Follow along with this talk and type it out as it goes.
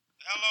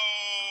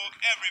Hello,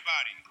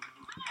 everybody.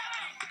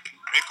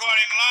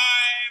 Recording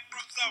live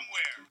from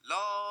somewhere.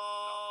 Lord,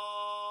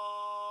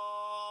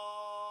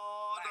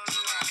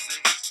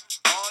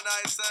 all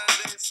night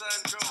Sunday,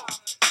 Central.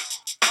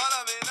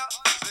 Follow me now.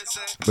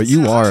 But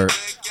you are,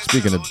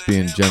 speaking of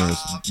being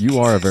generous, you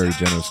are a very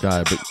generous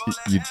guy. But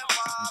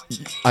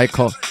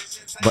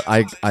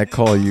I've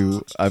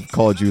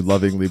called you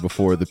lovingly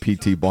before the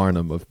P.T.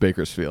 Barnum of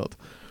Bakersfield.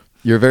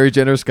 You're a very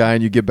generous guy,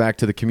 and you give back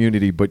to the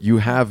community. But you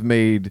have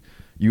made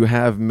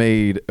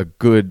a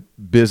good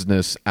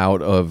business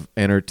out of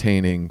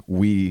entertaining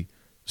we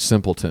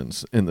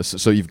simpletons in this.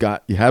 So you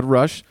had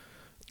Rush,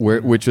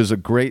 which is a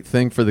great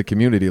thing for the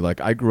community.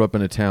 Like, I grew up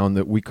in a town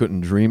that we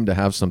couldn't dream to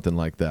have something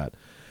like that.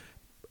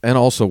 And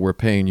also, we're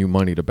paying you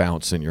money to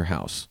bounce in your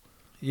house.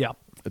 Yeah.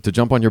 To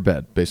jump on your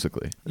bed,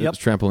 basically. Yep.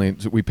 It's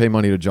trampoline. We pay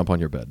money to jump on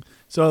your bed.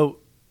 So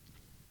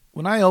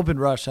when I opened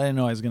Rush, I didn't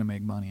know I was going to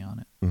make money on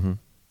it. Mm-hmm.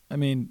 I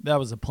mean, that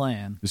was the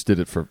plan. Just did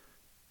it for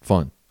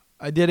fun.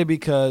 I did it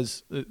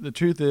because the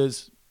truth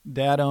is,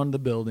 Dad owned the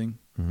building.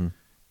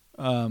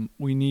 Mm-hmm.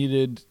 We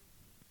needed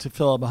to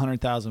fill up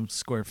 100,000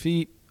 square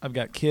feet. I've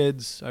got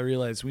kids. I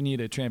realized we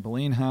need a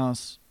trampoline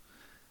house.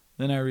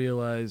 Then I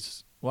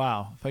realized,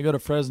 wow, if I go to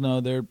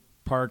Fresno, their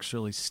parks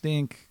really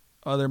stink.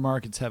 Other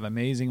markets have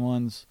amazing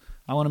ones.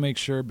 I want to make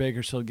sure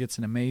Bakersfield gets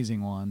an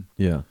amazing one.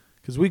 Yeah.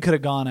 Because we could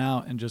have gone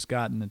out and just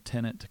gotten a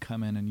tenant to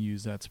come in and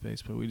use that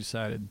space, but we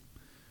decided,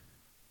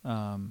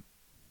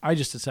 I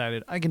just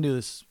decided I can do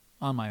this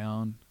on my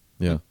own.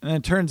 Yeah. And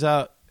it turns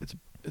out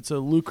it's a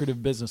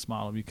lucrative business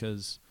model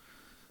because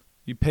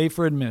you pay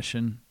for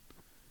admission,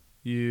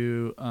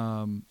 you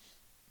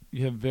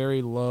have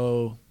very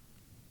low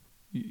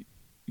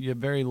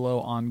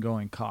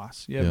ongoing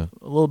costs. You have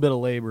a little bit of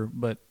labor,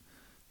 but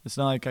it's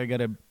not like I got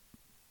to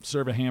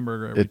serve a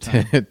hamburger every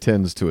time. It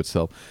tends to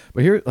itself.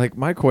 But here, like,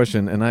 my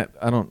question, and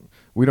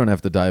we don't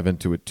have to dive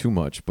into it too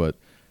much, but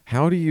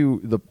how do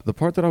you, the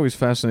part that always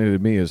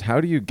fascinated me is, how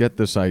do you get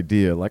this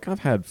idea? Like, I've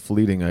had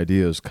fleeting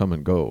ideas come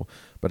and go,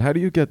 but how do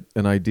you get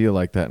an idea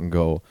like that and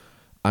go,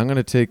 I'm going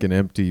to take an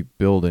empty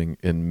building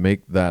and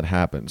make that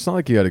happen? It's not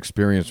like you had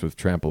experience with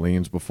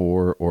trampolines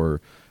before or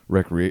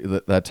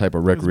that type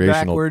of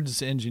recreational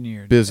backwards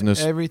engineered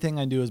business. Everything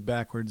I do is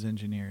backwards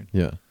engineered.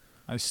 Yeah.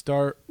 I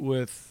start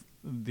with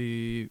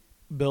the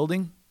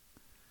building.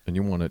 And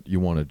you want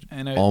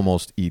to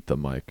almost eat the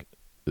mic.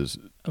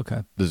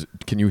 Okay.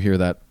 Can you hear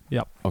that?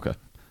 Yep. Okay.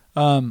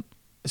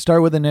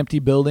 Start with an empty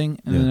building,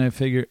 and then I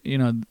figure,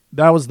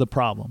 that was the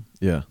problem.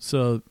 Yeah.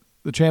 So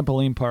the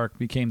trampoline park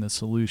became the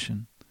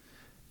solution.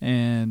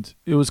 And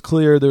it was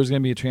clear there was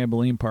going to be a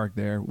trampoline park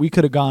there. We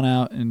could have gone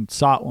out and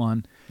sought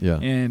one. Yeah.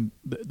 And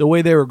the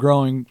way they were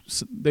growing,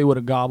 they would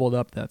have gobbled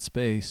up that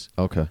space.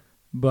 Okay.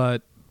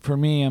 But for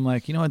me, I'm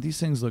like, you know what?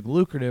 These things look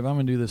lucrative. I'm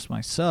going to do this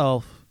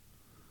myself.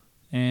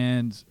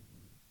 And,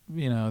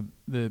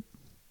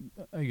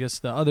 I guess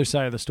the other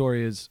side of the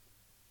story is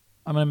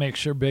I'm going to make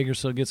sure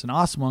Bakersfield gets an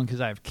awesome one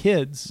because I have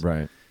kids.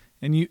 Right.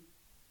 And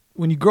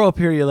when you grow up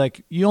here, you're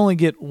like, you only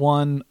get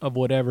one of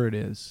whatever it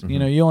is.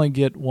 Mm-hmm. You only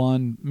get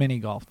one mini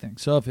golf thing.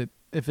 So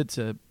if it's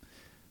a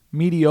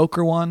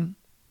mediocre one,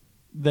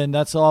 then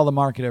that's all the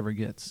market ever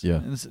gets. Yeah.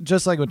 And it's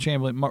just like with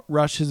trampoline.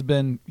 Rush has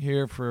been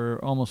here for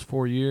almost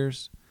 4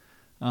 years.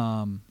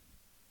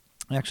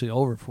 Actually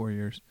over 4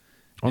 years.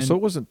 Also,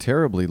 it wasn't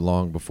terribly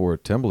long before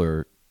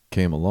Tembler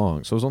came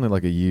along. So it was only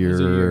like a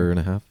year and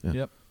a half. Yeah.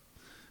 Yep.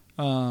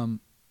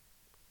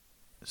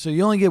 So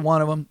you only get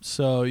one of them.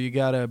 So you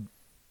gotta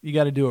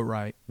do it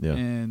right. Yeah.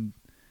 And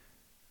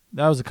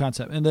that was the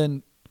concept. And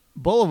then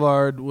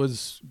Boulevard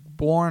was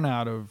born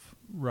out of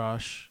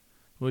Rush,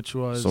 which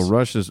was... So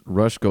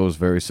Rush goes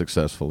very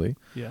successfully.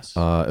 Yes.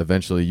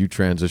 Eventually you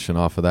transition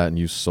off of that and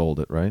you sold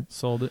it, right?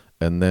 Sold it.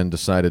 And then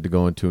decided to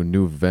go into a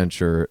new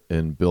venture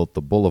and built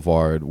the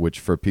Boulevard, which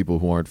for people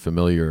who aren't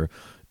familiar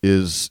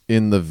is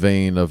in the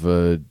vein of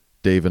a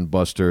Dave &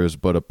 Buster's,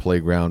 but a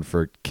playground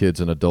for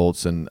kids and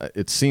adults. And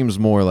it seems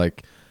more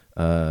like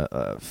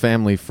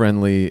family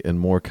friendly and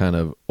more kind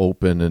of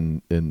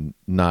open and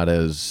not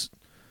as,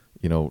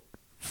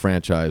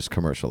 franchise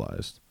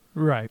commercialized.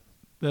 Right.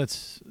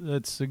 That's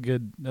a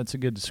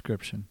good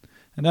description.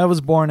 And that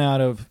was born out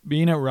of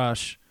being at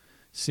Rush,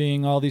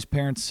 seeing all these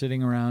parents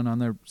sitting around on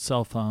their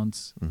cell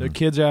phones. Mm-hmm. Their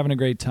kids are having a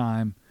great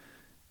time.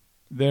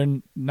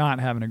 They're not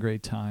having a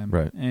great time.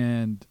 Right.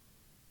 And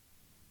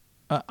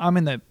I'm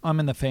in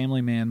the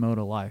family man mode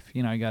of life.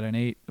 I got an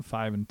 8, a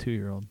 5, and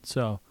 2-year-old.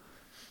 So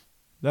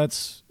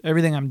that's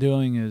everything I'm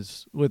doing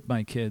is with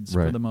my kids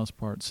for the most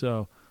part.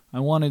 So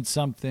I wanted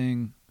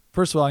something.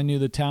 First of all, I knew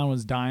the town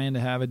was dying to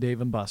have a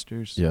Dave &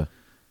 Buster's. Yeah.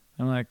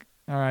 I'm like,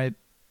 all right,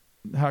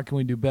 how can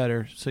we do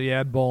better? So you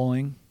add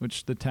bowling,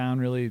 which the town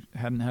really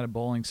hadn't had a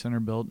bowling center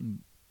built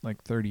in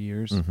like 30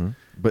 years. Mm-hmm.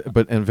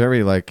 But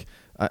very like,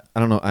 I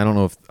don't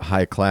know if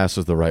high class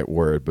is the right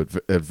word, but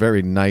a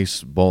very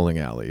nice bowling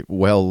alley,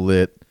 well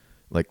lit,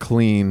 like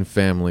clean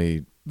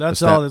family.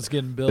 That's all that's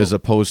getting built. As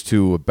opposed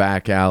to a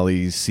back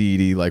alley,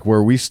 seedy, like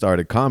where we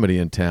started comedy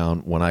in town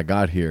when I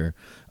got here.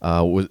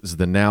 was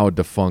the now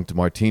defunct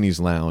Martini's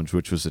Lounge,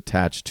 which was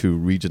attached to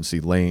Regency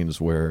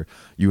Lanes, where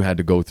you had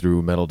to go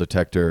through metal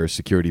detector,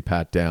 security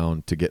pat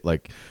down to get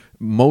like.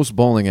 Most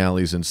bowling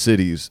alleys in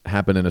cities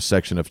happen in a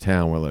section of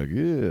town where like,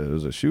 yeah,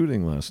 there's a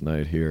shooting last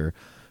night here.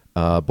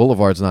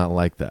 Boulevard's not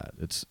like that.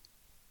 It's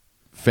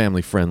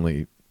family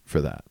friendly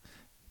for that.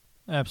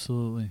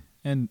 Absolutely.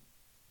 And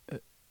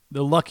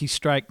the Lucky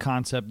Strike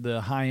concept,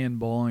 the high-end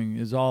bowling,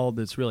 is all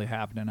that's really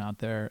happening out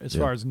there as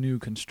far as new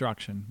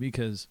construction,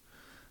 because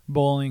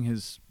bowling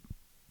has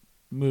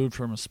moved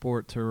from a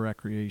sport to a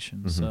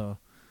recreation. So,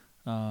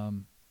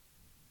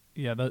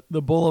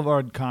 the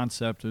Boulevard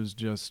concept is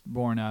just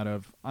born out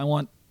of, I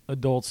want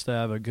adults to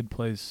have a good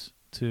place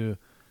to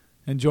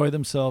enjoy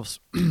themselves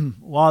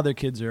while their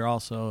kids are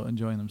also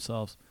enjoying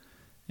themselves.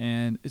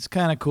 And it's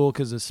kind of cool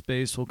because the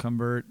space will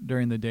convert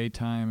during the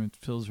daytime. It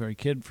feels very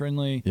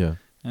kid-friendly. Yeah.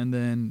 And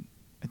then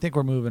I think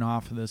we're moving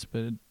off of this,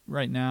 but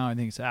right now I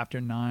think it's after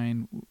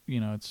 9.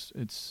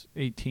 It's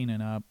 18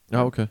 and up.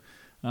 Oh, okay.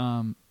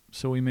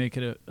 So we make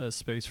it a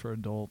space for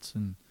adults,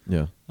 and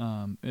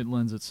it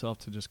lends itself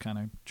to just kind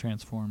of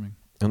transforming.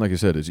 And like I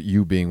said, it's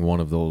you being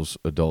one of those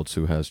adults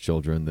who has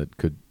children that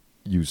could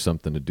use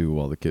something to do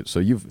while the kids. So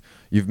you've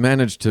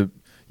managed to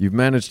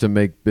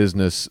make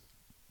business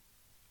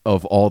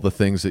of all the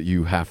things that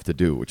you have to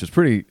do, which is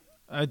pretty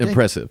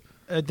impressive.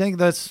 I think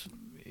that's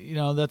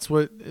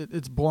what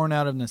it's born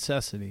out of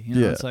necessity.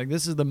 It's like,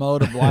 this is the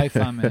mode of life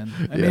I'm in.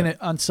 I mean,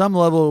 on some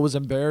level, it was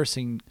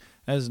embarrassing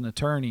as an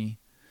attorney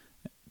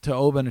to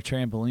open a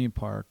trampoline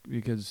park,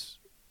 because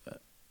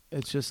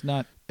it's just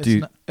not.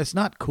 It's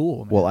not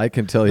cool, man. Well, I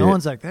can tell you, no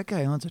one's like, that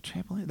guy owns a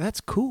trampoline. That's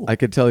cool. I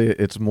can tell you,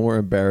 it's more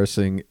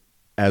embarrassing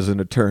as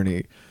an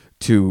attorney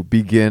to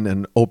begin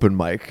an open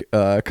mic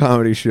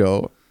comedy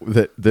show.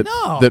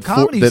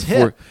 Comedy's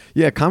hip.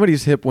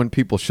 Comedy's hip when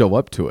people show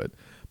up to it,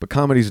 but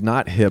comedy's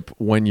not hip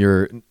when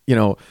you're,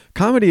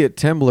 comedy at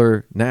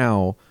Tembler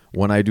now,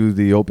 when I do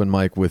the open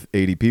mic with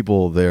 80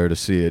 people there to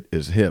see it,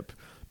 is hip.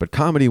 But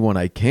comedy when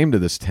I came to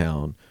this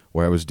town,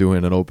 where I was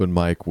doing an open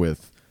mic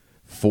with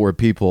 4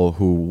 people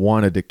who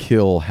wanted to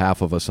kill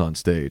half of us on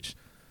stage,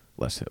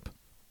 less hip.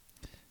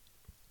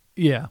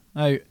 Yeah,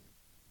 I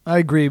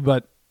agree,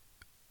 but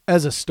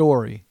as a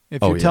story,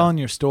 if you're telling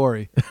your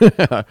story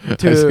I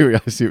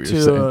see what you're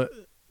saying.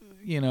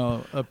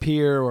 A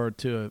peer or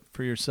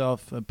for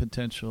yourself, a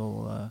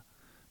potential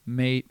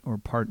mate or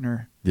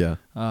partner. Yeah.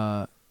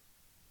 I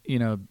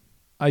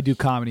do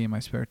comedy in my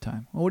spare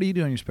time. Well, what do you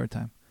do in your spare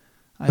time?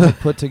 I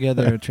put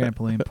together a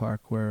trampoline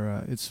park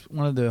where it's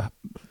one of the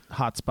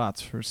hot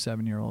spots for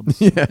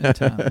 7-year-olds in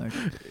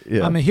town.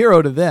 I'm a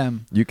hero to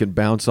them. You can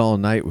bounce all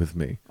night with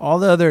me. All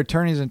the other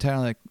attorneys in town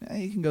are like,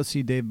 hey, you can go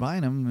see Dave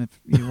Bynum if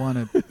you want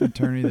an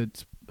attorney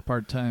that's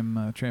part-time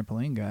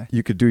trampoline guy.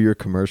 You could do your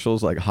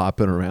commercials like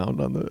hopping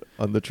around on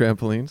the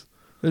trampolines.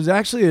 There's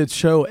actually a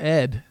show,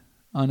 Ed,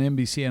 on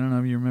NBC. I don't know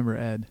if you remember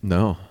Ed.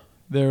 No.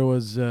 There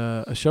was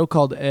a show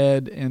called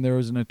Ed, and there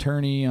was an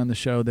attorney on the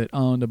show that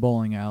owned a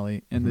bowling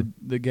alley, and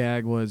the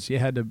gag was you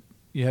had to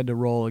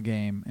roll a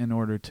game in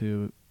order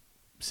to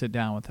sit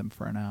down with him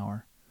for an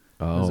hour.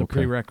 Oh, it was a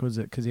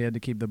prerequisite because he had to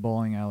keep the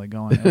bowling alley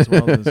going as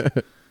well as.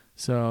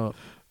 So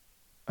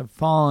I've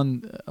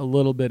fallen a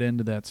little bit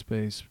into that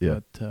space,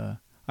 but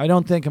I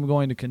don't think I'm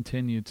going to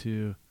continue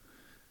to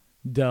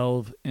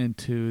delve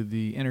into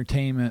the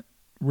entertainment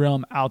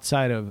realm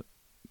outside of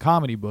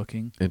comedy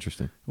booking.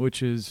 Interesting.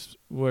 Which is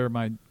where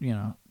my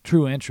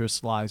true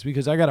interest lies,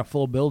 because I got a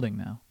full building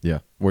now.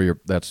 Yeah,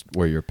 that's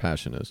where your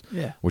passion is.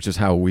 Yeah. Which is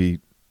how we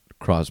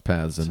cross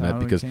paths and met,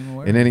 because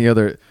in any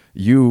other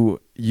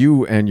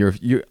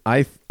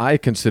I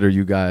consider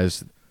you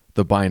guys,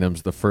 the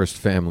Bynums, the first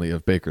family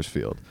of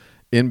Bakersfield.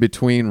 In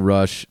between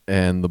Rush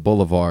and the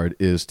Boulevard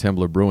is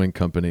Tembler Brewing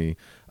Company,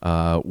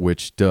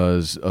 which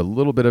does a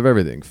little bit of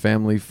everything.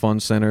 Family fun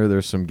center.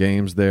 There's some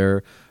games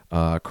there.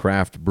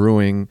 Craft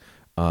brewing.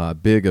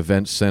 Big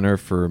event center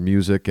for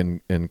music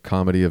and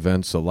comedy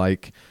events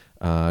alike.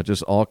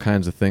 Just all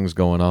kinds of things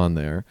going on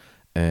there.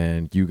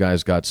 And you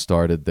guys got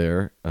started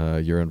there.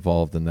 You're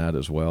involved in that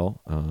as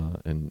well.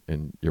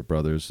 And your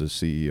brother's the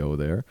CEO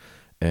there.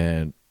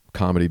 And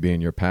comedy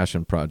being your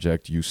passion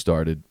project, you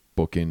started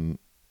booking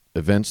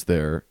events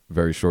there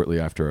very shortly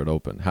after it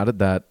opened. How did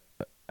that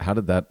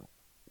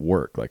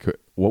work? Like,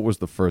 what was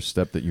the first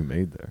step that you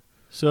made there?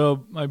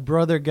 So my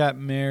brother got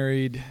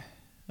married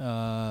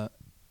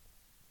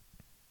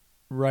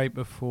right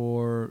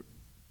before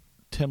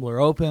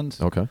Tembler opened.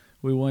 Okay.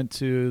 We went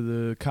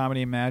to the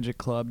Comedy and Magic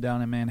Club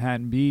down in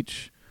Manhattan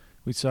Beach.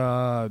 We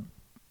saw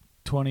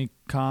 20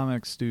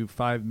 comics do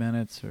 5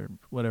 minutes or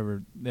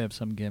whatever. They have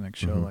some gimmick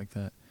show like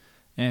that.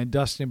 And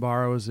Dustin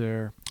Barr was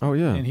there. Oh,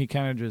 yeah. And he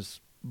kind of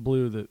just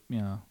blew the,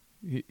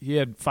 he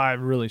had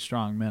 5 really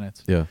strong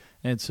minutes. Yeah.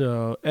 And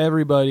so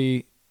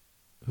everybody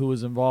who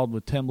was involved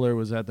with Tembler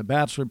was at the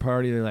bachelor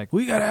party. They're like,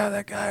 we got to have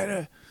that guy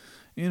to,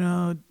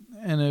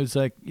 and it was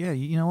like, yeah,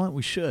 you know what?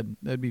 We should.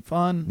 That'd be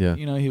fun. Yeah.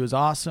 He was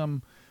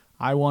awesome.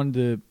 I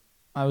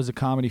was a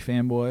comedy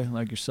fanboy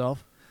like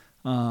yourself.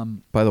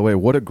 By the way,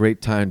 what a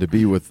great time to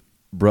be with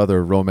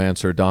brother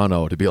Romancer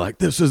Dono to be like,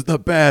 this is the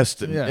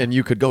best, and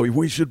you could go,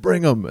 we should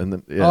bring him, and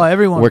then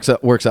everyone works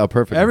out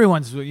perfectly.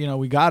 Everyone's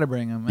we got to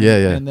bring him.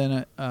 And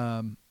then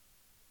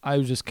I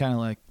was just kind of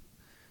like,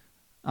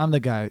 I'm the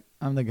guy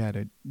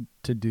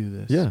to do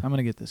this. Yeah, I'm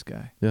gonna get this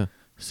guy. Yeah.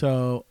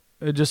 So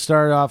it just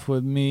started off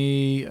with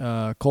me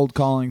cold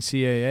calling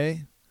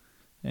CAA,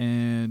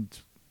 and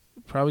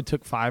probably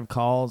took 5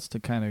 calls to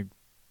kind of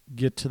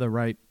get to the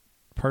right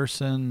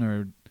person,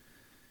 or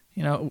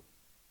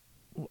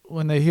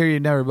when they hear you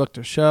never booked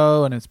a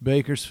show and it's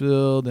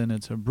Bakersfield and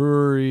it's a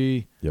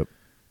brewery. Yep.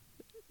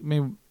 I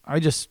mean,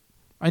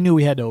 I knew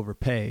we had to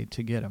overpay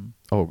to get him.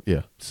 Oh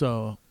yeah.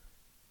 So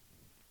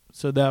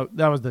that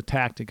was the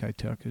tactic I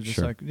took. It's just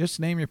like, just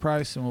name your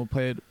price and we'll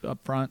pay it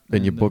up front.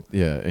 And you booked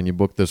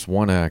this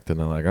one act, and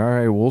they're like, all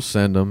right, we'll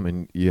send them,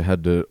 and you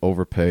had to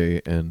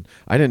overpay. And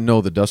I didn't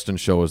know the Dustin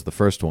show was the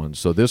first one,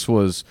 so this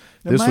was.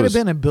 There might have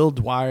been a Bill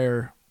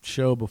Dwyer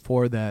show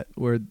before that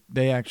where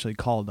they actually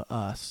called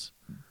us.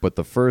 But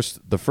the first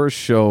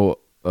show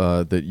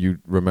that you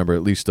remember,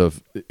 at least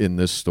of in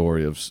this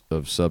story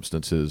of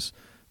Substances,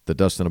 the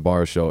Dustin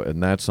Ibarra show,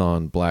 and that's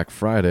on Black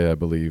Friday, I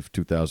believe,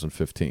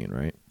 2015,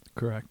 right?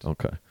 Correct.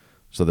 Okay,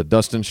 so the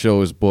Dustin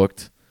show is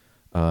booked,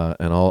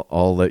 and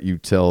I'll let you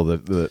tell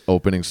the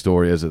opening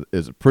story is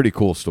a pretty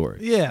cool story.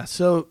 Yeah.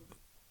 So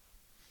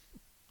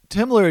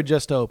Timler had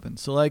just opened,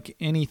 so like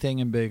anything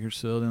in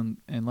Bakersfield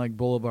and like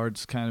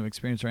Boulevard's kind of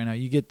experience right now,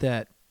 you get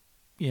that,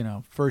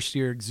 first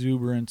year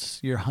exuberance,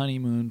 your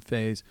honeymoon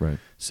phase. Right.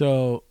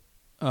 So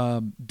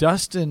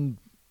Dustin's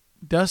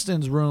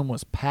room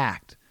was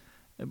packed,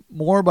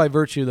 more by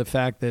virtue of the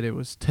fact that it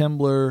was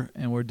Timler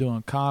and we're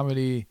doing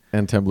comedy.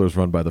 And Timler's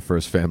run by the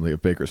first family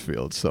of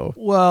Bakersfield, so.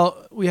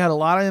 Well, we had a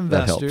lot of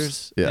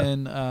investors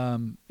in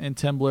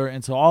Timler,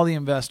 and so all the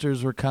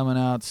investors were coming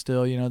out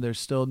still. They're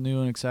still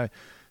new and excited.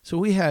 So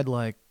we had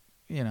I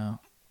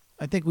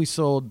think we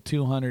sold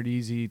 200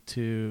 easy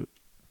to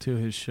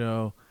his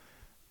show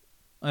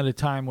at a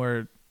time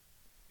where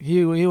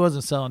he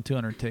wasn't selling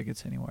 200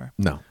 tickets anywhere.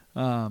 No.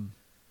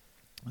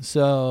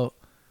 So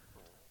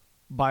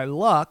by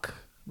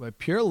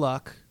pure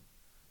luck,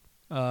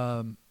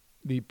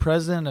 the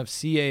president of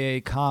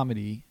CAA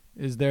Comedy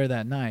is there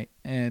that night,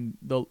 and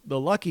the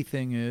lucky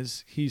thing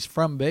is he's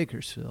from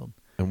Bakersfield.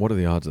 And what are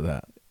the odds of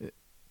that?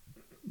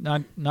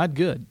 Not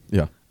good.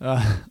 Yeah.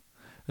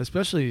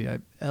 Especially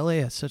LA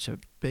has such a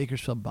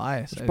Bakersfield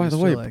bias. By the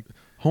way,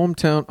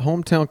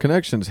 hometown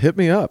connections, hit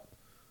me up.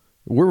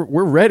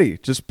 We're ready.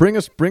 Just bring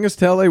us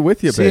to LA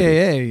with you,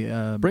 baby.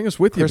 CAA, bring us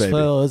with you, baby.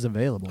 Chris is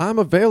available. I'm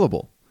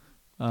available.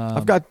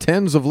 I've got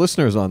tens of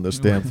listeners on this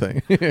damn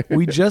thing.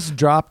 We just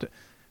dropped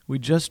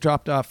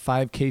off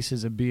 5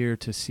 cases of beer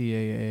to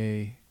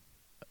CAA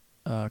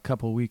a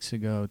couple weeks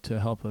ago to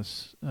help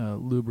us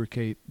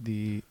lubricate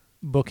the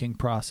booking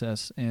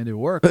process, and it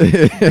worked.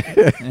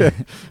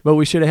 But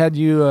we should have had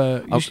you.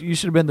 You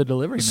should have been the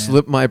delivery man.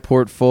 Slip my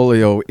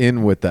portfolio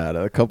in with that.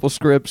 A couple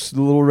scripts, a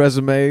little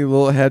resume, a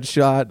little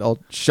headshot. I'll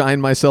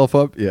shine myself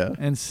up. Yeah.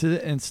 And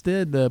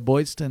instead,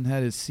 Boydston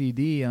had his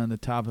CD on the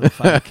top of the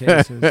 5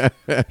 cases.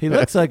 He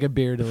looks like a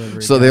beer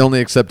delivery. So guy. they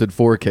only accepted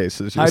 4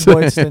 cases. Hi,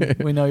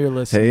 Boydston. We know you're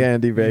listening. Hey,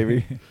 Andy,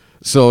 baby.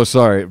 So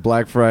sorry.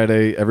 Black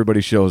Friday.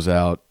 Everybody shows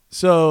out.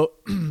 So.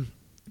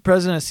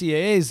 President of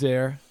CAA is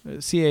there,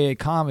 CAA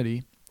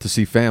Comedy. To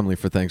see family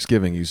for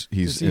Thanksgiving.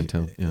 He's in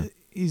town. Yeah.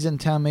 He's in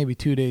town maybe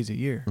 2 days a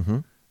year. Mm-hmm.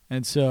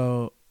 And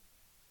so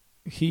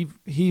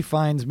he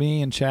finds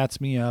me and chats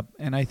me up,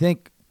 and I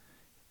think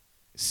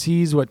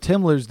sees what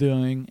Timler's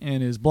doing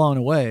and is blown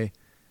away.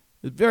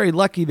 It's very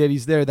lucky that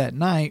he's there that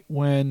night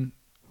when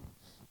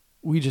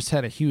we just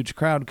had a huge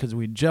crowd because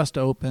we just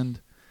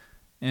opened.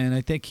 And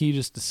I think he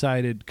just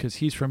decided, because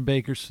he's from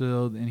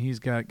Bakersfield and he's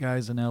got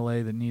guys in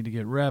LA that need to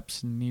get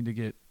reps and need to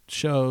get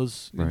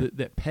shows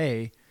that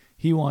pay.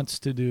 He wants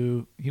to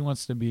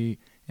be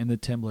in the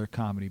Timler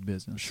comedy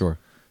business. Sure.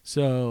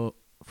 So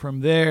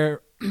from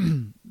there,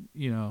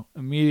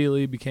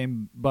 immediately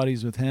became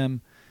buddies with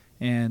him,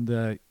 and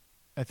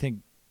I think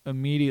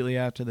immediately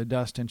after the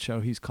Dustin show,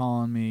 he's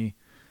calling me,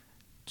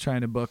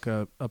 trying to book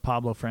a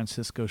Pablo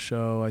Francisco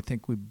show. I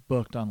think we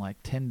booked on like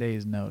 10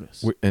 days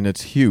notice. And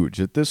it's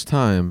huge. At this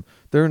time,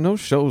 there are no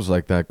shows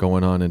like that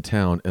going on in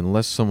town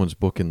unless someone's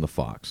booking the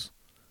Fox.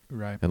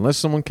 Right. Unless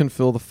someone can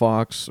fill the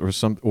Fox or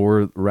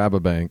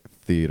Rabobank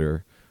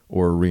Theater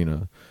or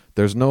Arena.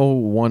 There's no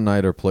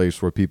one-nighter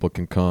place where people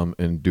can come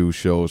and do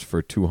shows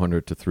for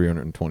 200 to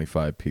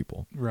 325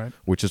 people. Right.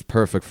 Which is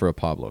perfect for a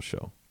Pablo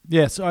show.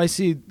 Yeah, so I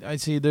see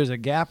there's a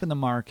gap in the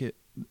market.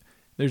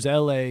 There's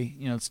LA,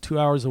 it's 2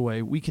 hours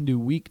away. We can do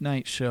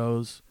weeknight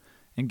shows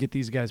and get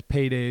these guys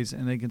paydays,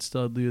 and they can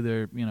still do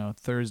their,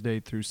 Thursday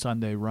through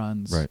Sunday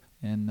runs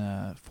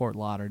in Fort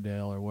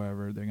Lauderdale or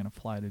wherever they're going to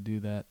fly to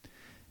do that.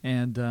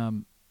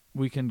 And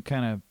we can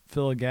kind of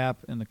fill a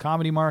gap in the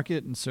comedy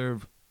market and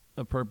serve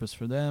a purpose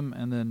for them,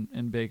 and then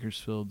in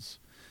Bakersfield's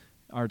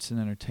arts and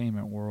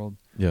entertainment world.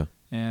 Yeah.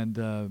 And,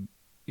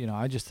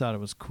 I just thought it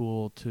was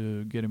cool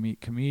to get to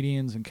meet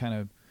comedians and kind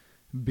of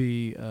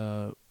be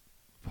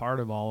part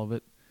of all of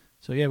it.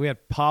 So yeah, we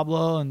had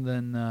Pablo, and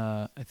then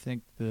I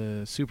think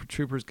the Super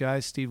Troopers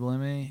guys, Steve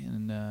Lemmy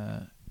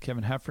and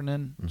Kevin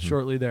Heffernan,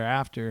 shortly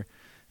thereafter.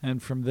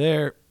 And from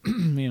there,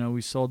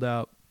 we sold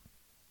out.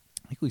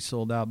 I think we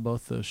sold out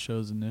both those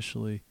shows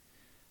initially.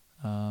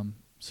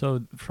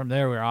 So from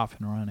there, we were off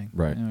and running.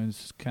 Right.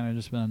 It's kind of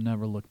just been a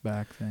never look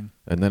back thing.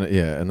 And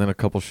then a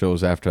couple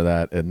shows after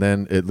that, and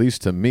then at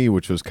least to me,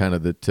 which was kind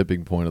of the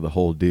tipping point of the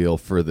whole deal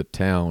for the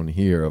town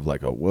here of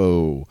like a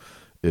whoa,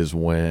 is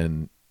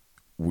when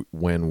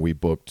we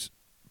booked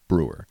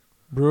Breuer.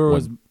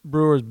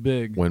 Brewer's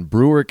big. When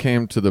Breuer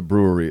came to the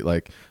brewery,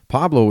 like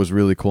Pablo was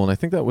really cool, and I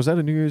think that was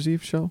a New Year's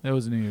Eve show. That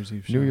was a New Year's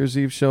Eve show. New Year's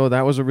Eve show.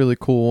 That was a really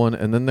cool one.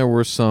 And then there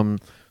were some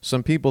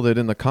people that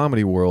in the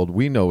comedy world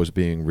we know as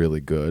being really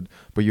good,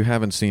 but you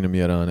haven't seen them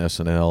yet on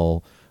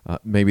SNL.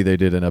 Maybe they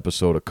did an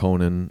episode of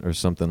Conan or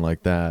something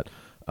like that.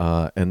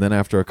 And then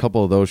after a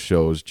couple of those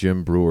shows,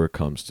 Jim Breuer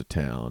comes to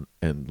town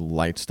and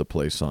lights the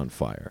place on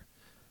fire.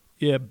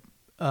 Yeah.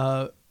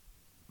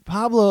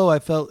 Pablo, I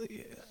felt...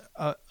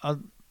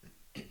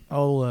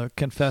 I'll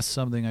confess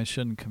something I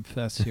shouldn't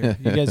confess here.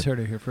 You guys heard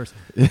it here first.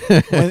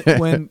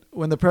 When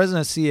the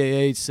president of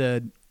CAA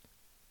said,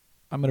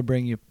 "I'm going to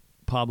bring you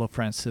Pablo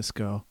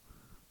Francisco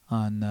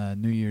on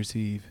New Year's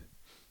Eve.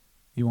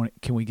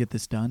 Can we get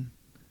this done?"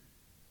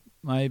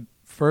 My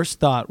first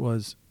thought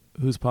was,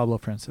 "Who's Pablo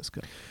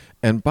Francisco?"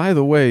 And by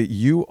the way,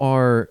 you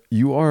are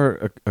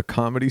a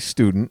comedy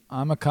student.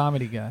 I'm a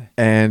comedy guy,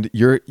 and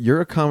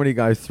you're a comedy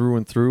guy through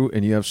and through,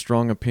 and you have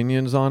strong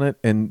opinions on it,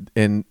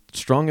 and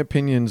strong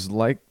opinions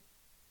like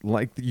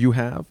you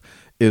have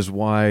is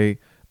why.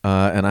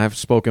 And I've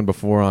spoken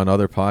before on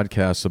other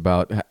podcasts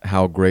about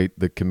how great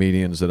the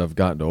comedians that I've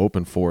gotten to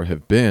open for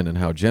have been, and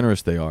how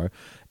generous they are,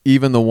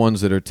 even the ones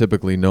that are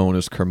typically known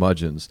as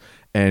curmudgeons.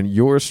 And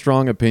your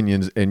strong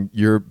opinions and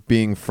your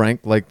being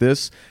frank like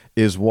this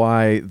is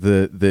why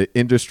the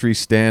industry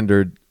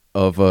standard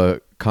of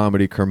a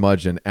comedy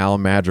curmudgeon, Al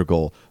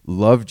Madrigal,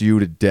 loved you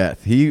to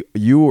death.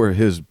 You were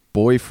his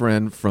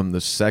boyfriend from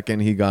the second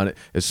he got it.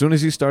 As soon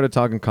as he started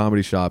talking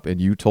comedy shop and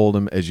you told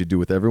him, as you do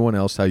with everyone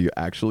else, how you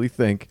actually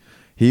think,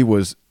 he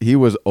was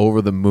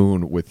over the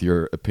moon with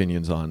your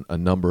opinions on a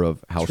number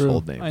of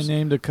household names. I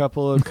named a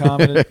couple of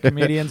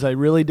comedians I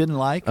really didn't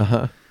like,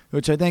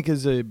 which I think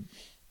is a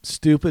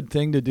stupid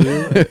thing to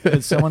do.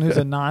 As someone who's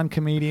a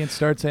non-comedian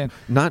starts saying,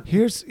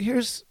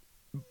 here's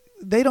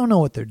they don't know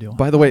what they're doing.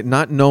 By the way,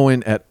 not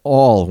knowing at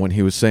all when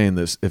he was saying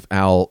this if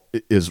Al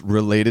is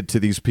related to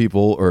these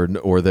people or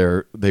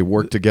they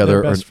work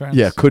together. They're best friends.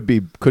 Yeah, could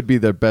be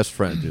their best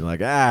friend. You're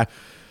like,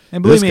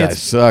 and believe this me, guy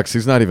sucks.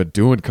 He's not even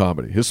doing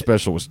comedy. His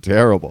special was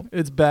terrible.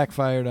 It's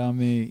backfired on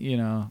me,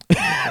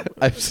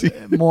 I've seen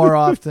more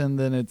often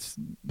than it's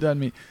done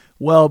me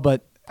well.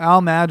 But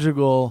Al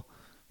Madrigal,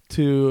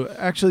 to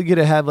actually get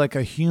to have like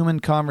a human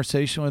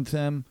conversation with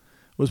him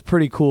was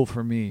pretty cool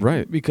for me,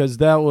 right? Because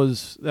that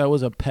was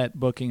a pet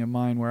booking of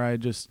mine where I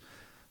just,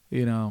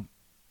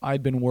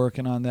 I'd been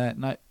working on that,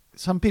 and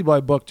some people I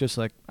booked just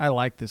like, I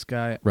like this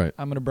guy, right?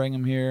 I'm gonna bring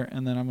him here,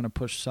 and then I'm gonna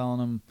push selling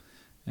him,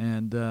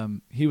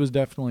 and he was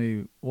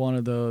definitely one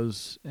of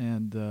those,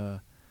 and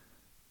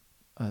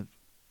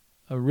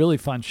a really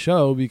fun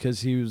show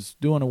because he was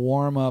doing a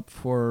warm up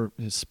for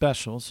his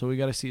special, so we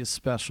got to see his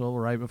special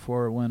right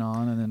before it went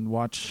on, and then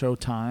watch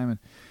Showtime, and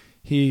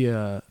he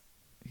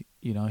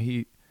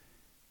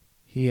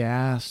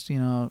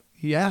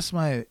asked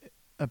my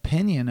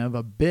opinion of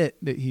a bit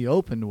that he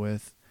opened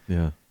with.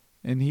 Yeah.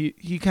 And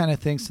he kind of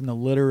thinks in the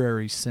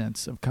literary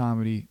sense of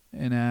comedy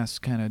and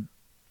asked kind of,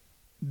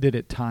 did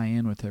it tie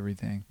in with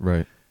everything?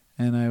 Right.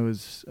 And I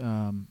was,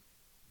 I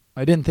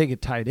didn't think it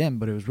tied in,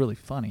 but it was really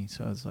funny.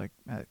 So I was like,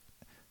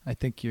 I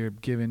think you're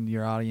giving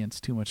your audience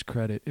too much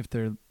credit if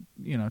they're,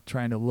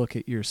 trying to look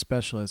at your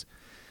special as,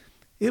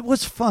 it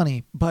was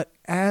funny, but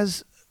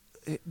as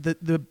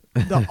the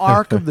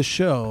arc of the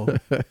show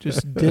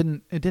just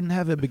didn't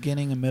have a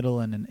beginning, a middle,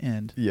 and an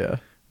end. Yeah,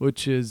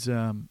 which is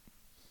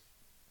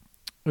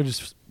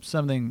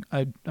something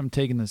I'm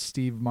taking the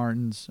Steve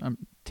Martin's. I'm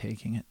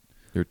taking it.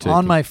 You're taking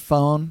on my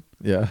phone.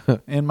 Yeah,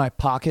 in my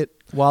pocket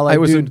while I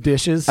do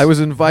dishes. I was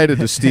invited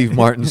to Steve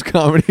Martin's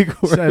comedy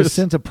course. So I was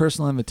sent a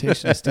personal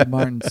invitation to Steve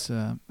Martin's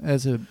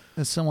as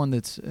someone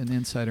that's an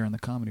insider in the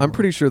comedy world.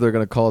 Pretty sure they're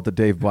going to call it the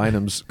Dave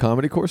Bynum's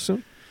comedy course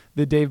soon.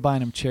 The Dave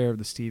Bynum chair of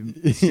the Steve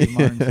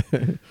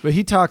Martin. But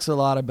he talks a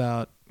lot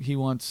about, he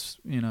wants,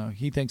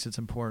 he thinks it's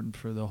important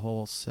for the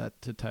whole set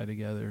to tie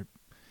together.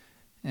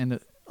 And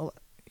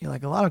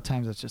like a lot of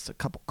times it's just a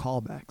couple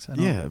callbacks.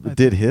 But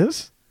did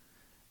his?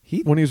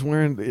 When he was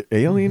wearing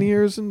alien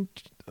ears and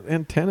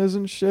antennas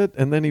and shit,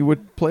 and then he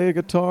would play a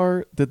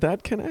guitar, did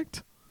that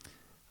connect?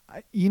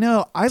 I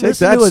Take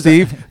listened that, to his,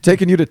 Steve.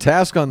 Taking you to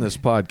task on this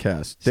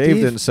podcast. Dave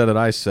didn't say it.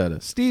 I said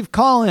it. Steve,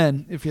 call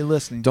in if you're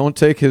listening. Don't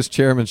take his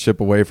chairmanship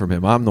away from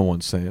him. I'm the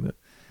one saying it.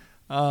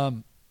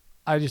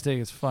 I just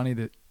think it's funny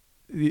that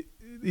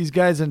these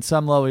guys, in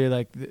some level, you're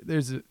like,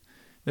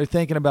 they're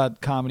thinking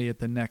about comedy at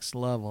the next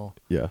level.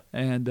 Yeah.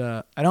 And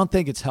I don't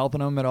think it's helping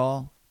them at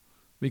all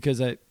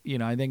because I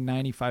think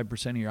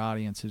 95% of your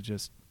audience is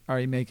just, are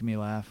you making me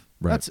laugh?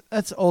 Right.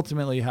 That's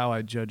ultimately how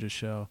I judge a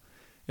show.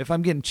 If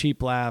I'm getting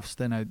cheap laughs,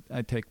 then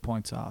I take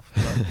points off.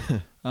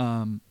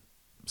 But,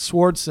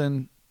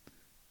 Swardson,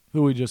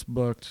 who we just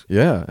booked.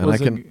 Yeah,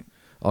 and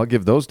I'll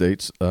give those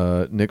dates.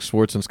 Nick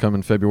Swardson's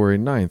coming February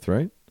 9th,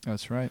 right?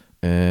 That's right.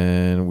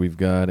 And we've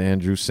got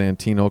Andrew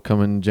Santino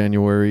coming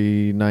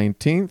January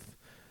 19th.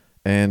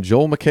 And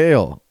Joel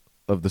McHale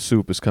of The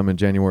Soup is coming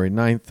January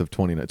 9th of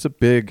 2019. It's a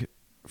big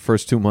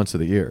first 2 months of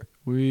the year.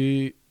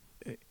 It's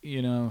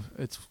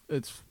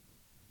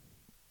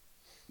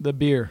the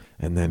beer.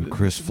 And then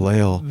Chris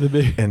Flail the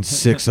beer. and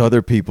 6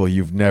 other people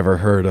you've never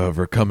heard of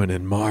are coming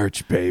in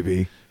March,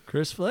 baby.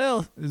 Chris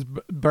Flail is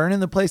burning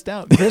the place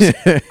down.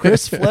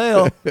 Chris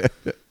Flail.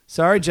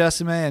 Sorry,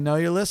 Jessime, I know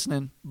you're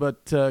listening,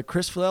 but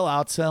Chris Flail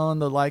outselling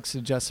the likes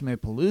of Jessime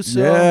Peluso.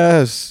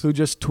 Yes. Who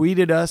just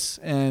tweeted us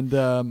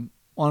and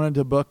wanted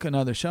to book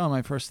another show.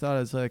 My first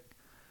thought is like,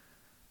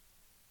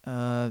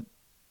 I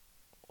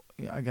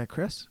got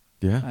Chris.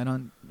 Yeah. I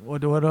don't.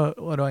 What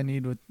do I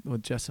need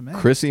with Jessime?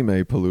 Chrissy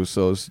May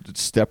Peluso's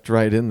stepped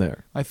right in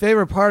there. My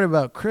favorite part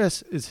about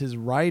Chris is his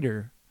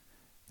writer.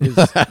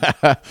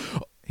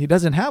 He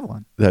doesn't have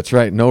one. That's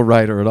right. No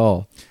writer at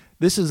all.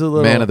 This is a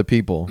little man of the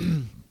people.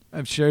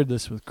 I've shared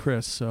this with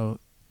Chris, so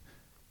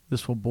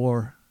this will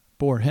bore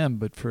him.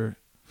 But for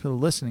the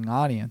listening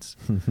audience,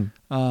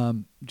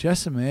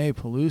 Jessime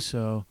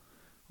Peluso,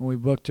 when we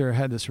booked her,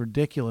 had this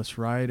ridiculous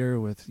writer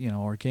with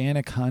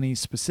organic honey,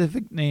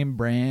 specific name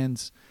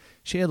brands.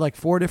 She had like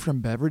 4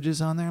 different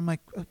beverages on there. I'm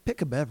like,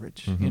 pick a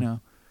beverage.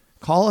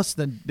 Call us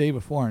the day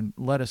before and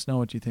let us know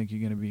what you think you're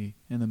going to be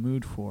in the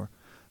mood for.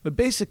 But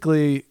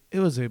basically,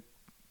 it was a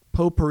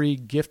potpourri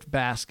gift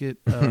basket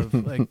of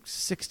like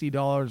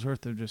 $60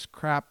 worth of just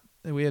crap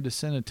that we had to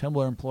send a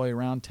Tumblr employee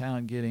around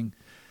town getting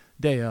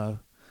day of.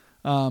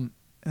 And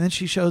then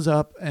she shows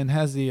up and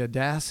has the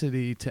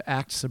audacity to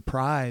act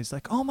surprised,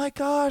 like, oh my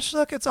gosh,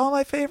 look, it's all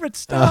my favorite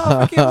stuff.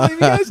 I can't believe you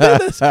guys did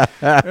this.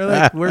 They're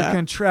like, we're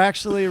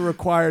contractually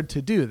required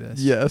to do this.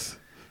 Yes.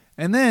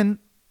 And then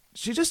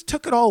she just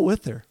took it all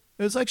with her.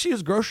 It was like she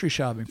was grocery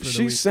shopping for the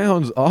She week.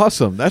 sounds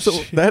awesome.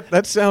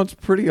 That sounds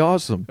pretty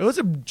awesome. It was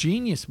a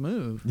genius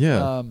move.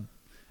 Yeah.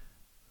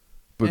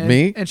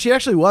 And she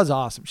actually was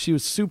awesome. She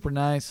was super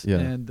nice. Yeah.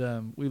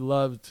 And we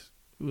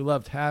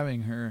loved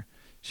having her.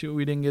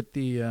 We didn't get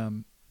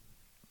the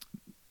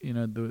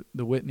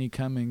the Whitney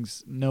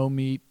Cummings no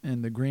meat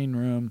in the green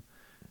room.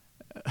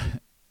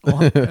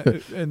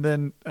 And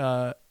then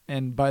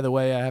and by the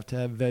way, I have to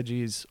have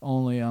veggies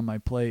only on my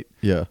plate.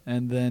 Yeah.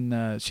 And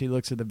then she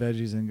looks at the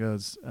veggies and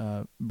goes,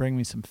 bring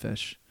me some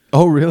fish.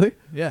 Oh, really?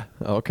 Yeah.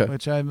 Okay.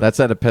 Which that's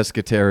at a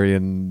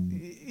pescatarian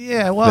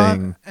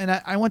thing. And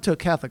I went to a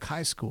Catholic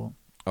high school.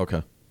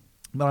 Okay.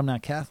 But I'm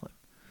not Catholic.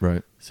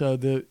 Right. So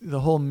the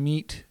whole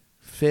meat,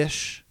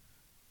 fish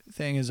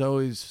thing is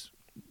always,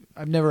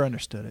 I've never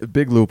understood it.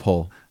 Big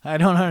loophole. I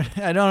don't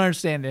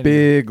understand it.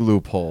 Big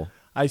loophole.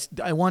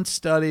 I once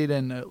studied,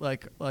 and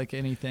like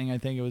anything, I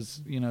think it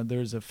was,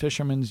 there's a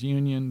fishermen's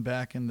union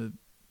back in the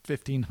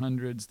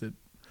 1500s that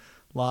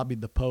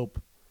lobbied the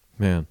Pope.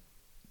 Man.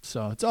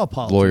 So it's all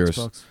politics, lawyers.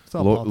 folks. It's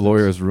all politics.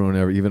 Lawyers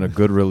ruin even a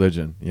good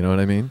religion. You know what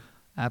I mean?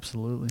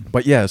 Absolutely.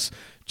 But yes,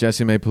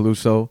 Jessime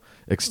Peluso,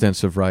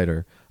 extensive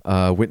writer.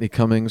 Whitney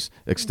Cummings,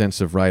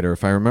 extensive writer.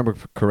 If I remember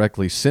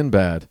correctly,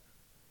 Sinbad,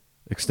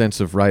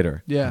 extensive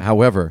writer. Yeah.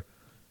 However,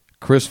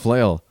 Chris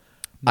Flail,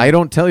 I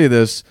don't tell you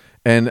this,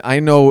 and I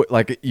know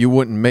like you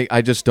wouldn't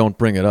I just don't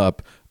bring it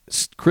up.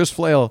 Chris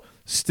Flail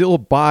still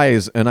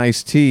buys an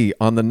iced tea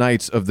on the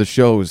nights of the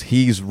shows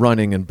he's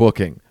running and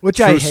booking. Which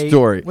I hate.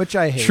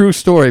 True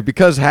story,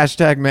 because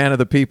hashtag man of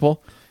the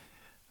people.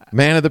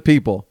 Man of the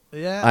people.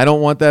 Yeah. I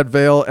don't want that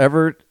veil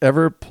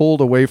ever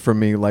pulled away from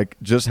me like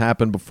just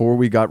happened before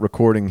we got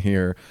recording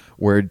here,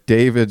 where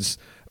David's,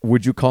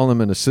 would you call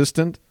him an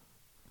assistant?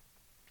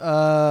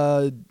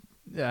 Yeah,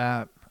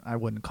 I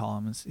wouldn't call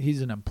him.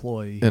 He's an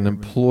employee. An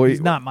employee.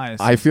 He's not my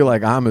assistant. I feel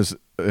like I'm his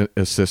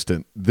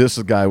assistant. This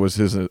guy was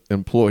his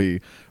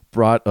employee.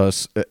 Brought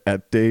us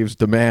at Dave's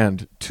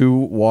demand 2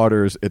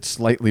 waters at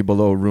slightly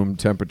below room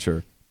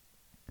temperature.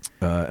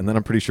 And then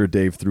I'm pretty sure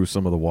Dave threw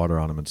some of the water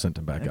on him and sent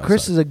him back outside.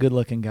 Chris is a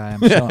good-looking guy.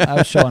 I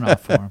was showing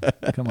off for him.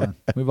 Come on.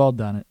 We've all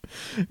done it.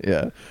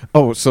 Yeah.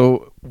 Oh,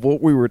 so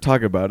what we were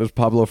talking about is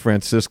Pablo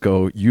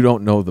Francisco. You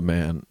don't know the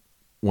man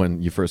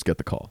when you first get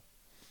the call.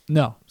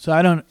 No. So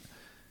I don't.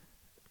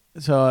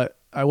 So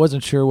I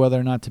wasn't sure whether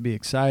or not to be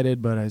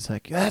excited, but I was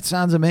like, that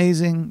sounds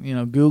amazing.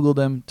 Googled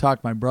him,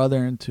 talked my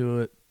brother into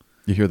it.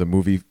 You hear the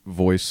movie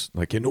voice,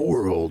 like in the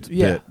world.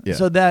 Yeah. Bit. Yeah.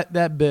 So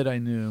that bit I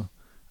knew.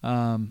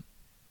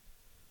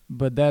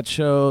 But that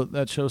show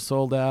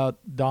sold out.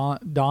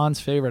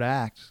 Don's favorite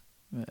act,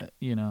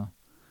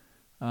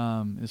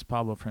 is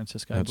Pablo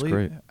Francisco. That's I believe,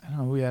 great. I don't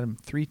know. We had him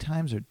 3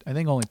 times, or I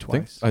think only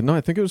twice. I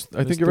think it was.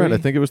 I think you're 3? right. I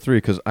think it was 3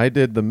 because I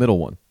did the middle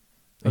one.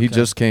 Okay. He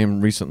just came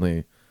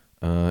recently,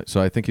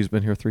 so I think he's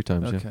been here 3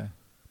 times. Okay. Yeah.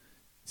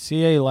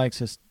 CA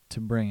likes us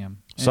to bring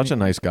him. Such a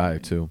nice guy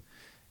too.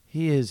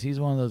 He is. He's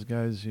one of those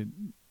guys who.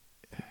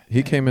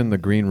 He came in the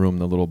green room,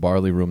 the little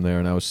barley room there,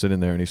 and I was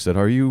sitting there, and he said,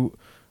 "Are you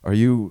are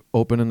you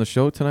opening the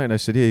show tonight? And I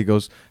said, yeah. He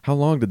goes, how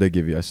long did they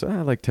give you? I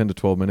said, like 10 to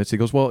 12 minutes. He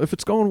goes, well, if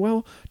it's going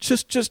well,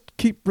 just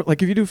keep,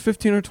 like if you do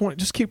 15 or 20,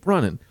 just keep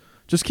running.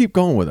 Just keep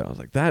going with it. I was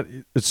like, that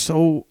is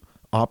so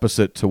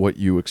opposite to what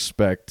you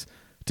expect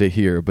to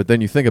hear. But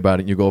then you think about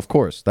it and you go, of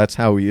course, that's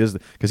how he is.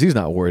 Because he's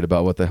not worried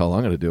about what the hell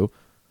I'm going to do.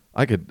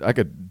 I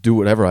could do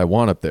whatever I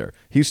want up there.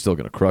 He's still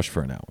going to crush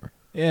for an hour.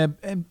 Yeah,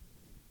 and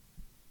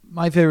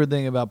my favorite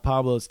thing about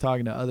Pablo is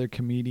talking to other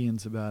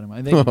comedians about him.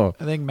 I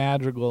think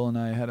Madrigal and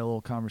I had a little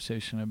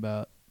conversation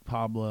about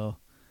Pablo,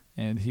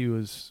 and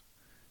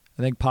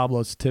I think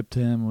Pablo's tip to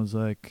him was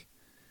like,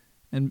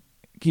 and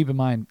keep in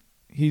mind,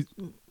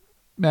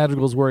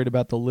 Madrigal's worried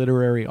about the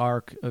literary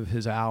arc of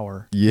his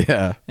hour.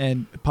 Yeah.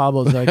 And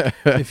Pablo's like,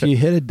 if you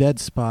hit a dead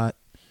spot,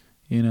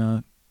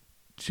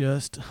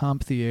 just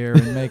hump the air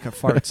and make a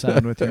fart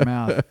sound with your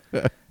mouth.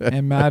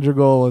 And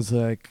Madrigal was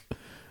like,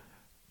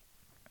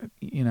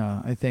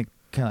 I think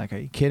kind of like, are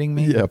you kidding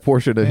me? Yeah, a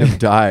portion of him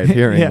died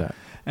hearing that.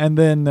 And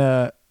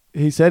then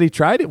he said he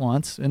tried it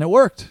once and it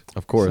worked.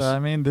 Of course. So, I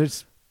mean,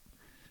 there's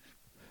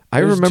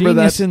remember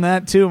genius in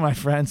that too, my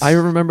friends. I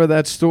remember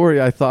that story.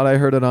 I thought I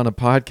heard it on a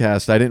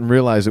podcast. I didn't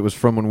realize it was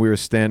from when we were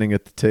standing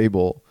at the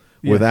table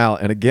with Al.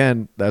 And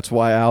again, that's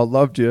why Al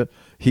loved you.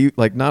 He,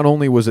 like, not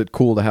only was it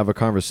cool to have a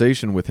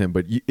conversation with him,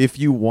 but if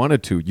you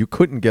wanted to, you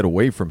couldn't get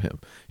away from him.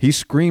 He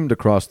screamed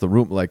across the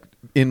room, like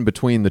in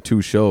between the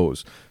two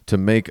shows, to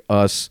make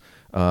us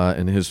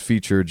and his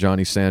feature,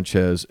 Johnny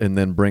Sanchez, and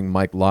then bring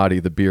Mike Lottie,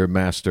 the beer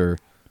master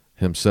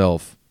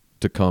himself,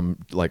 to come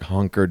like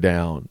hunker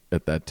down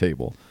at that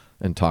table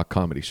and talk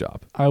comedy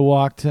shop. I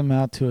walked him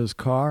out to his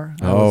car.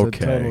 I was a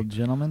total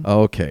gentleman.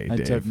 Okay, I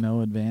Dave. took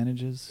no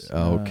advantages.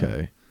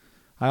 Okay.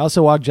 I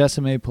also walked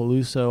Jessime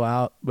Peluso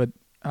out, but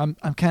I'm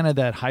kind of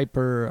that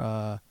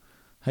hyper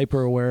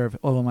aware of,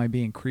 am I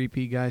being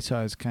creepy guy? So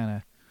I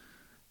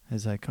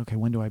was like, okay,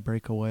 when do I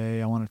break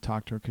away? I want to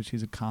talk to her because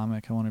she's a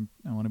comic. I want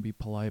to be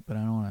polite, but I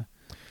don't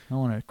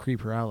want to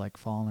creep her out like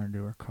following her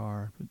to her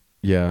car. But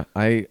yeah,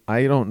 I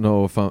don't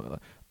know if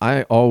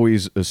I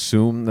always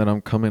assume that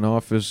I'm coming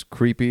off as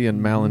creepy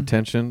and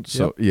malintentioned.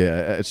 So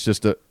yeah, it's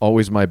just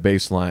always my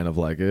baseline of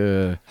like,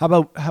 How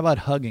about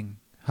hugging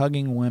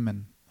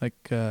women? Like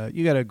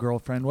you got a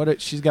girlfriend.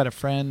 She's got a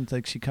friend.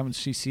 Like she comes,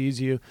 she sees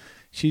you,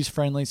 she's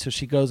friendly, so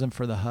she goes in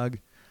for the hug.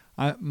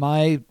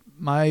 My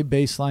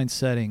baseline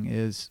setting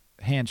is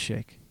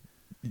handshake.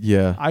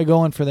 Yeah, I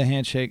go in for the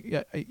handshake.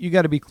 You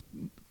got to be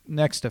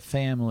next to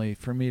family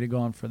for me to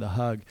go in for the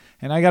hug,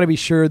 and I got to be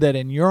sure that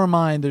in your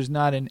mind there's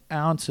not an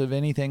ounce of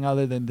anything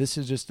other than this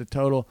is just a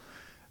total.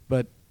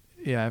 But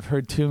yeah, I've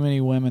heard too many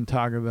women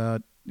talk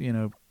about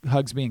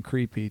hugs being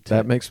creepy.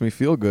 That makes me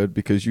feel good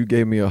because you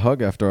gave me a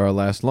hug after our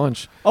last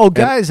lunch. Oh,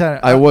 guys,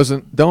 I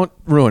wasn't. Don't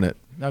ruin it.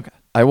 Okay.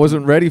 I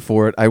wasn't ready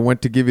for it. I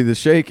went to give you the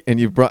shake, and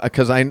you brought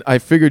because I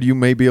figured you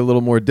may be a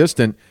little more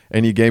distant,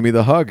 and you gave me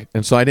the hug,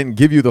 and so I didn't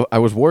give you the. I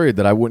was worried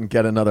that I wouldn't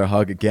get another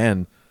hug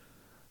again.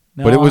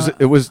 No, but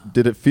it was.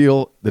 Did it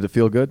feel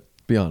good?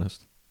 Be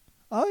honest.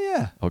 Oh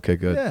yeah. Okay,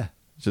 good. Yeah.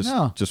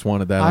 Just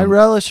wanted that. I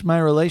relish my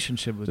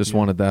relationship with you. Just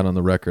wanted that on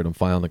the record. I'm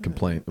filing the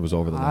complaint. It was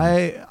over the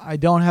line. I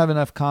don't have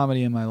enough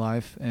comedy in my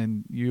life,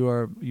 and you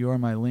are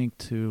my link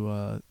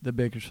to the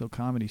Bakersfield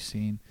comedy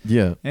scene.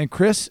 Yeah. And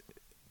Chris,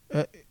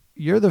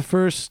 you're the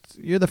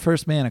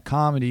first man of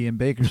comedy in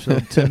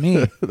Bakersfield to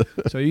me.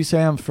 So you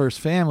say I'm first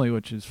family,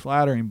 which is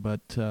flattering,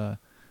 but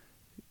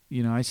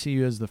I see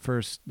you as the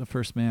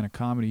first man of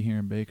comedy here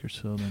in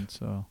Bakersfield, and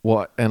so.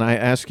 Well, and I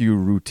ask you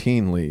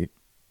routinely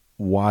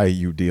why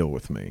you deal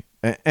with me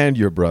and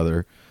your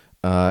brother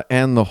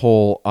and the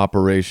whole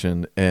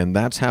operation, and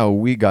that's how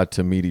we got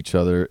to meet each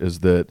other. Is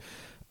that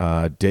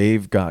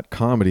Dave got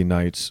comedy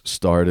nights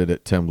started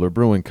at Tembler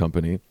Brewing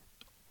Company.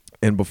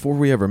 And before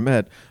we ever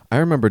met, I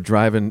remember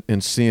driving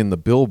and seeing the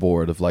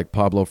billboard of like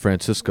Pablo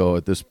Francisco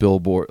at this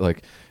billboard,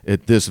 like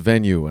at this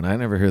venue. And I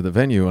never hear the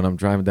venue. And I'm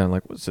driving down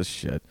like, what's this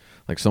shit?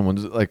 Like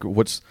someone's like,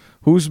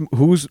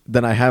 who's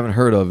that I haven't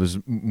heard of has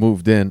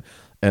moved in.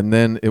 And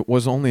then it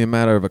was only a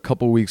matter of a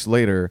couple weeks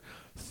later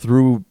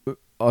through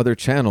other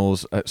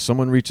channels,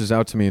 someone reaches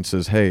out to me and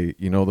says, hey,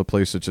 the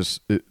place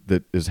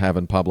that is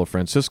having Pablo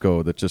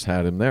Francisco that just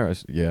had him there? I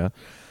said, yeah.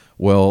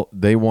 Well,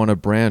 they want to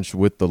branch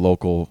with the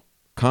local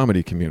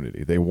comedy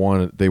community. They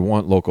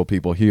want local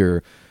people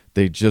here.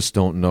 They just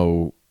don't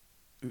know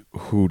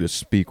who to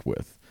speak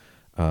with.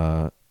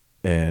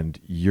 And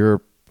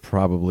you're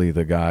probably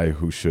the guy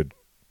who should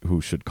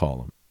call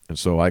them. And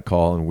so I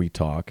call and we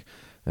talk,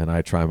 and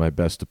I try my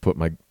best to put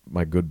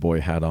my good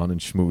boy hat on and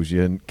schmooze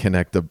you and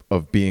connect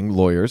of being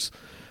lawyers.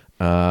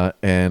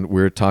 And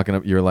we're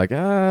talking. You're like,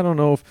 I don't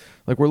know if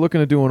we're looking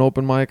to do an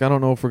open mic. I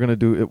don't know if we're going to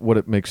do it. What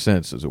it makes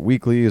sense. Is it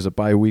weekly? Is it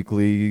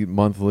bi-weekly?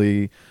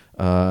 Monthly?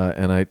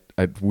 And I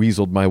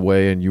weaseled my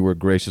way, and you were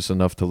gracious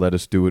enough to let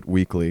us do it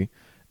weekly,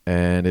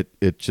 and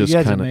it just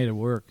kind of made it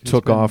work.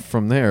 Took off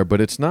from there.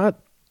 But it's not,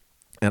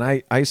 and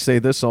I say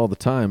this all the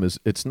time, is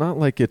it's not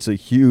like it's a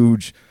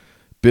huge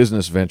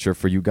business venture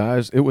for you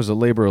guys. It was a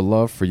labor of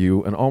love for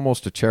you and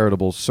almost a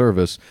charitable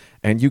service.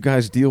 And you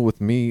guys deal with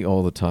me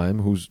all the time,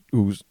 who's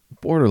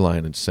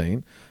borderline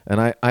insane.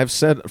 And I've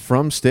said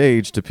from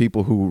stage to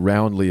people who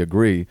roundly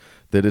agree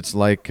that it's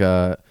like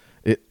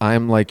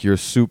I'm like your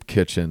soup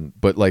kitchen,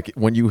 but like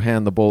when you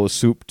hand the bowl of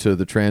soup to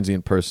the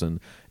transient person,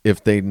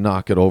 if they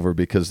knock it over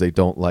because they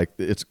don't like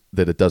it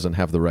doesn't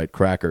have the right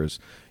crackers,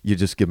 you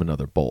just give them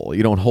another bowl.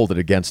 You don't hold it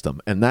against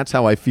them. And that's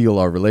how I feel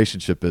our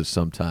relationship is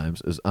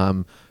sometimes, is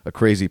I'm a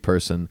crazy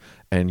person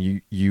and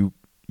you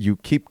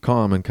keep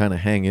calm and kind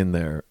of hang in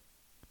there.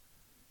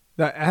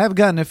 I have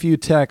gotten a few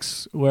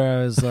texts where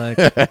I was like,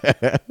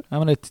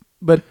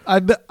 but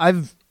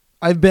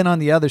I've been on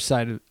the other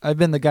side. I've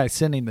been the guy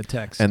sending the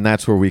text. And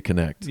that's where we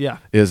connect. Yeah.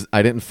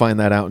 I didn't find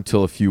that out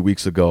until a few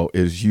weeks ago,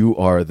 is you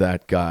are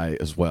that guy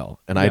as well.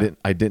 And yeah.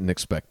 I didn't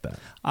expect that.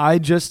 I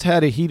just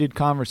had a heated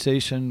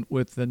conversation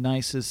with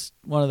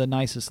one of the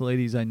nicest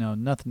ladies I know.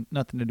 Nothing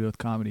to do with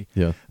comedy.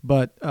 Yeah.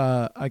 But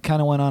I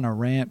kind of went on a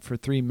rant for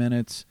 3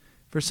 minutes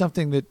for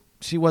something that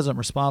she wasn't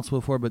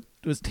responsible for, but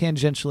was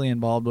tangentially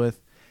involved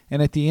with.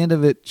 And at the end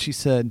of it, she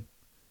said,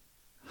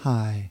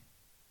 "Hi."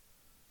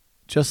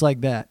 Just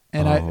like that.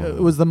 And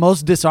it was the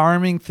most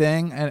disarming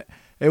thing. And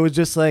it was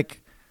just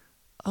like,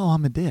 oh,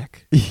 I'm a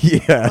dick.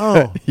 Yeah.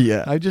 Oh,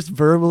 yeah. I just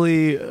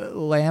verbally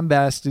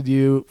lambasted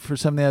you for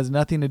something that has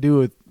nothing to do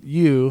with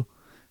you.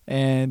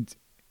 And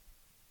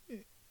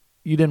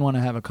you didn't want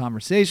to have a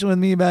conversation with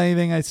me about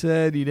anything I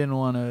said. You didn't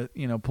want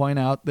to, point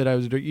out that I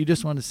was, you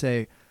just wanted to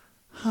say,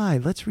 "Hi,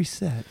 let's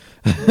reset."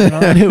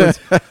 And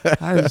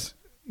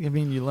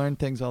you learn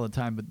things all the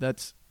time,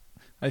 but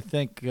I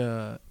think,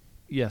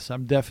 yes,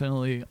 I'm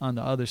definitely on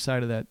the other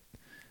side of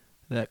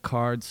that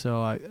card.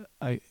 So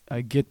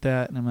I get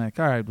that, and I'm like,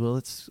 all right, well,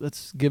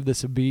 let's give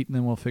this a beat, and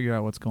then we'll figure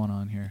out what's going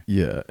on here.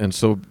 Yeah, and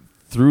so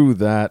through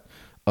that,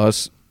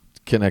 us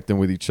connecting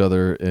with each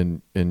other,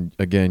 and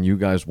again, you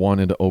guys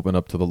wanting to open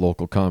up to the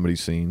local comedy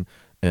scene,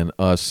 and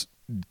us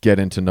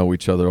getting to know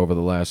each other over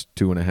the last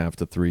 2.5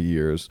 to 3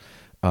 years,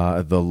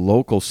 the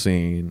local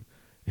scene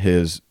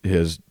has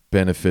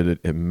benefited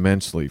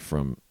immensely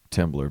from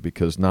Tembler,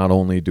 because not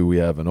only do we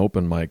have an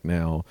open mic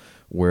now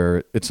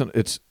where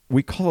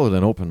we call it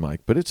an open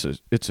mic, but it's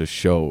a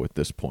show at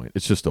this point.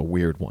 It's just a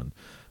weird one.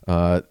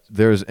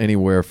 There's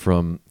anywhere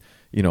from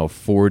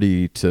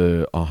 40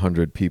 to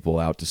 100 people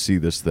out to see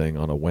this thing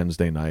on a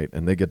Wednesday night,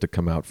 and they get to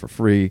come out for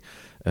free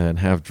and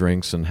have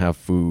drinks and have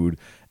food,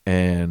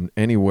 and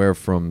anywhere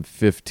from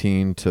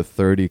 15 to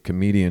 30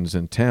 comedians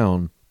in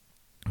town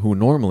who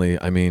normally,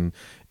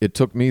 it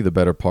took me the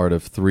better part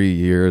of 3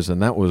 years,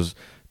 and that was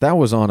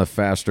on a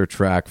faster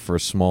track for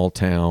small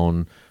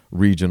town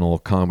regional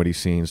comedy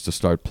scenes to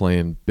start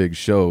playing big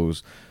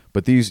shows.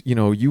 But these,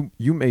 you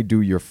may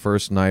do your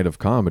first night of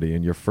comedy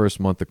and your first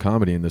month of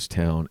comedy in this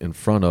town in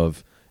front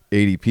of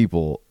 80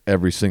 people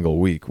every single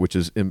week, which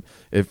is,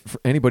 if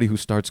for anybody who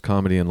starts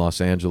comedy in Los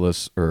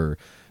Angeles or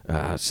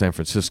San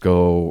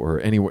Francisco or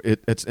anywhere,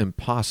 it's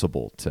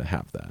impossible to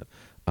have that.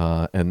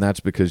 And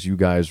that's because you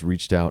guys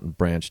reached out and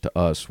branched to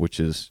us, which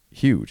is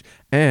huge.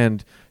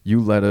 And you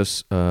let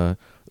us, the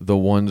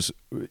ones,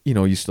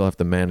 you still have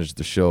to manage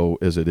the show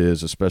as it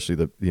is, especially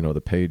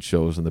the paid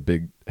shows and the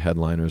big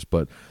headliners.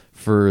 But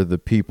for the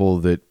people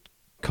that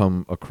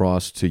come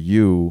across to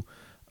you,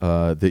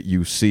 that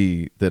you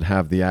see that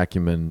have the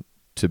acumen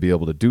to be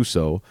able to do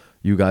so,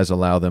 you guys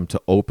allow them to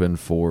open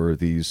for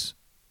these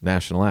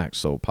national acts.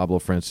 So Pablo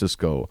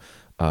Francisco,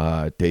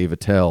 Dave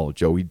Attell,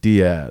 Joey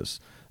Diaz,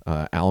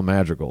 Al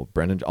Madrigal,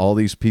 Brendan, all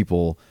these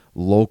people,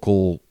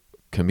 local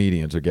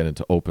comedians are getting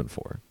to open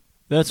for.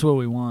 That's what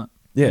we want.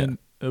 Yeah. And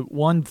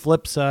one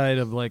flip side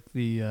of like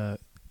I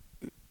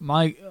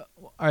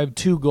have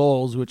two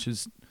goals, which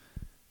is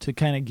to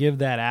kind of give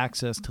that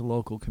access to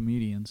local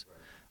comedians.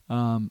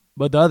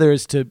 But the other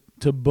is to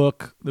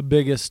book the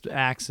biggest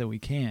acts that we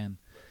can.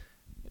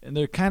 And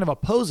they're kind of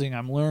opposing,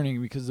 I'm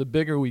learning, because the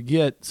bigger we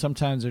get,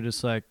 sometimes they're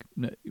just like,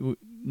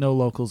 no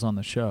locals on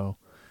the show.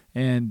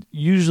 And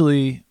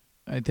usually,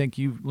 I think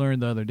you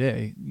learned the other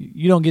day,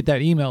 you don't get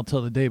that email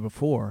till the day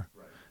before.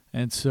 Right.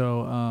 And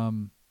so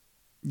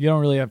you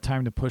don't really have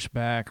time to push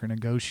back or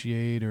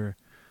negotiate, or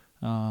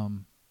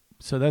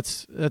so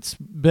that's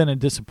been a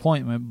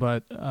disappointment.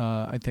 But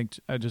I think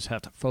I just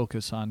have to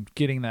focus on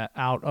getting that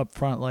out up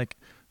front. Like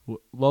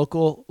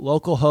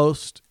local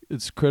host,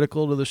 it's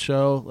critical to the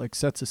show. Like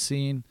sets a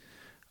scene.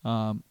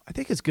 I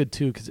think it's good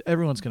too because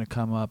everyone's going to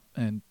come up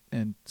and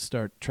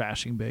start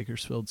trashing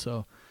Bakersfield.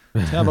 So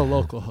to have a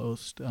local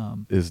host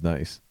is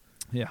nice.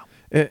 Yeah,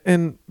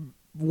 and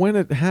when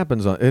it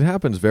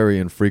happens very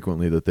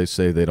infrequently that they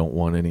say they don't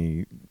want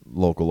any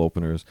local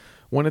openers.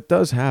 When it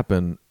does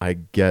happen, I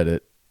get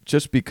it.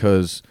 Just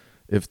because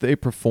if they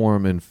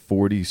perform in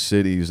 40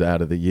 cities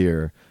out of the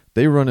year,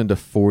 they run into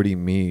 40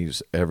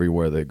 me's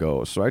everywhere they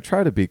go. So I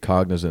try to be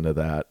cognizant of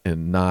that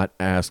and not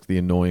ask the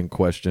annoying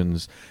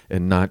questions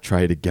and not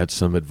try to get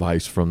some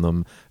advice from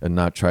them and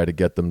not try to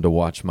get them to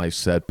watch my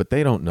set. But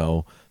they don't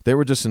know. They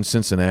were just in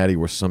Cincinnati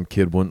where some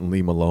kid wouldn't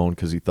leave them alone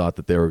because he thought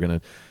that they were going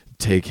to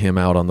take him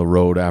out on the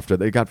road after.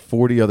 They got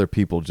 40 other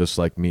people just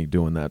like me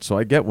doing that. So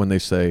I get when they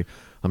say,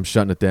 I'm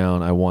shutting it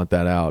down, I want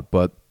that out.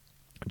 But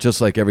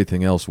just like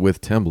everything else with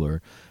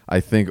Tembler, I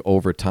think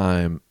over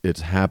time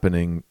it's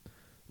happening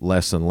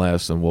less and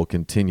less, and will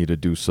continue to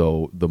do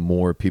so the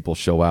more people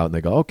show out and they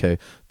go, okay,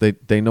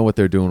 they know what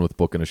they're doing with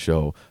booking a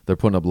show. They're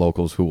putting up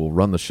locals who will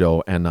run the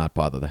show and not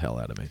bother the hell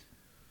out of me.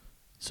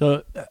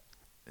 So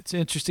it's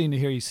interesting to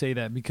hear you say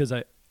that, because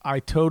I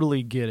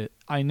totally get it.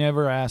 I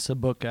never ask a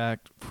book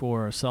act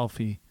for a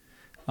selfie,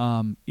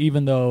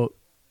 even though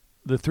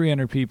the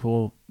 300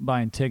 people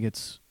buying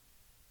tickets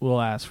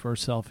will ask for a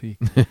selfie.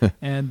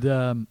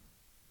 And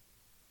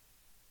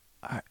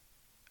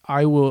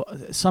I will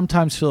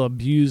sometimes feel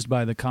abused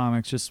by the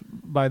comics just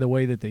by the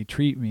way that they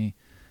treat me.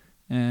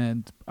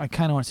 And I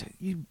kind of want to say,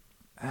 you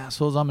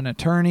assholes, I'm an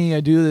attorney.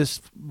 I do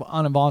this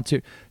on a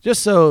volunteer.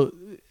 Just so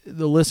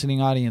the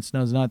listening audience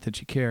knows, not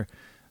that you care.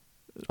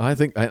 I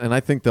think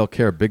they'll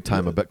care big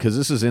time about, because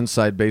this is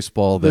inside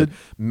baseball that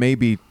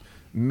maybe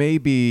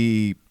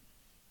 50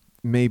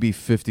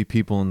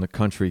 people in the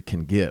country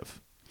can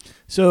give.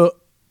 So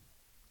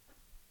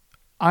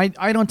I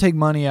don't take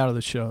money out of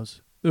the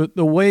shows.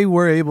 The way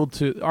we're able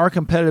to, our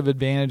competitive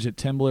advantage at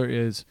Tembler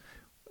is,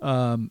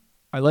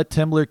 I let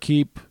Tembler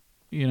keep,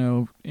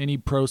 any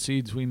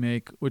proceeds we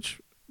make,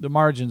 which the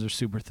margins are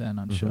super thin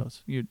on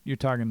shows. You're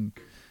talking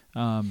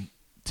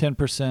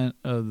 10%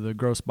 of the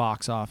gross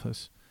box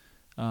office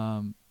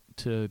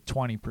to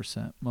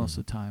 20% most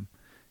of the time.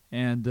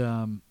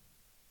 And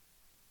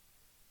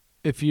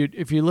if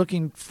you're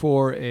looking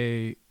for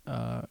a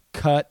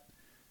cut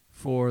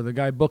for the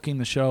guy booking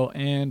the show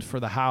and for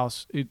the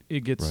house,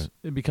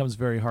 it becomes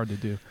very hard to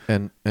do.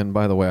 And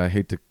by the way, I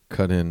hate to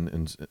cut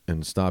in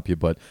and stop you,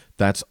 but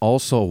that's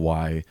also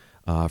why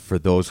for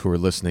those who are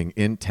listening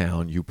in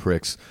town, you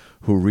pricks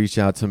who reach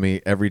out to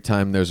me every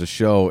time there's a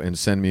show and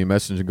send me a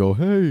message and go,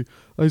 hey,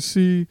 I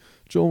see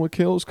Joel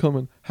McHale's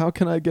coming. How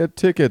can I get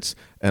tickets?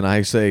 And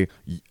I say,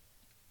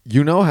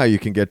 you know how you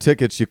can get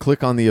tickets. You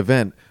click on the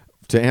event.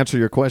 To answer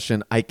your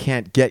question, I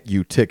can't get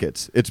you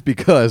tickets. It's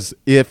because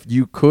if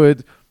you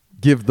could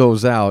give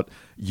those out,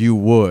 you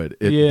would.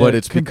 But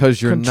it's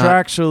because you're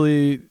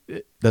contractually,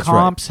 not.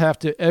 Comps have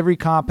to. Every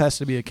comp has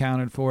to be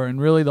accounted for,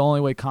 and really the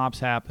only way comps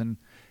happen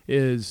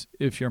is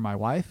if you're my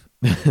wife.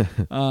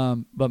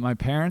 But my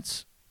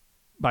parents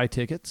buy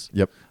tickets.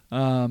 Yep.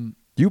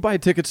 You buy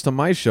tickets to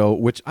my show,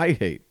 which I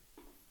hate.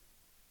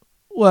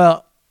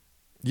 Well,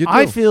 you do.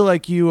 I feel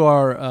like you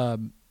are.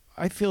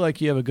 I feel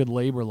like you have a good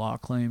labor law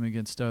claim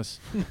against us.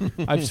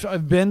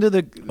 I've been to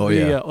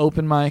the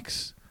open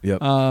mics.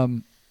 Yep.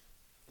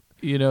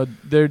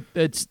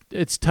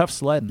 It's tough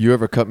sledding. You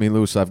ever cut me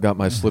loose? I've got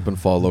my slip and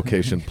fall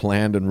location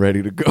planned and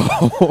ready to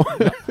go.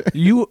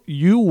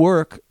 You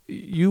work.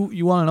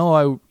 You want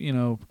to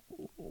know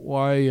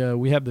why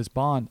we have this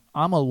bond.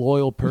 I'm a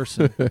loyal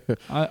person.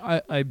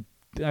 I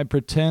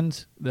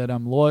pretend that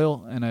I'm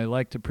loyal, and I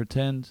like to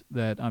pretend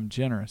that I'm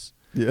generous.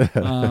 Yeah.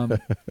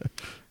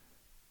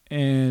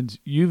 And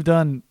you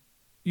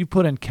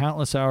put in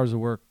countless hours of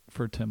work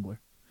for Tembler.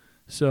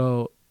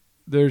 So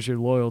there's your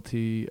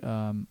loyalty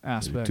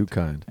aspect. You're too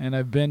kind. And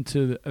I've been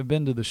to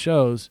the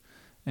shows,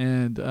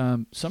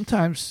 and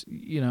sometimes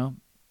you'll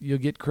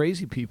get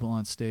crazy people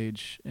on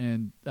stage,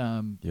 and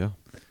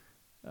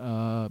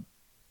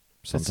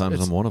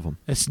sometimes I'm one of them.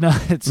 It's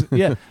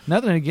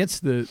nothing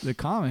against the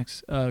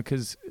comics,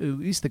 because at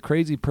least the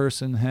crazy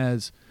person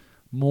has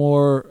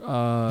more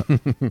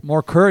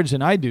courage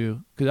than I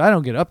do, because I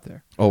don't get up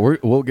there. Oh,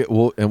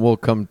 we'll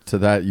come to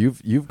that.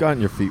 You've gotten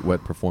your feet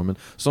wet performing.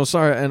 So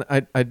sorry, and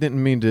I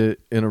didn't mean to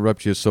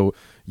interrupt you. So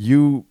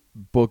you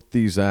book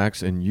these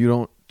acts and you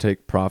don't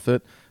take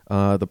profit.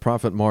 The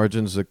profit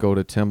margins that go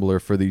to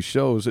Tembler for these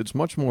shows, it's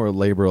much more a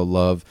labor of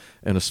love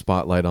and a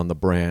spotlight on the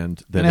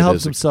brand than and it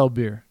helps them sell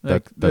beer.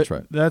 That's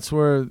right. That's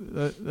where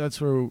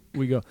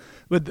we go.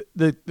 But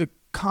the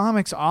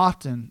comics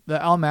often,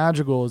 the Al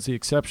Madrigal is the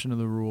exception of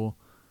the rule.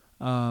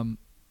 A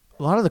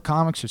lot of the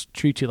comics just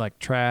treat you like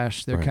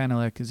trash. They're kind of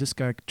like, is this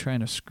guy trying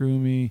to screw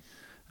me?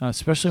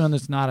 Especially when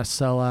it's not a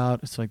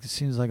sellout. It's like, it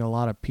seems like a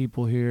lot of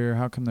people here.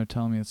 How come they're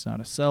telling me it's not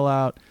a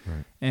sellout?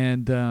 Right.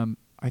 And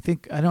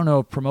I don't know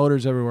if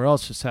promoters everywhere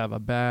else just have a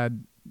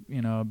bad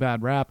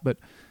rap, but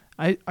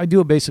I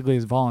do it basically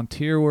as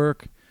volunteer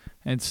work.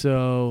 And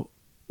so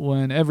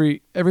when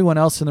everyone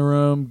else in the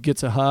room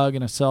gets a hug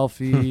and a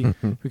selfie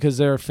because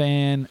they're a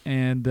fan,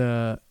 and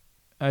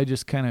I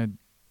just kind of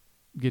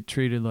get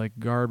treated like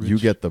garbage. You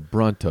get the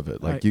brunt of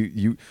it. Like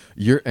you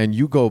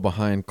go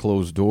behind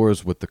closed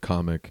doors with the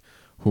comic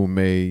who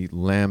may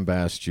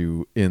lambaste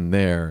you in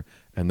there,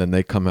 and then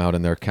they come out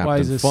and they're Captain Why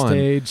is the Fun.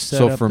 stage set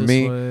So up for this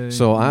me, way?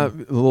 so I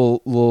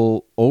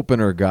little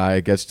opener guy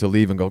gets to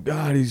leave and go,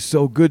 God, he's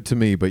so good to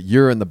me. But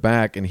you're in the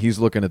back and he's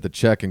looking at the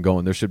check and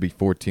going, there should be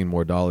 $14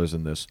 more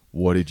in this.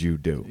 What did you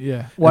do?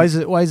 Yeah. Why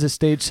is the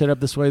stage set up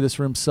this way? This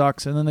room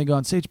sucks. And then they go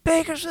on stage,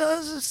 Bakersfield,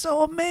 this is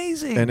so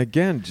amazing. And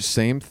again,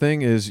 same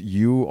thing is,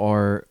 you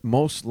are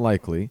most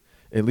likely,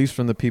 at least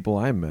from the people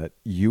I met,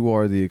 you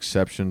are the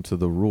exception to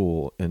the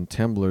rule, and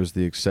Tembler's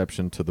the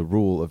exception to the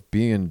rule of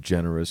being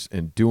generous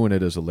and doing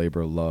it as a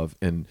labor of love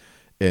and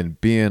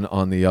being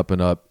on the up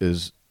and up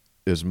as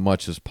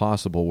much as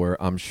possible,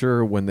 where I'm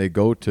sure when they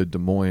go to Des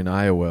Moines,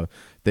 Iowa,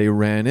 they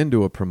ran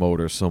into a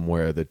promoter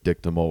somewhere that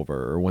dicked them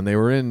over, or when they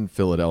were in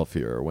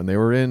Philadelphia, or when they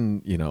were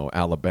in,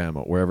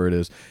 Alabama, wherever it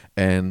is.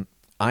 And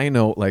I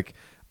know, like,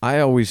 I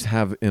always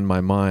have in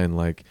my mind,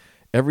 like,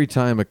 every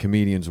time a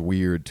comedian's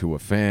weird to a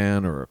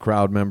fan or a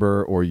crowd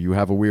member, or you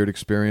have a weird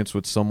experience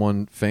with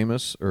someone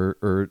famous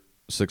or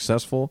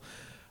successful,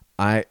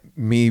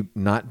 me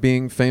not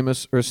being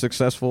famous or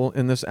successful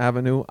in this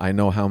avenue, I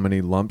know how many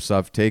lumps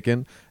I've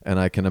taken, and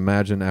I can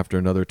imagine after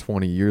another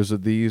 20 years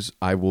of these,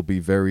 I will be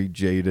very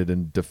jaded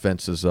and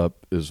defenses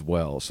up as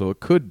well. So it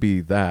could be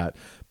that.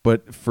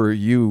 But for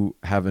you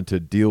having to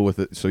deal with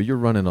it, so you're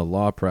running a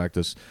law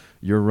practice,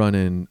 you're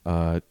running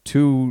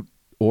 2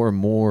 or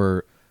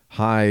more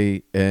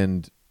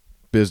high-end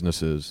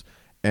businesses,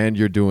 and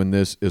you're doing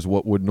this is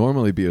what would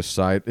normally be a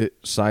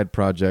side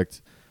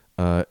project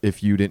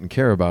if you didn't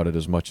care about it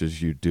as much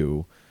as you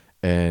do,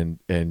 and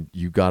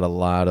you got a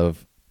lot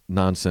of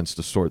nonsense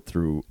to sort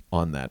through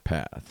on that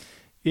path.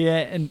 Yeah,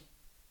 and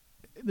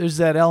there's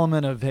that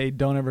element of, hey,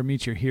 don't ever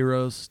meet your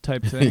heroes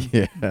type thing.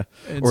 Yeah,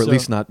 and or at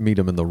least not meet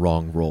them in the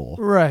wrong role.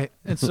 Right,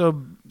 and so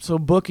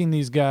booking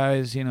these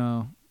guys,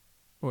 and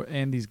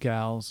these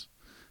gals,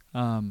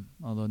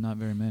 although not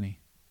very many.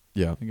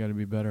 Yeah, I got to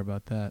be better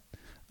about that.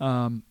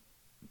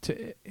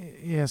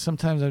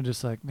 Sometimes I'm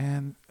just like,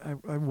 man,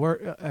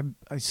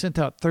 I sent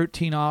out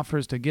 13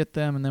 offers to get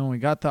them, and then when we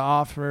got the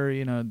offer,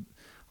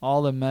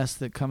 all the mess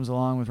that comes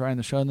along with writing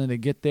the show, and then they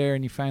get there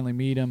and you finally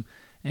meet them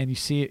and you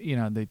see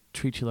it, they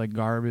treat you like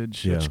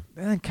garbage. Yeah.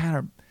 And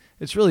then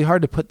it's really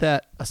hard to put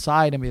that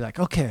aside and be like,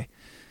 okay,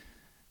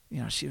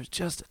 she was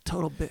just a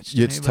total bitch.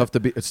 It's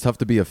tough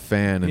to be a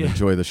fan and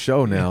enjoy the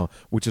show now,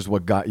 which is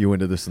what got you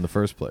into this in the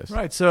first place.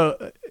 Right.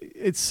 So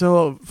it's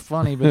so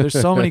funny, but there's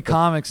so many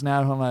comics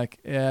now who I'm like,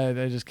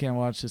 I just can't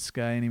watch this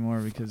guy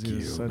anymore because he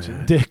was such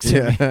a dick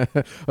to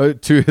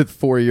me.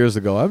 4 years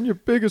ago, I'm your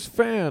biggest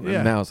fan. Yeah.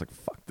 And now it's like,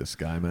 fuck this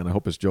guy, man. I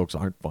hope his jokes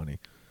aren't funny.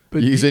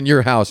 But he's in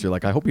your house. You're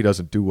like, I hope he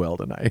doesn't do well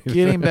tonight.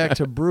 Getting back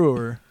to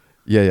Breuer.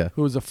 Yeah.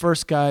 Who was the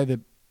first guy that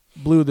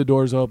blew the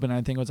doors open.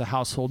 I think it was a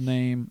household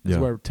name. Is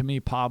where, to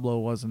me, Pablo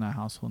wasn't a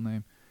household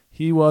name.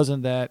 He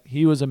wasn't that.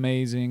 He was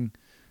amazing.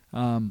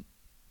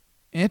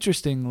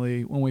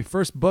 Interestingly, when we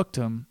first booked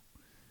him,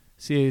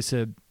 CAA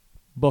said,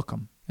 book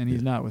him. And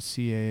he's not with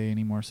CAA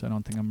anymore, so I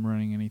don't think I'm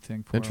running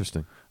anything for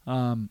Interesting.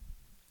 him.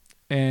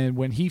 And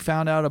when he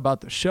found out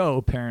about the show,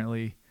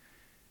 apparently,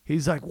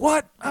 he's like,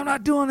 what? I'm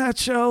not doing that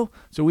show.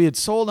 So we had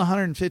sold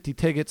 150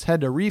 tickets,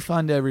 had to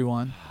refund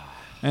everyone.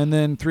 And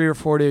then 3 or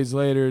 4 days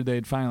later,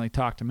 they'd finally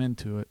talked him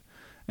into it.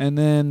 And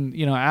then,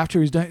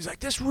 after he's done, he's like,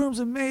 this room's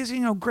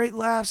amazing. Great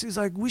laughs. He's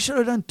like, we should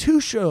have done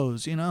 2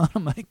 shows,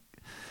 I'm like,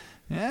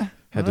 yeah.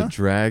 Had to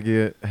drag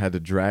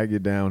you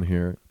down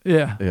here.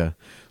 Yeah. Yeah.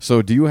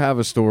 So do you have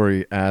a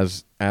story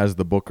as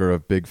the booker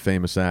of big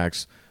famous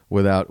acts,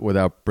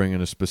 without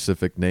bringing a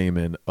specific name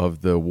in,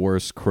 of the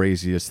worst,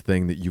 craziest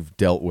thing that you've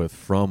dealt with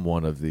from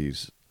one of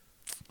these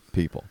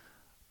people?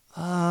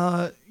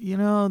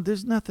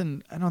 There's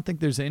nothing. I don't think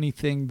there's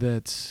anything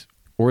that's.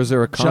 Or is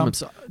there a common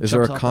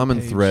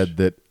common thread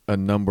that a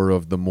number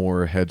of the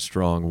more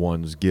headstrong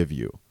ones give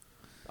you?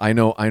 I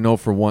know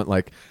for one,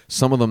 like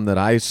some of them that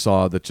I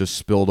saw that just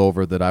spilled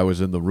over, that I was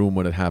in the room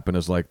when it happened,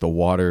 is like the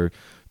water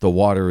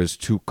is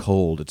too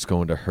cold. It's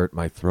going to hurt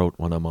my throat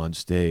when I'm on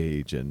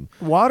stage. And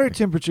water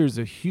temperature is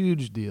a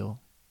huge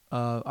deal.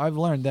 I've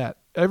learned that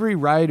every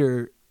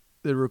writer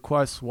that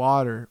requests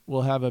water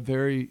will have a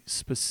very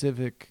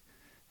specific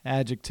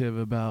adjective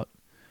about,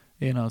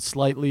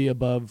 slightly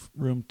above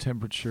room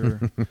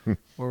temperature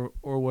or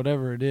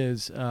whatever it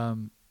is.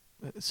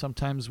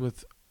 Sometimes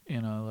with,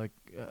 like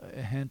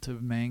a hint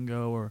of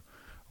mango or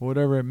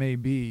whatever it may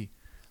be.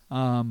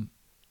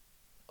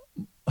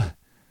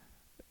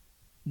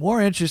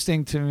 More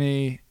interesting to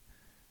me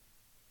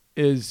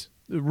is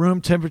the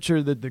room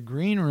temperature that the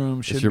green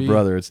room should be. It's your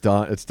brother. It's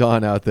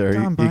Don out there.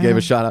 Don he gave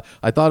a shout out.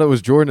 I thought it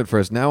was Jordan at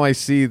first. Now I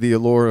see the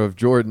allure of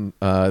Jordan,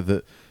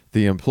 the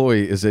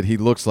employee, is that he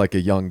looks like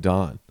a young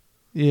Don.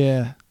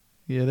 Yeah.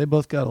 Yeah, they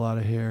both got a lot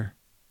of hair.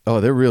 Oh,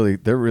 they're really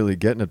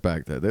getting it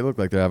back there. They look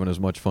like they're having as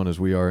much fun as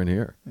we are in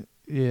here.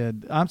 Yeah,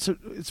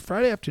 it's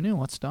Friday afternoon.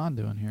 What's Don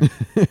doing here?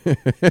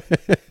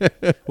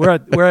 we're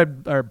at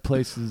our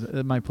places,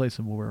 at my place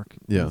of work.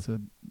 Yeah, it's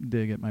a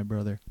dig at my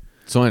brother.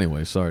 So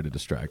anyway, sorry to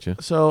distract you.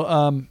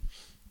 So,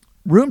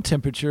 room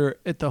temperature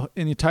in the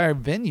entire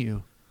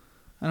venue,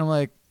 and I'm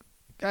like,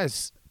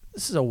 guys,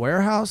 this is a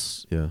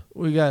warehouse. Yeah,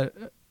 we got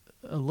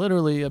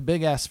literally a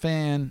big ass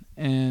fan,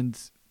 and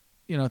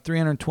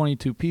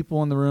 322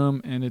 people in the room,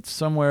 and it's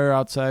somewhere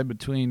outside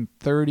between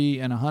 30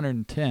 and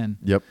 110.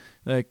 Yep.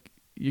 Like,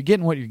 you're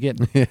getting what you're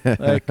getting.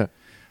 Like,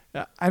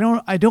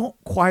 I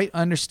don't quite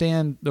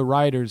understand the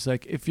writers.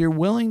 Like, if you're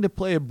willing to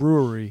play a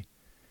brewery,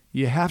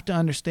 you have to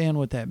understand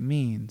what that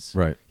means.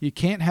 Right. You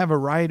can't have a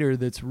writer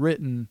that's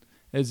written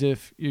as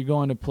if you're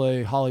going to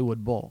play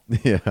Hollywood Bowl.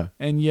 Yeah.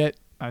 And yet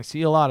I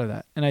see a lot of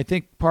that. And I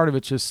think part of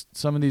it's just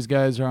some of these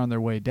guys are on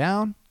their way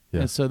down.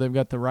 Yeah. And so they've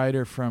got the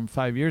rider from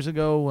 5 years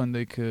ago when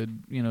they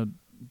could,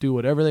 do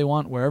whatever they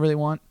want, wherever they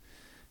want.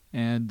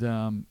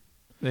 And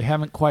they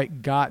haven't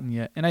quite gotten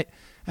yet. And I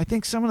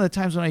think some of the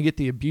times when I get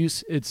the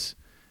abuse,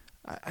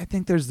 I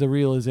think there's the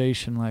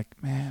realization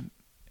like, man,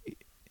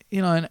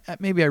 and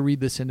maybe I read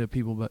this into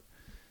people, but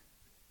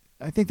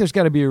I think there's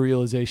got to be a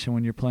realization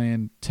when you're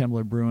playing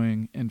Temblor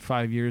Brewing and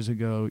 5 years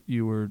ago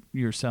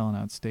you're selling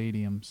out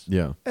stadiums.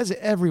 Yeah. As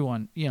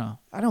everyone,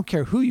 I don't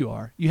care who you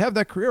are, you have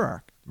that career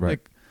arc. Right.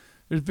 Like,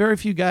 there's very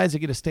few guys that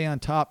get to stay on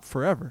top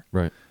forever.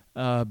 Right.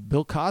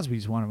 Bill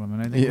Cosby's one of them,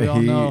 and I think we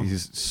all know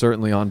he's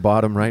certainly on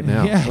bottom right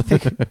now. Yeah,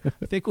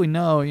 I think we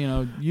know.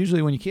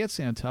 Usually when you can't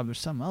stay on top, there's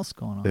something else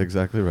going on.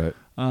 Exactly right.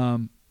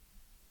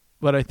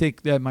 But I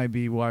think that might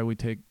be why we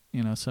take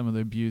some of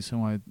the abuse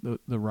and why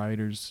the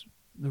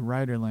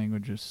rider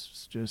language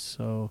is just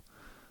so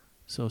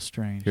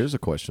strange. Here's a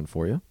question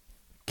for you.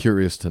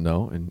 Curious to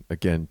know, and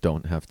again,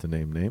 don't have to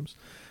name names.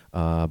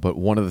 But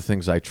one of the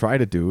things I try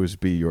to do is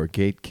be your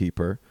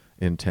gatekeeper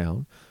in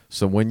town.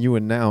 So when you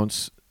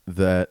announce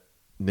that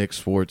Nick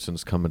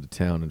Swardson's coming to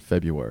town in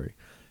February,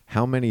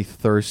 how many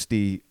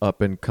thirsty,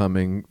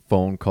 up-and-coming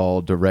phone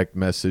call, direct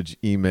message,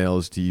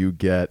 emails do you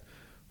get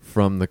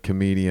from the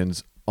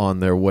comedians on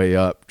their way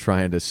up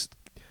trying to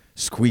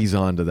squeeze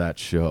onto that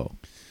show?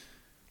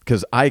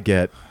 Because I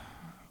get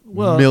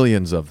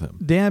millions of them.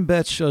 Dan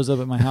Betts shows up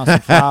at my house in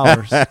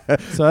Flowers,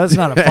 so that's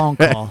not a phone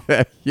call.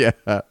 Yeah.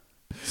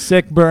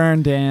 Sick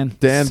burn, Dan.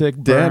 Sick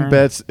burn. Dan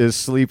Betts is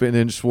sleeping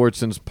in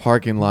Schwartzson's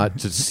parking lot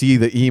to see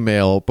the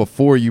email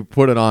before you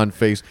put it on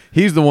Facebook.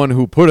 He's the one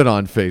who put it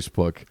on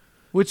Facebook.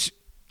 Which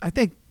I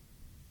think,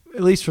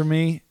 at least for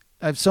me,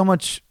 I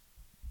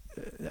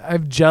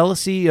have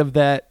jealousy of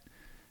that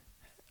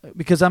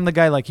because I'm the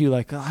guy like you,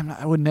 like,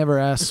 I would never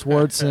ask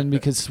Swardson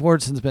because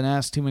Swardson's been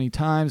asked too many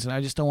times and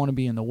I just don't want to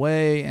be in the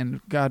way,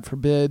 and God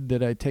forbid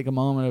that I take a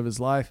moment of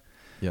his life.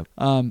 Yep.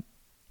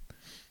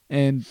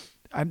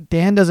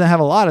 Dan doesn't have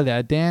a lot of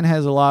that. Dan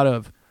has a lot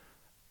of,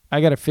 I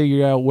got to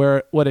figure out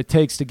what it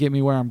takes to get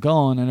me where I'm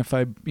going, and if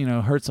I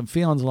hurt some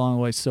feelings along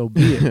the way, so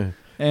be it.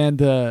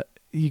 And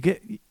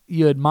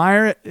you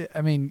admire it.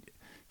 I mean,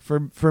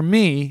 for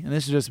me, and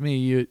this is just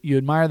me, you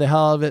admire the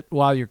hell of it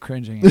while you're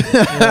cringing.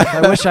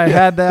 I wish I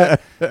had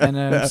that, and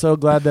I'm so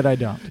glad that I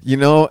don't.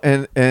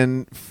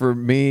 And for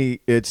me,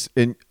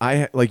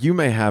 you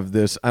may have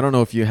this. I don't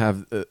know if you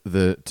have to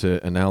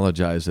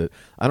analogize it.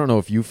 I don't know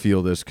if you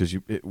feel this because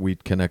we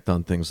connect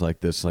on things like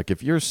this. Like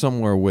if you're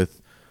somewhere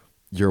with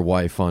your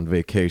wife on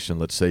vacation,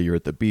 let's say you're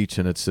at the beach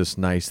and it's this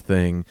nice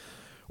thing.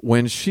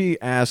 When she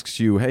asks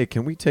you, "Hey,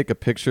 can we take a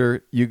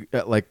picture?" Do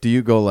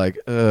you go like,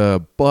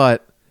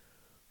 but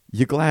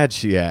you're glad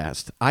she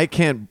asked. I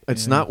can't,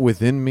 it's not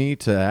within me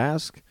to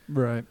ask.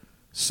 Right.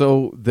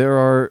 So there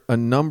are a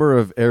number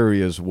of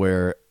areas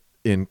where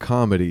in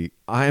comedy,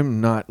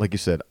 I'm not, like you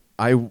said,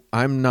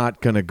 I'm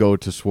not going to go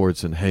to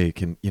Swardson, "Hey,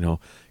 can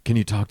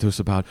you talk to us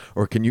about,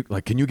 or can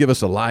you give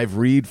us a live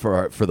read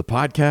for the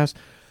podcast?"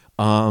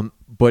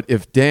 But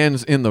if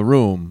Dan's in the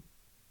room,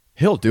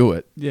 he'll do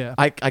it. Yeah.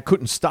 I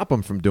couldn't stop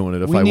him from doing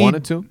it if I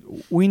wanted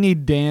to. We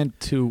need Dan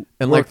to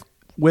work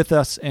with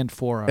us and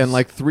for us. And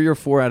like 3 or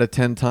 4 out of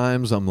 10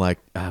 times, I'm like,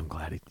 I'm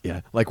glad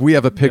Like we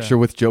have a picture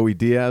with Joey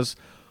Diaz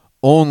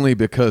only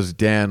because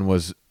Dan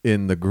was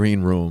in the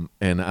green room,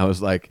 and I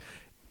was like,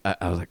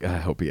 I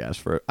hope he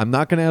asks for it. I'm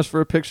not going to ask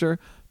for a picture,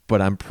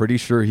 but I'm pretty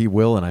sure he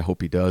will, and I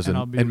hope he does.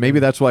 And maybe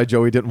that's why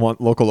Joey didn't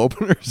want local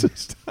openers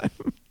this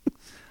time.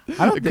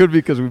 It could be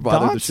because we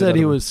bothered Don the shit said out of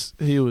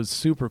him. he was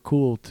super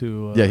cool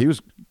to he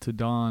was to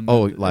Don.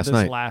 last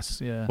night.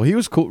 Well, he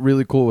was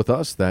really cool with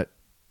us that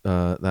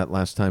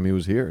last time he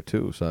was here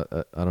too. So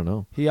I don't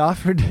know. He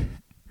offered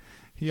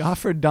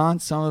Don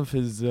some of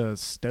his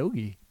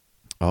stogie.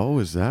 Oh,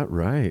 is that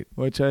right?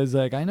 Which I was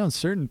like, I know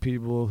certain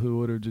people who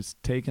would have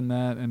just taken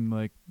that and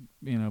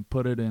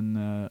put it in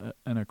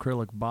an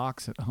acrylic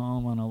box at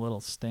home on a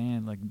little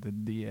stand like the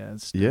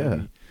Diaz stogie.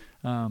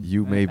 Yeah.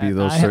 You may be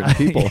those certain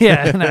people.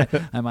 Yeah, and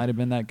I might have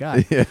been that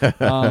guy.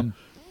 Yeah.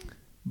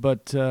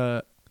 But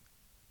I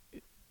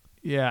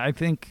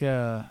think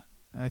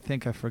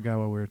I forgot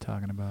what we were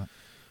talking about.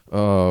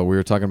 We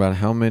were talking about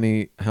how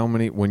many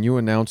when you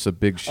announce a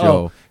big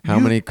show, how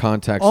many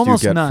contacts do you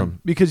get none,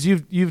 from? Because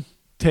you've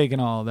taken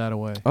all of that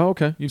away. Oh,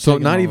 okay. So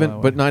not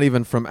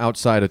even from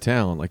outside of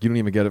town. Like you don't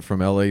even get it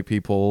from LA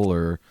people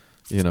or.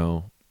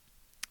 No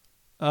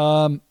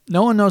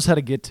one knows how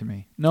to get to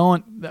me. No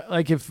one,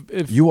 like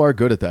if you are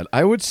good at that.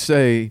 I would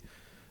say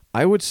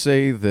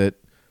that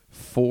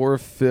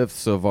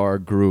 4/5 of our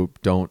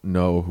group don't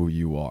know who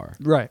you are.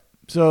 Right.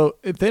 So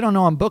if they don't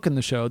know I'm booking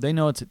the show, they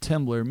know it's at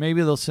Temblor.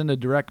 Maybe they'll send a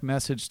direct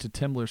message to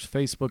Temblor's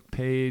Facebook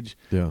page,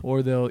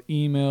 or they'll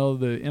email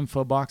the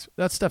info box.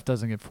 That stuff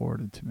doesn't get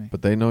forwarded to me.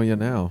 But they know you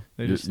now.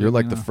 You're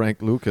like the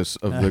Frank Lucas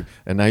of the,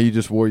 and now you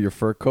just wore your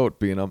fur coat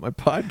being on my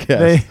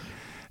podcast.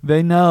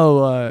 They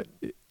know.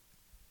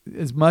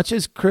 As much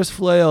as Chris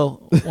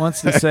Flail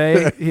wants to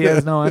say he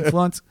has no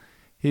influence,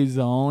 He's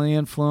the only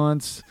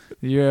influence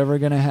you're ever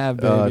going to have,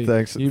 baby.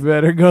 Thanks. You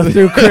better go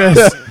through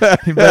Chris.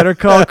 You better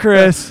call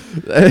Chris.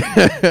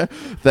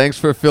 Thanks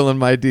for filling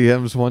my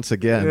DMs once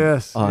again on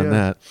yes.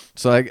 that.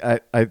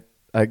 So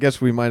I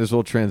guess we might as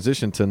well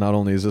transition to not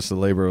only is this a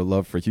labor of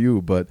love for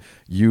you, but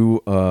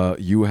you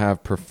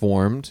have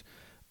performed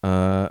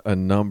a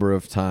number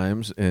of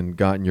times and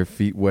gotten your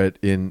feet wet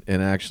in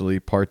actually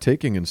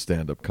partaking in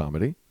stand-up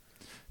comedy.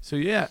 So,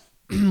 yeah,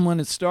 when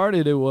it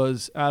started, it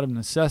was out of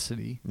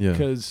necessity. Yeah.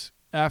 Because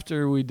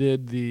after we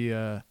did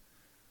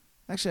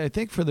actually, I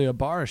think for the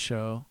Abara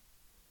show,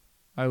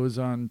 I was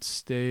on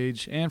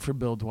stage, and for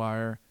Bill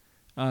Dwyer,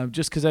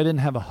 just because I didn't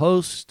have a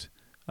host.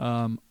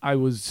 I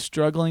was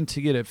struggling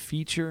to get a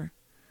feature,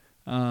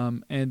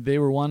 and they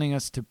were wanting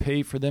us to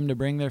pay for them to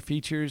bring their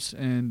features.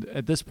 And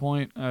at this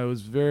point, I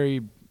was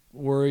very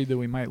worried that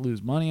we might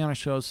lose money on a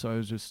show, so I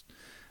was just,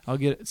 I'll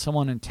get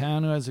someone in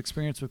town who has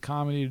experience with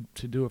comedy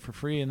to do it for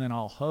free, and then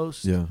I'll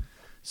host. Yeah.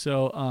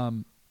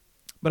 So,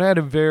 but I had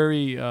a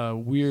very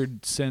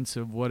weird sense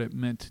of what it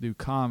meant to do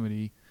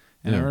comedy.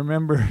 And I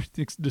remember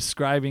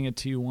describing it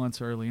to you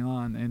once early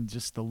on, and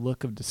just the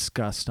look of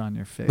disgust on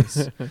your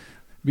face.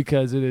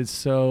 Because it is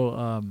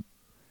so...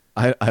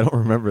 I don't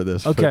remember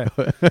this. Okay.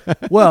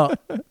 Well,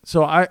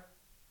 so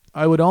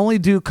I would only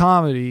do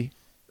comedy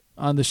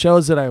on the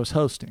shows that I was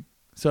hosting.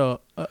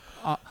 So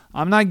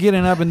I'm not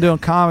getting up and doing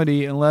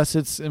comedy unless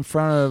it's in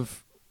front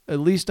of at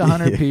least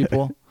 100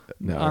 people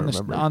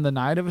on the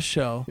night of a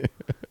show.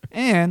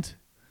 And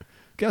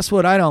guess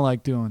what I don't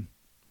like doing?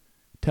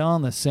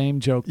 Telling the same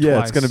joke twice. Yeah,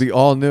 it's going to be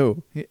all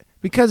new.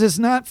 Because it's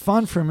not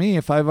fun for me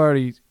if I've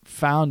already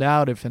found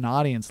out if an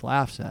audience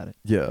laughs at it.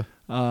 Yeah.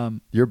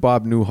 You're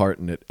Bob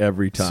Newharting it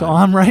every time. So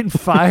I'm writing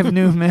 5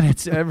 new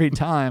minutes every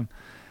time.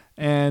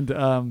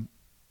 And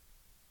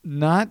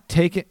not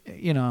take it,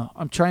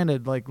 I'm trying to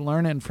like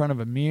learn it in front of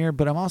a mirror,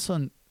 but I'm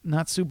also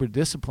not super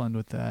disciplined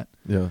with that.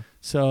 Yeah.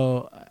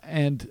 So,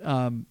 and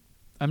I'm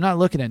not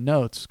looking at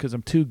notes because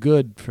I'm too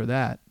good for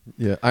that.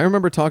 Yeah. I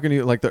remember talking to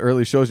you like the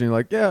early shows and you're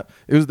like, yeah,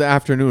 it was the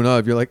afternoon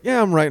of. You're like,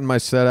 yeah, I'm writing my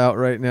set out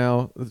right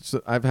now.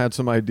 I've had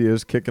some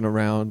ideas kicking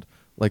around.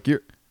 Like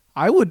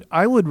I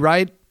would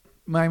write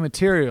my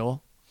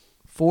material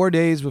 4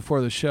 days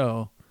before the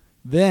show.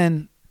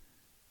 Then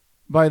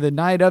by the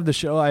night of the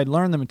show, I'd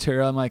learned the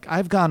material. I'm like,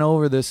 I've gone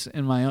over this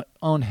in my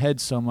own head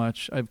so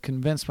much. I've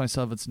convinced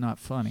myself it's not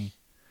funny.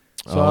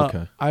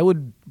 So I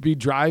would be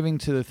driving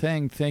to the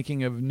thing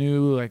thinking of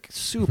new, like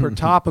super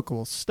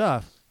topical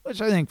stuff,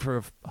 which I think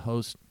for a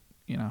host,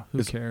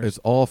 who cares? It's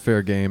all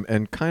fair game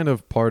and kind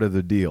of part of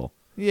the deal.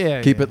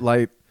 Yeah. Keep it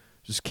light.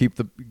 Just keep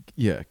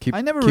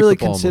I never really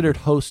considered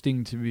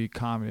hosting to be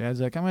comedy. I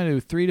was like, I'm going to do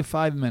 3 to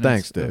 5 minutes.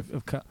 Thanks, Dave.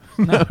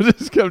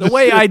 The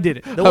way I did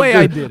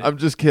it. I'm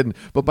just kidding.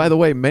 But by the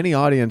way, many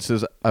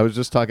audiences, I was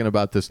just talking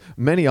about this,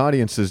 many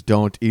audiences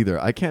don't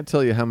either. I can't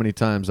tell you how many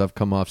times I've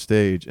come off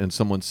stage and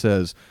someone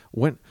says,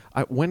 when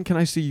can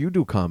I see you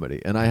do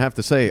comedy? And I have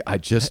to say, I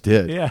just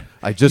did. Yeah.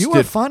 You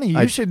are funny.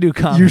 You should do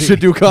comedy. You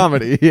should do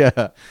comedy.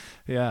 Yeah.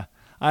 Yeah.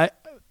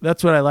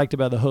 That's what I liked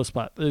about the host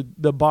spot.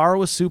 The bar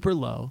was super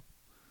low.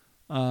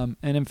 And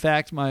in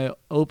fact, my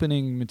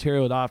opening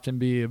material would often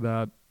be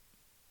about,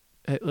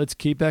 hey, let's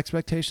keep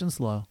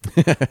expectations low.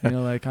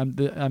 Like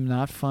I'm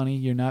not funny.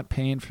 You're not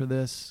paying for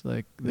this.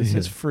 Like this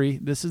is free.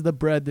 This is the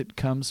bread that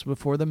comes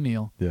before the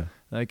meal. Yeah.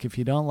 Like if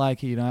you don't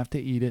like it, you don't have to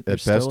eat it.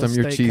 At best, I'm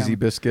your cheesy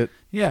biscuit.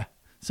 Yeah.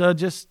 So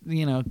just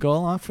go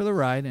along for the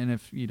ride, and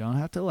if you don't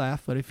have to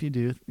laugh, but if you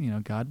do,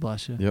 God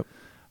bless you. Yep.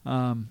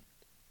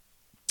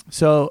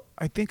 So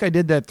I think I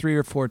did that 3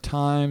 or 4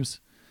 times.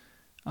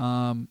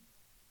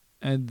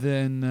 And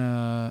then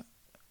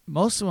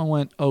most of them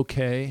went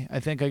okay.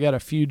 I think I got a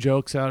few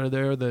jokes out of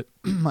there that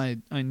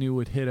I knew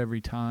would hit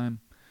every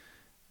time.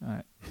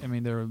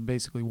 They were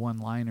basically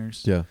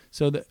one-liners. Yeah.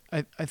 So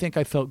I think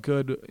I felt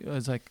good. I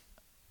was like,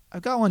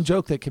 I've got one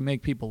joke that can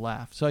make people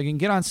laugh. So I can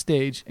get on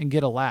stage and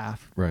get a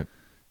laugh. Right.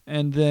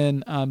 And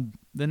then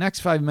the next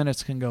 5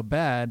 minutes can go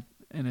bad.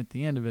 And at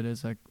the end of it,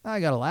 it's like,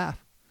 I got a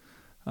laugh.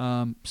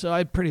 So I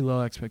had pretty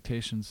low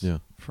expectations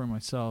for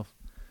myself.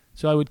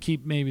 So I would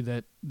keep maybe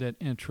that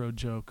intro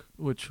joke,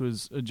 which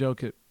was a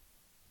joke at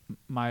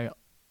my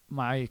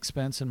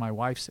expense and my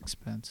wife's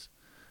expense,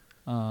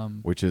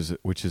 which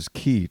is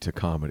key to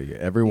comedy.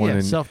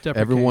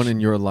 Everyone in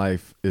your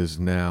life is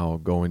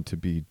now going to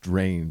be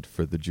drained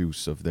for the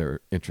juice of their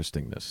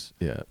interestingness.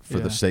 Yeah, for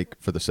the sake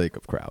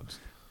of crowds.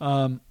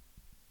 The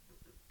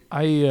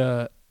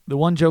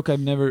one joke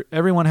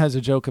everyone has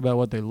a joke about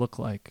what they look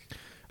like.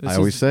 I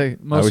always say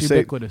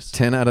ubiquitous.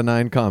 10 out of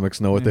 9 comics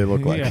know what they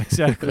look like. Yeah,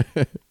 exactly.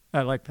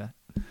 I like that.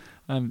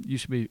 You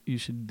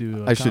should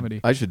do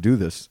comedy. I should do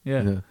this.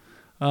 Yeah.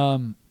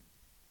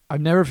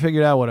 I've never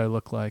figured out what I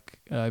look like.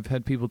 I've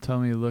had people tell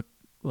me I look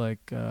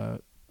like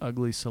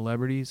ugly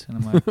celebrities, and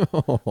I'm like,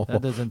 that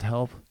doesn't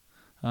help.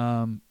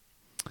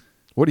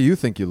 What do you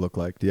think you look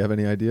like? Do you have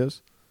any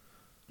ideas?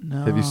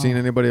 No. Have you seen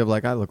anybody of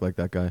like, I look like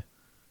that guy?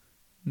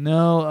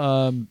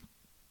 No.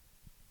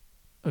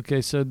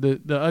 Okay, so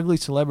the ugly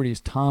celebrity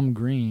is Tom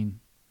Green.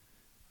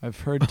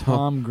 I've heard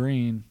Tom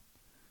Green.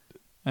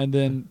 And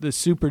then the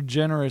super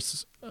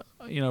generous,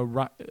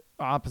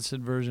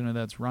 opposite version of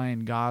that's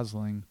Ryan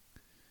Gosling.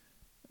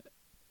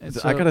 And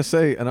so I gotta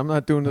say, and I'm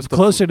not doing this.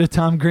 Closer to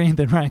Tom Green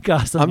than Ryan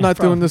Gosling. I'm not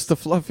doing this to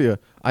fluff you.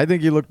 I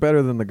think you look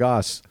better than the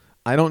Goss.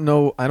 I don't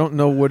know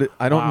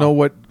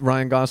what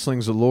Ryan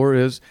Gosling's allure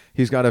is.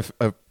 He's got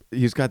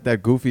he's got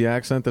that goofy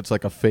accent that's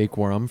like a fake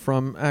where I'm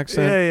from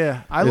accent.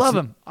 Yeah. I love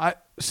him.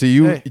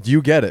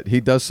 You get it. He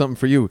does something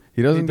for you.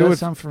 He doesn't do it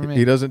something for me.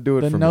 He doesn't do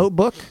it for me. The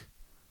Notebook.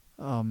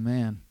 Oh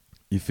man.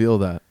 You feel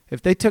that?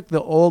 If they took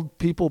the old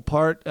people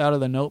part out of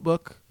the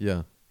Notebook.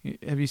 Yeah.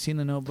 Have you seen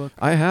the Notebook?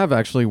 I have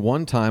actually.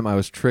 One time I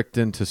was tricked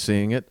into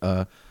seeing it.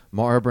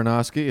 Mara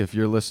Bernosky, if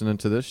you're listening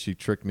to this, she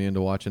tricked me into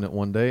watching it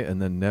one day,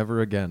 and then never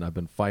again. I've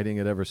been fighting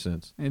it ever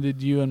since. And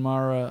did you and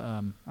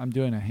Mara, I'm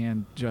doing a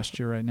hand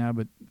gesture right now,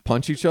 but...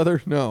 Punch each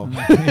other? No.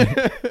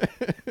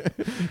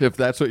 If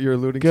that's what you're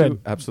alluding to,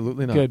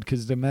 absolutely not. Good,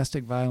 because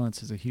domestic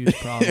violence is a huge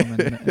problem,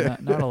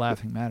 and not a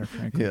laughing matter,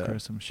 frankly,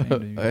 Chris. I'm ashamed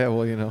of you. Yeah,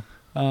 well,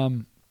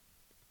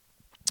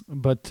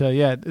 But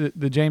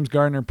the James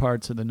Gardner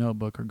parts of the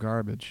Notebook are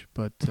garbage.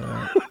 But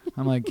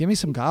I'm like, give me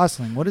some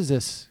Gosling. What is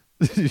this?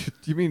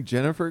 You mean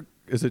Jennifer?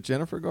 Is it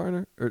Jennifer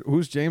Garner? Or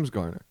who's James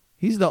Garner?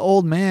 He's the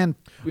old man.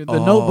 The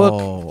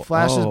Notebook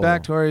flashes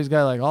back to where he's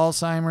got like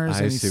Alzheimer's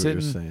and he's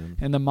sitting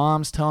and the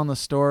mom's telling the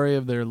story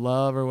of their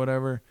love or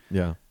whatever.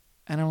 Yeah.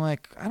 And I'm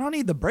like, I don't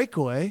need the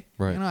breakaway.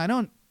 Right. I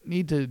don't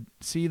need to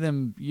see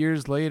them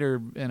years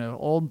later in an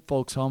old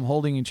folks home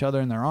holding each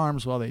other in their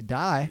arms while they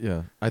die.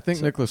 Yeah. I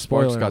think Nicholas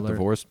Sparks got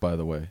divorced, by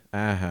the way.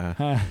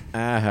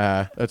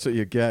 That's what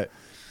you get.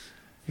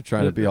 You're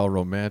trying to be all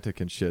romantic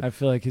and shit. I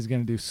feel like he's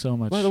going to do so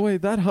much. By the way,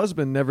 that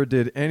husband never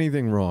did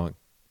anything wrong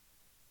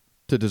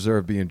to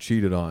deserve being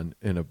cheated on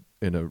in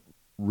a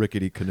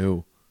rickety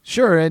canoe.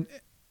 Sure, and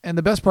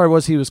the best part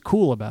was he was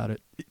cool about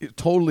it.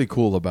 Totally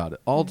cool about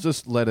it. I'll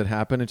just let it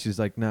happen, and she's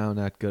like, no,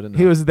 not good enough.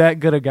 He was that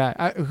good a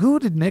guy. Who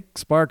did Nick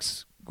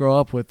Sparks grow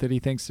up with that he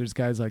thinks there's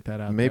guys like that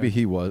out maybe there?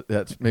 He was.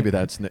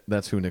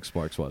 That's who Nick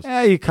Sparks was.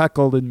 Yeah, you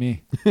cuckolded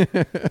me.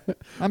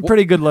 I'm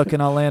pretty good looking.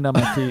 I'll land on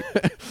my feet.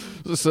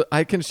 So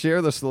I can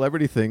share the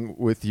celebrity thing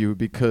with you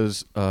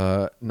because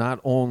not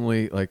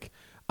only like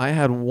I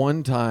had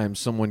one time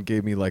someone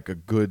gave me like a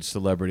good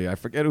celebrity. I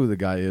forget who the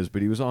guy is,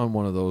 but he was on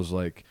one of those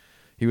like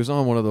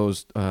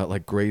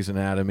Grey's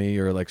Anatomy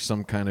or like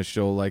some kind of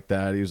show like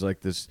that. He was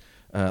like this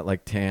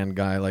like tan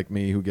guy like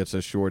me who gets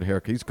a short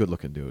haircut. He's a good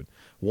looking dude.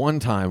 One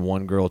time,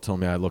 one girl told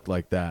me I looked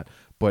like that,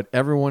 but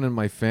everyone in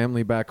my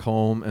family back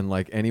home and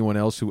like anyone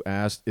else who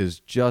asked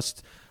is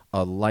just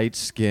a light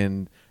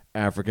skinned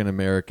African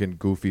American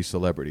goofy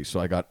celebrity. So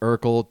I got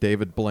Urkel,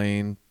 David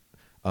Blaine.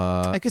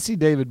 I could see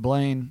David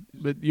Blaine,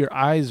 but your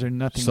eyes are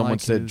nothing. Someone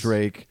like said his.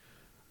 Drake.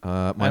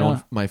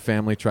 My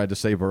family tried to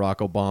say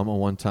Barack Obama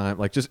one time.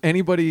 Like just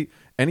anybody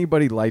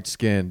light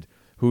skinned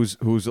who's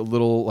a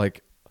little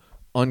like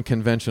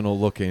unconventional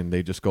looking,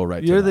 they just go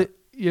right to that.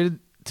 You're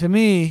to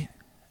me.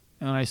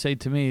 When I say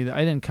to me,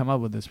 I didn't come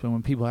up with this, but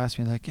when people ask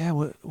me, like, yeah,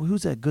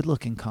 who's that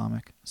good-looking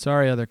comic?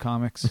 Sorry, other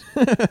comics,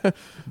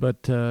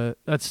 but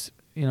that's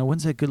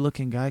when's that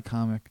good-looking guy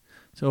comic?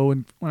 So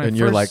when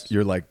you're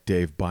like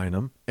Dave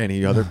Bynum.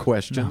 Any other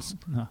questions?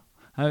 No.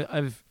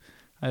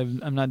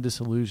 I'm not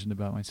disillusioned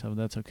about myself.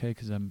 That's okay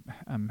because I'm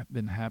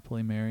been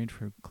happily married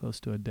for close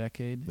to a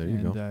decade. There you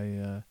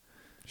go.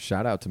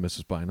 Shout out to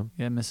Mrs. Bynum.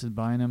 Yeah, Mrs.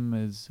 Bynum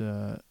is.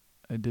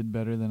 I did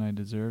better than I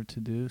deserved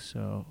to do,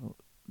 so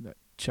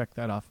check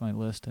that off my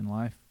list in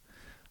life.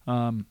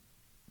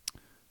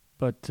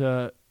 But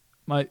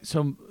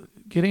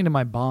getting to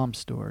my bomb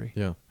story.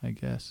 Yeah, I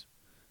guess.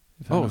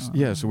 So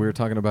we were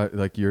talking about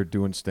like you're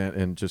doing stand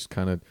and just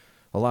kind of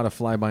a lot of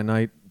fly by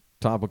night,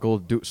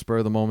 topical, spur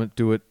of the moment,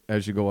 do it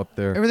as you go up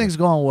there. Everything's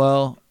going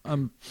well.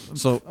 I'm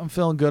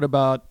feeling good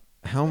about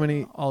how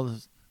many all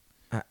this.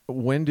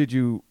 When did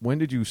you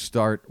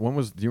start?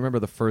 Do you remember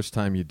the first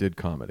time you did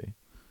comedy?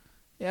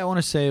 Yeah, I want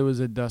to say it was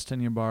a Dustin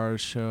Your Bar's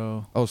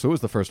show. Oh, so it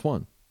was the first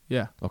one.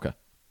 Yeah. Okay.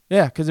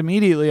 Yeah, because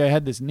immediately I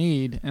had this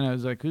need, and I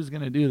was like, "Who's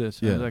going to do this?"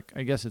 And yeah. I was like,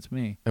 "I guess it's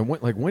me." And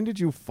when did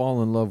you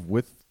fall in love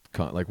with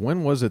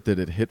when was it that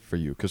it hit for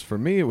you? Because for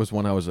me, it was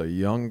when I was a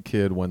young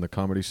kid when the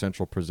Comedy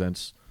Central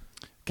Presents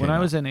came When I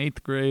out. was in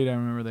 8th grade, I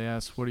remember they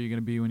asked, "What are you going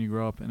to be when you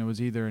grow up?" And it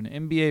was either an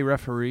NBA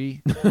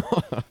referee.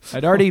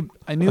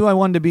 I knew I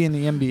wanted to be in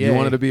the NBA. You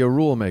wanted to be a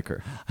rule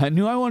maker. I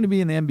knew I wanted to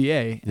be in the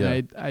NBA. Yeah.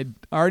 And I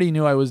already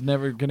knew I was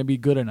never going to be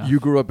good enough. You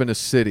grew up in a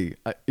city.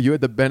 You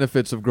had the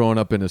benefits of growing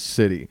up in a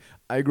city.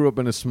 I grew up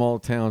in a small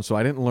town, so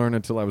I didn't learn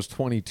until I was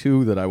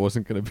 22 that I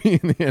wasn't going to be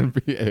in the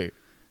NBA.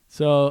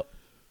 So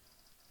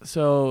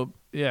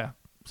yeah.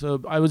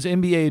 So I was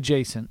NBA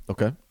adjacent.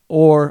 Okay.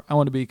 Or I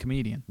want to be a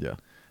comedian. Yeah.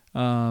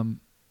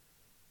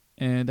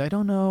 And I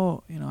don't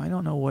know, I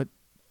don't know what.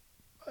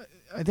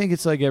 I think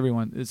it's like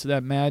everyone. It's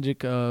that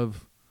magic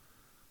of.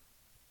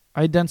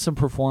 I'd done some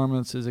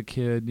performance as a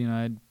kid.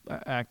 I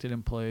acted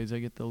in plays. I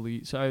get the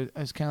lead. So I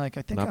was kind of like,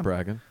 I think not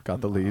bragging.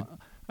 Got the lead.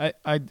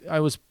 I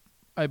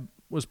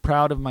was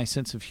proud of my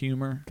sense of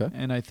humor, okay.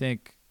 And I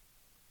think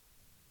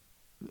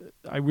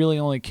I really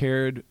only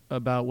cared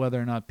about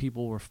whether or not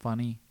people were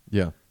funny.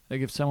 Yeah.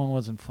 Like if someone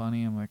wasn't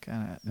funny, I'm like, I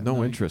have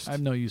No interest. I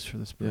have no use for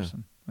this Yeah.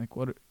 person. Like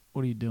what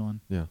are you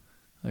doing? Yeah.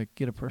 Like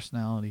get a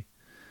personality.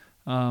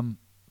 And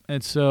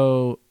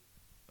so,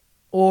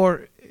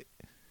 or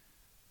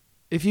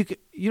if you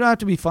don't have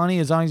to be funny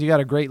as long as you got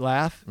a great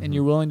laugh and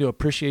you're willing to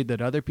appreciate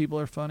that other people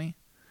are funny.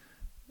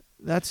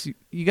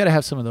 You got to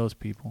have some of those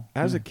people.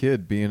 As a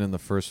kid, being in the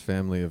first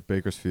family of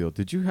Bakersfield,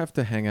 did you have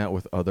to hang out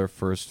with other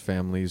first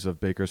families of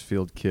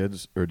Bakersfield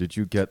kids, or did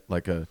you get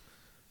like a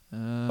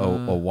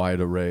wide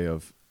array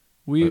of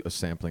a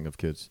sampling of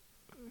kids?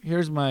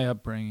 Here's my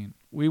upbringing.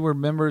 We were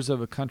members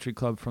of a country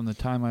club from the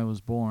time I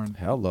was born.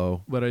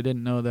 Hello. But I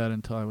didn't know that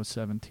until I was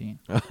 17.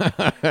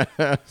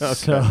 Okay.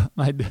 So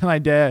my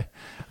dad,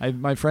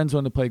 my friends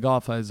wanted to play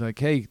golf. I was like,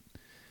 hey,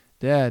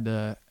 Dad,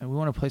 we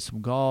want to play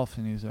some golf.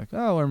 And he's like,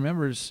 oh, we're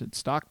members at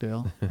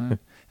Stockdale.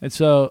 And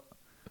so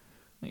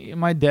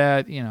my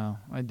dad's...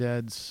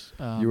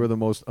 you were the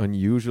most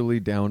unusually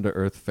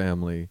down-to-earth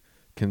family,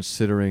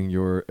 considering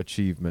your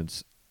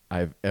achievements,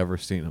 I've ever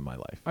seen in my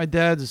life. My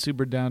dad's a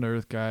super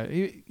down-to-earth guy.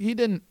 He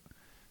didn't...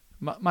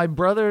 My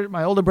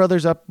older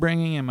brother's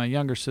upbringing and my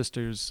younger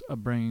sister's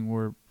upbringing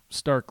were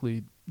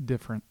starkly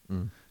different.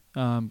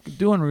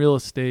 Doing real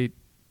estate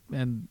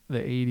in the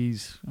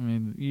 80s, I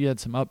mean, you had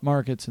some up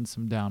markets and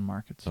some down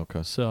markets.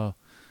 Okay. So,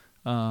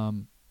 I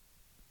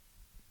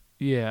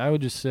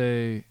would just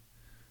say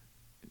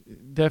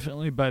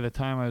definitely by the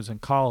time I was in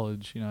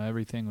college,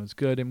 everything was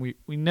good. And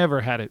we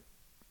never had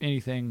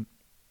anything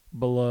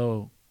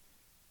below,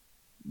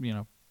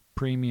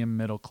 premium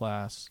middle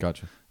class.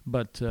 Gotcha.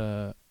 But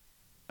I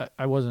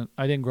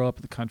didn't grow up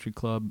at the country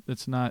club.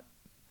 It's not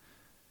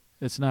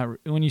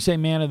when you say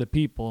man of the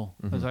people,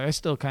 I was like, I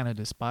still kind of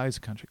despise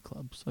country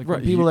clubs. Like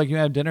when people you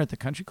have dinner at the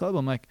country club,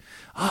 I'm like,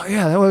 oh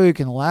yeah, that way we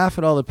can laugh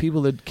at all the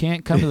people that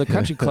can't come to the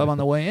country club on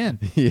the way in.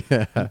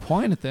 Yeah. And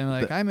point at them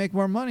like, I make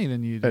more money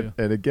than you do.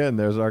 And again,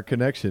 there's our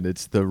connection.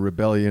 It's the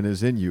rebellion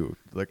is in you,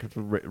 like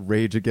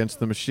rage against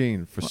the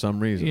machine for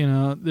some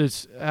reason.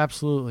 There's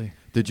absolutely.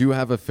 Did you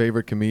have a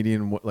favorite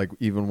comedian? Like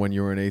even when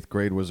you were in 8th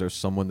grade, was there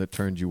someone that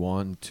turned you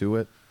on to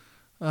it?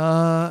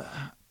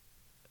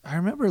 I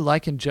remember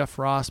liking Jeff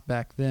Ross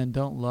back then.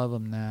 Don't love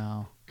him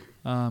now.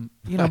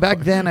 Back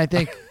then I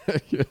think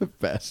you're the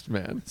best,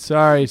 man.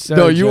 Sorry.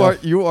 No,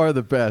 Jeff. you are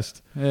the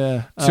best.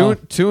 Yeah.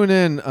 Tune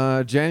in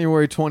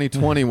January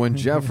 2020 when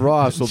Jeff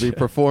Ross will be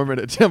performing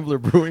at Temple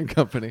Brewing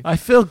Company. I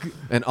feel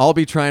and I'll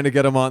be trying to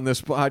get him on this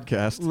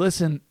podcast.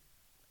 Listen,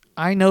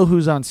 I know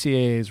who's on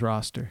CAA's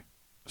roster.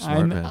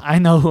 Smart man. I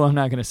know who I'm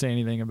not going to say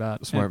anything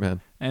about. Smart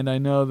man. And I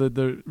know that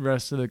the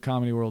rest of the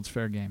comedy world's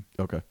fair game.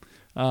 Okay.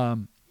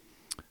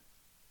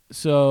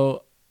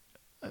 So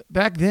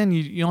back then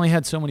you only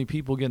had so many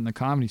people getting the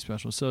comedy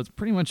special. So it's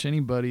pretty much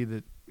anybody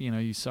that,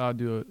 you saw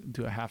do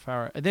a half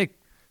hour. I think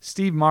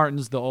Steve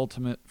Martin's the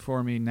ultimate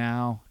for me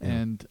now. Yeah.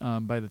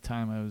 And by the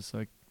time I was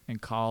like in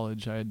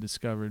college, I had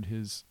discovered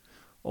his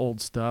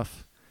old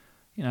stuff.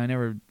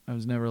 I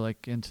was never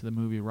like into the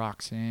movie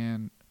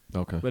Roxanne.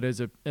 Okay. But as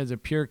a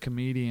pure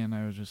comedian,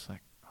 I was just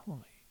like,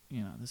 holy,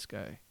 this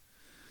guy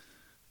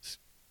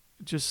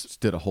just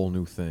did a whole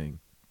new thing.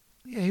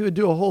 Yeah, he would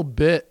do a whole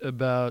bit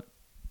about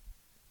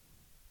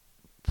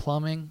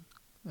plumbing.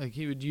 Like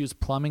he would use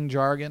plumbing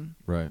jargon.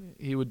 Right.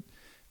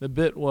 The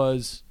bit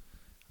was,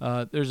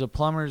 there's a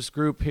plumbers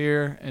group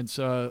here, and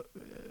so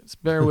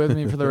bear with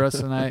me for the rest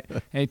of the night.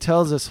 And he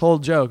tells this whole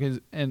joke,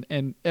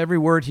 and every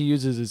word he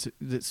uses is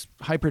this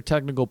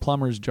hyper-technical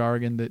plumbers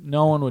jargon that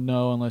no one would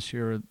know unless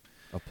you're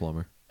a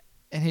plumber.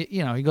 And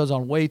he goes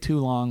on way too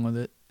long with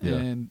it. Yeah.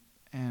 And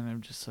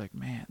I'm just like,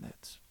 man,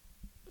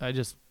 I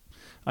just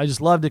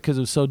loved it because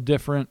it was so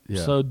different,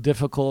 so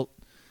difficult,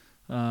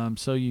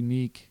 so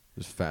unique. It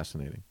was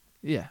fascinating.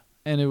 Yeah,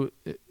 and you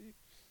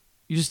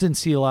just didn't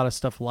see a lot of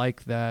stuff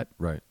like that.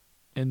 Right.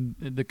 And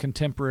the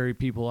contemporary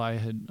people I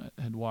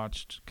had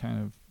watched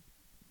kind of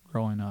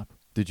growing up.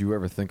 Did you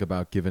ever think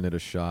about giving it a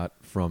shot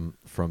from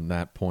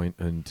that point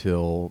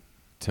until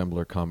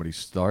Tembler Comedy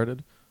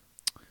started?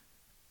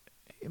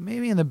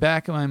 Maybe in the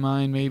back of my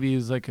mind, maybe it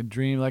was like a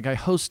dream. Like I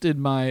hosted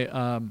my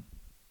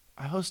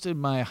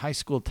high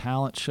school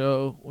talent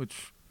show,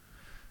 which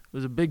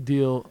was a big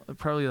deal.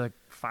 Probably like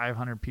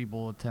 500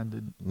 people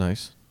attended.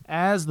 Nice.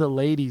 As the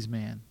ladies'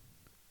 man.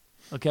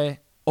 Okay?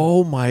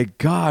 Oh my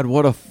God,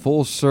 what a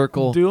full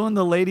circle. Doing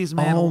the ladies'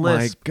 man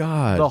lisp my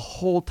God. the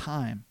whole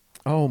time.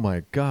 Oh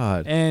my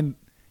God. And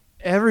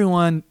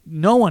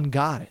no one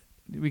got it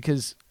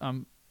because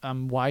I'm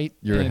white.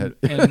 You're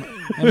and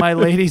my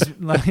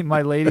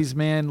ladies'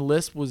 man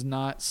lisp was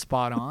not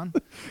spot on.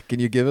 Can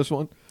you give us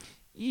one?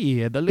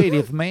 Yeah, the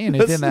ladies' man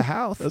is in the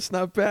house. That's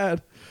not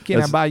bad. Can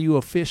I buy you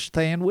a fish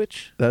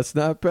sandwich? That's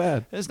not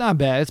bad. It's not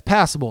bad. It's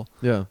passable.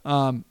 Yeah.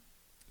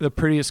 The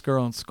prettiest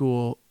girl in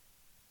school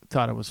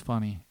thought it was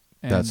funny.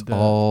 And, that's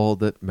all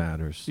that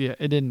matters. Yeah,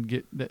 it didn't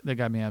get that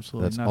got me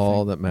absolutely That's nothing.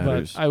 all that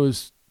matters.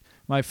 But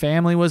my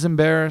family was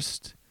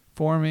embarrassed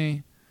for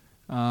me.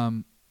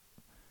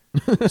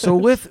 So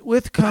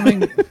with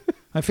coming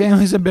My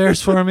family's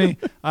embarrassed for me.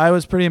 I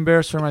was pretty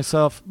embarrassed for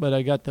myself, but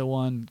I got the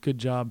one good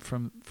job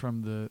from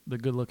the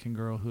good-looking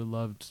girl who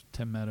loved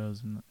Tim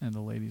Meadows and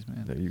the ladies'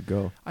 man. There you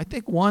go. I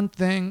think one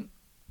thing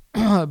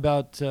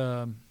about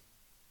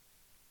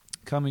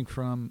coming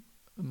from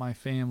my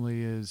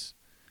family is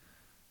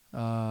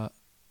there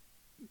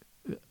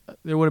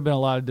would have been a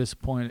lot of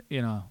disappointment.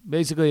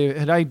 Basically,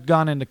 had I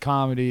gone into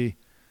comedy,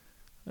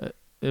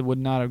 it would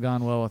not have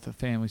gone well with the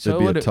family.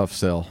 So it'd be a tough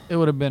sell. It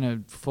would have been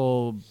a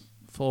full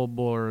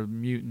bore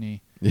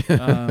mutiny.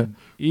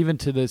 Even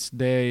to this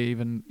day,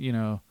 even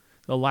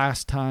the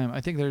last time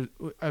I think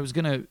I was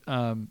gonna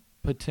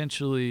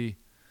potentially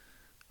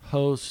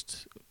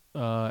host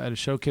at a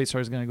showcase. Or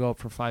I was gonna go up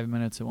for 5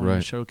 minutes at one of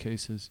the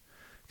showcases.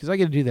 Because I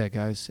get to do that,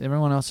 guys.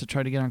 Everyone else that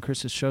tried to get on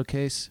Chris's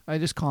showcase, I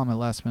just call him at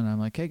last minute. I'm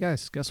like, hey,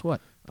 guys, guess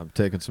what? I'm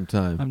taking some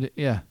time.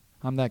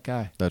 I'm that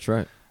guy. That's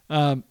right.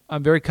 I'm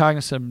very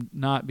cognizant of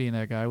not being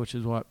that guy, which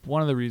is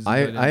one of the reasons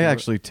I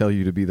actually tell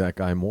you to be that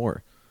guy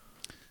more.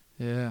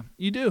 Yeah,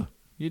 you do.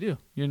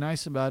 You're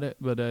nice about it,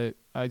 but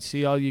I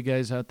see all you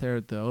guys out there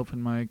at the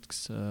open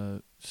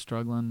mics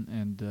struggling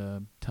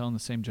and telling the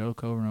same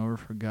joke over and over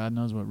for God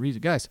knows what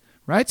reason. Guys,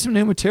 write some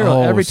new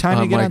material every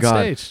time you get on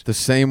stage. The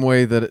same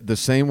way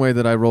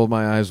that I rolled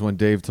my eyes when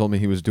Dave told me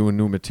he was doing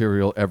new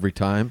material every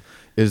time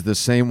is the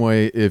same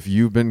way if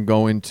you've been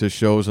going to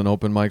shows and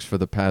open mics for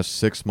the past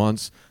 6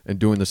 months and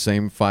doing the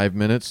same 5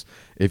 minutes.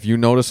 If you're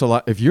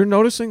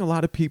noticing a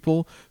lot of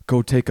people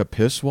go take a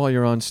piss while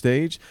you're on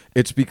stage,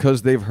 it's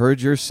because they've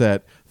heard your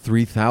set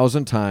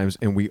 3,000 times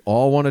and we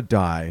all want to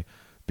die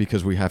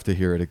because we have to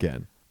hear it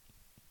again.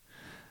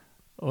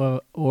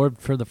 Or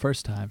for the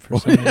first time for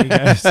some of you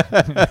guys.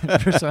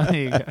 For some of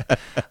you guys.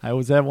 I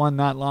was at one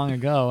not long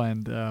ago,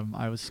 and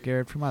I was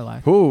scared for my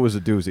life. Ooh, it was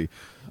a doozy.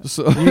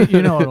 So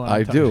you know what I'm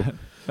I do. About.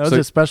 That was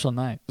a special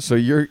night. So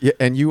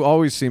you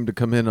always seem to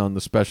come in on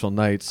the special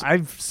nights.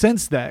 I've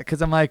sensed that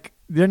because I'm like,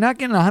 they're not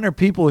getting 100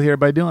 people here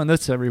by doing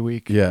this every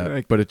week.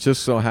 Yeah, but it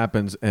just so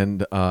happens,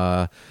 and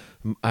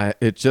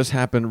it just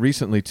happened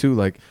recently too.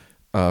 Like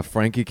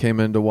Frankie came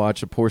in to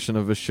watch a portion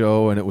of a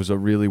show, and it was a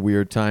really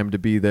weird time to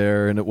be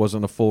there, and it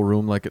wasn't a full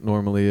room like it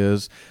normally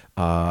is.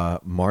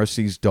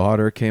 Marcy's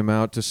daughter came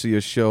out to see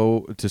a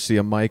show, to see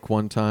a mic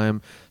one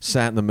time,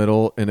 sat in the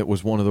middle, and it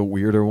was one of the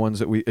weirder ones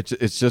that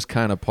it's just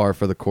kind of par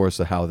for the course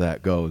of how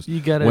that goes.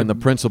 When the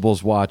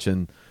principal's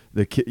watching,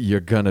 you're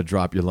gonna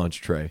drop your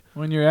lunch tray.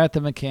 When you're at the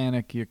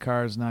mechanic, your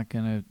car's not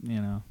gonna,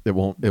 it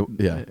won't.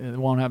 It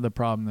won't have the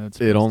problem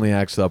that it only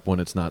acts up when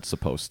it's not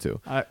supposed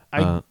to.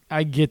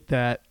 I get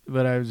that,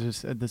 but I was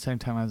just at the same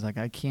time I was like,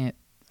 I can't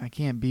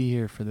be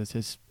here for this.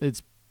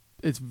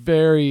 It's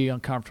very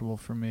uncomfortable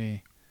for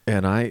me.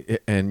 And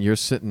we're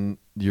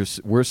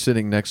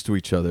sitting next to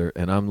each other,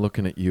 and I'm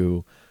looking at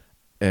you,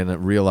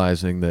 and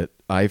realizing that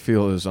I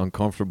feel as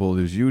uncomfortable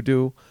as you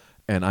do.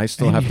 And I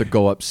still have to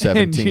go up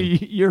 17.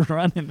 And you're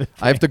running the thing.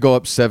 I have to go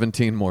up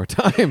 17 more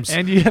times.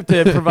 And you have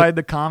to provide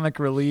the comic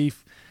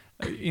relief,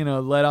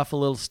 let off a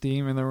little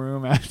steam in the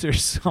room after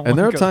someone. And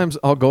there are times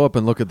I'll go up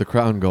and look at the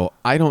crowd and go,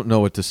 I don't know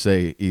what to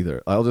say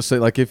either. I'll just say,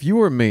 like, if you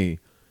were me,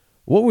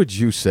 what would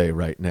you say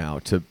right now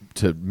to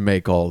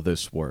make all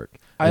this work?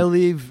 I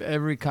leave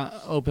every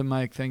open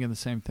mic thinking the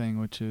same thing,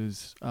 which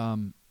is a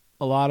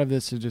lot of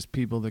this is just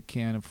people that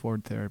can't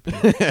afford therapy.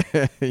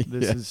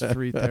 This is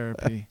free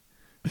therapy.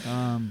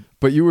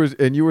 But you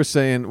were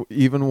saying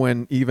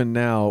even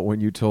now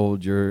when you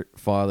told your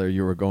father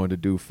you were going to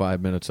do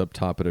 5 minutes up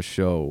top at a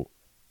show,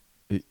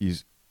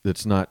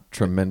 it's not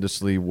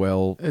tremendously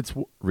well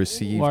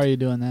received. Why are you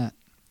doing that?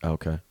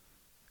 Okay.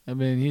 I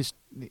mean, he's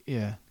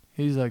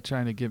like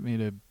trying to get me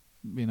to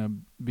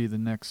be the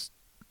next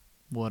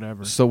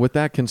whatever. So with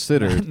that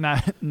considered,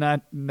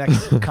 not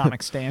next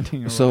comic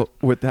standing.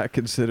 With that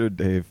considered,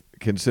 Dave,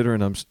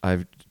 considering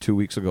I've 2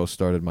 weeks ago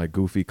started my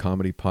goofy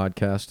comedy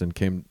podcast and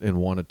came and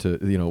wanted to,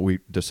 we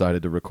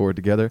decided to record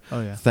together.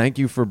 Oh yeah. Thank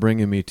you for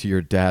bringing me to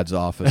your dad's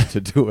office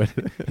to do it.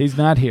 He's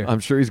not here. I'm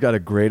sure he's got a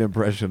great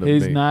impression of me.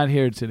 He's not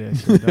here today.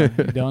 So you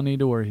don't need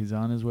to worry. He's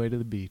on his way to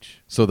the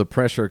beach. So the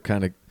pressure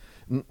kind of,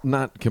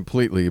 not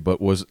completely, but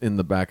was in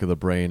the back of the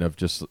brain of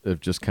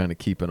just kind of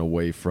keeping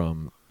away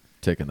from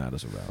taking that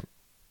as a route.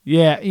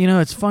 Yeah.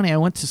 It's funny. I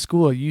went to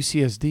school at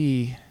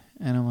UCSD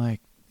and I'm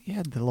like,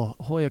 yeah, the La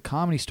Jolla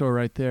Comedy Store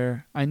right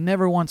there. I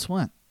never once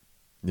went.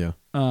 Yeah.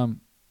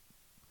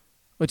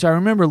 Which I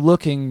remember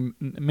looking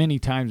many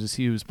times to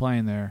see who was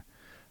playing there,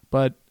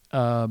 but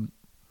I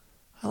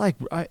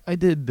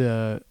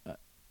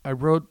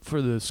wrote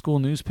for the school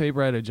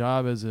newspaper. I had a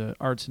job as an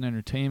arts and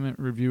entertainment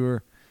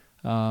reviewer,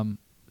 so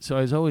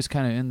I was always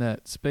kind of in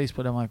that space.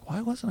 But I'm like,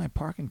 why wasn't I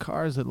parking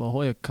cars at La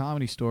Jolla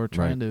Comedy Store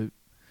trying to?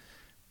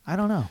 I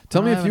don't know.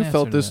 Tell me if you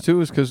felt this too,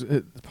 is because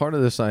part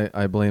of this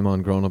I blame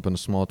on growing up in a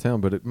small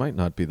town, but it might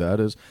not be that.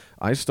 Is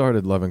I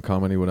started loving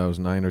comedy when I was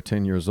 9 or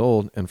 10 years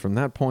old, and from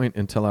that point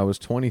until I was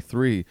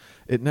 23,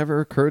 it never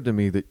occurred to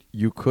me that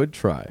you could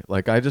try.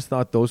 Like, I just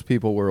thought those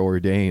people were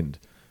ordained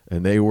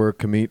and they were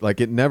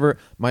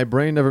my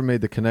brain never made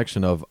the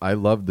connection of, I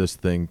love this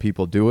thing,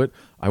 people do it.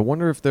 I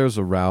wonder if there's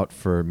a route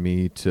for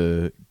me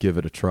to give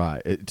it a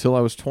try. Till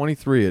I was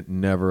 23, it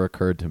never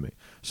occurred to me.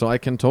 So I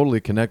can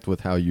totally connect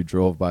with how you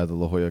drove by the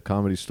La Jolla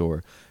Comedy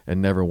Store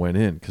and never went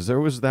in, because there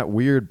was that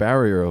weird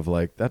barrier of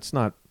like, that's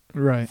not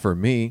right for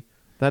me.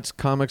 That's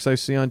comics I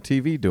see on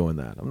TV doing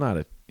that. I'm not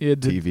a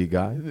TV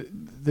guy.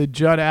 The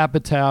Judd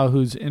Apatow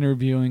who's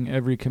interviewing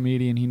every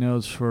comedian he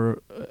knows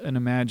for an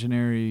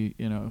imaginary,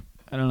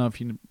 I don't know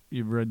if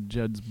you've read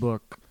Judd's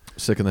book.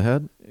 Sick in the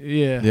Head?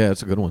 Yeah. Yeah,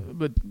 it's a good one.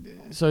 But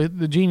so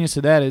the genius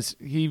of that is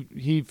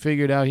he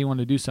figured out he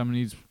wanted to do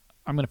something.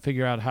 I'm going to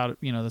figure out how to,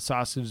 the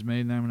sausage is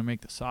made, and then I'm going to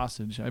make the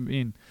sausage. I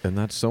mean, and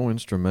that's so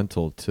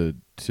instrumental to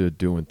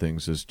doing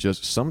things, is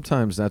just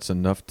sometimes that's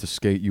enough to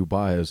skate you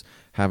by, as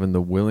having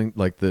the willing,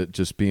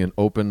 just being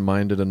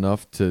open-minded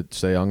enough to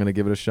say, I'm going to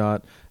give it a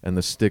shot, and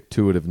the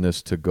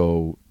stick-to-itiveness to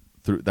go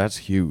through. That's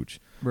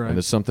huge. right. And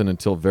it's something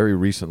until very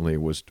recently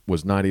was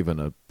not even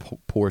a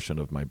portion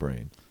of my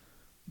brain.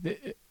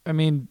 I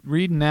mean,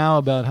 reading now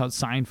about how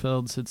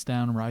Seinfeld sits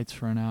down and writes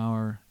for an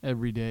hour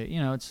every day,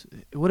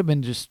 it would have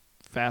been just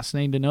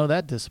fascinating to know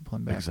that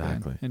discipline back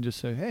then, and just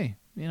say, hey,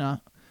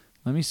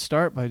 let me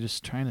start by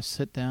just trying to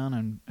sit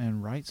down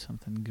and write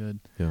something good.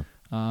 Yeah.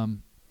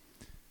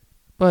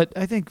 But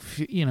I think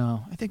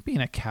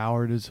being a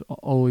coward is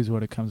always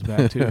what it comes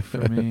back to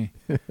for me.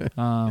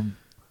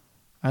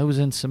 I was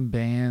in some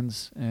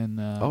bands and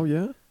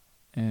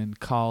in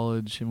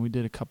college, and we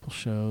did a couple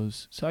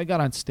shows. So I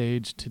got on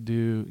stage to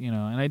do,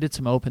 and I did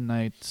some open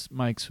nights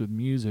mics with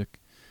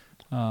music.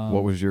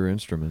 What was your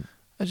instrument?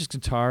 I was just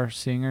guitar,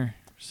 singer,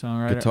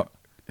 songwriter. Guitar.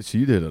 So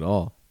you did it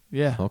all.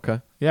 Yeah.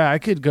 Okay. Yeah, I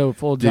could go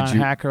full John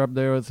Hacker up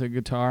there with a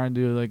guitar and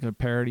do like a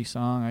parody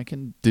song. I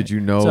can. Did you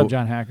know? What's up,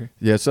 John Hacker?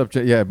 Yeah, it's up.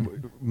 Yeah,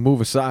 move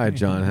aside,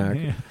 John Hacker.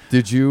 Yeah.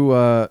 Did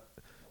you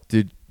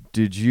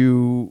did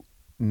you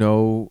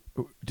know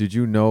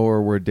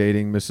or were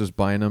dating Mrs.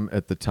 Bynum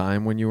at the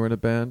time when you were in a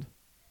band?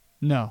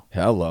 No.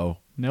 Hello.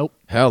 Nope.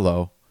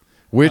 Hello.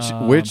 Which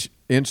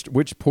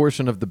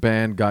portion of the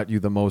band got you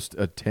the most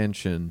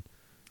attention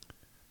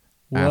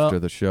after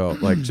the show?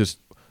 Like just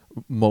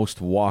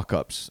most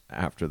walk-ups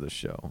after the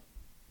show.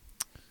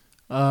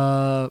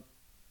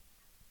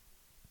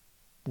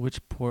 Which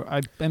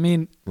I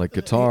mean, like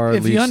guitar.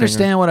 If lead you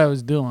understand singer? what I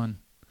was doing,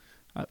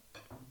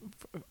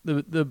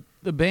 the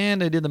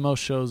band I did the most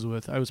shows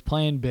with, I was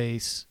playing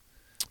bass.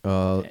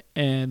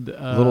 And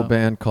a little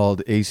band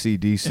called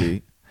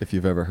AC/DC, if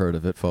you've ever heard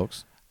of it,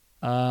 folks.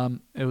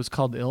 It was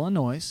called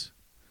Illinois.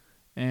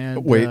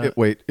 And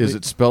wait, is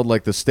it spelled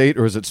like the state,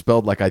 or is it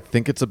spelled like I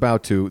think it's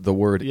about to? The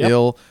word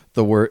ill,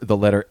 the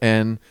letter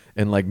N,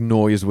 and like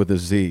noise with a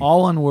Z.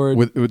 All one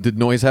word. Did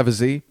noise have a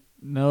Z?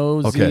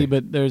 No Z,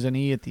 but there's an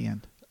E at the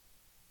end.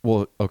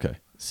 Well, okay.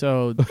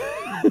 So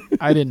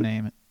I didn't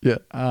name it. Yeah.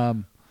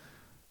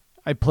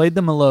 I played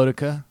the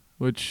melodica,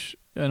 which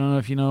I don't know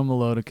if you know what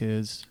melodica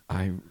is.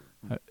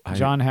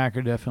 John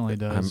Hacker definitely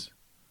does.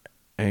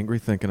 I'm angry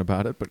thinking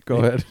about it, but go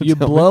ahead. You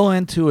blow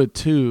into a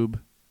tube,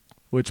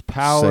 which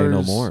powers Say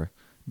no more.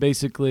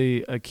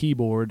 Basically a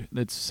keyboard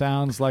that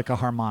sounds like a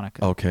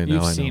harmonica. Okay, now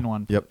You've I know. seen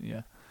one. Yep.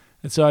 Yeah.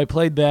 And so I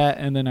played that,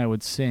 and then I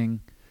would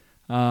sing.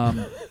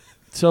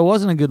 So it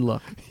wasn't a good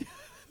look.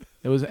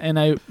 It was,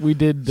 and we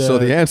did. So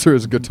the answer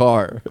is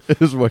guitar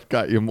is what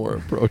got you more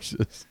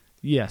approaches.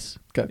 Yes.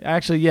 Okay.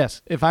 Actually,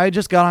 yes. If I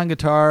just got on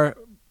guitar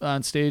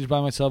on stage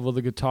by myself with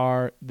a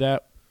guitar,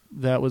 that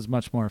was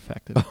much more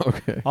effective.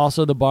 Okay.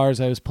 Also, the bars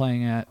I was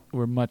playing at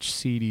were much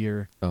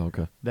seedier. Oh,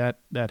 okay.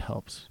 That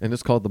helps. And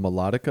it's called the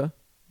melodica?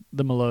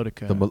 The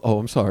melodica.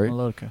 I'm sorry.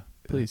 Melodica.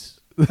 Please.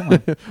 Come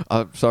on.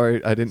 I'm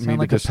sorry. I didn't mean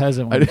like to a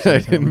peasant. I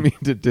didn't mean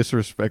to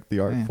disrespect the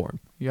art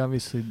form. You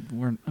obviously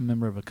weren't a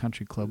member of a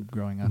country club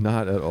growing up.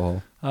 Not at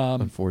all.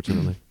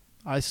 Unfortunately.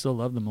 I still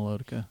love the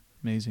melodica.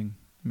 Amazing.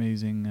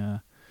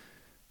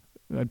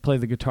 I'd play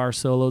the guitar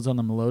solos on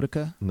the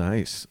melodica.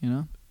 Nice.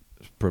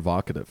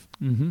 Provocative.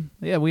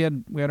 Mm-hmm. Yeah, we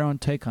had our own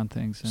take on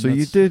things. So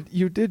you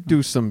did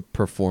do some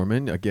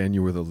performing. Again,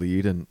 you were the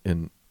lead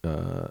in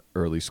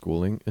early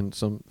schooling in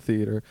some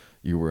theater.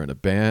 You were in a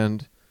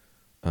band.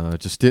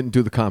 Just didn't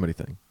do the comedy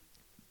thing.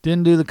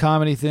 Didn't do the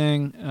comedy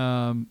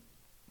thing.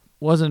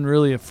 Wasn't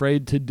really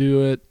afraid to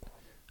do it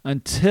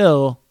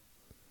until,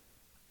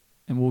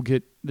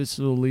 and this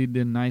will lead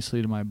in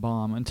nicely to my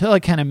bomb, until I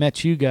kind of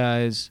met you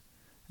guys,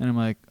 and I'm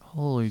like,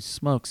 holy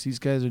smokes, these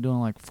guys are doing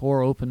like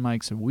 4 open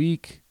mics a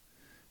week.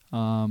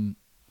 They're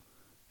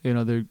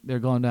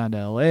going down to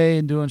L.A.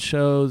 and doing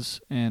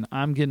shows, and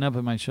I'm getting up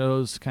at my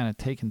shows, kind of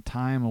taking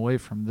time away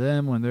from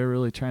them when they're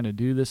really trying to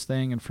do this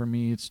thing, and for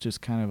me, it's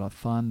just kind of a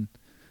fun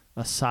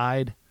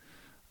aside.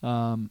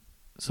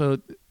 So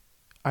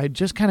I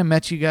just kind of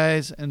met you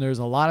guys, and there's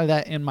a lot of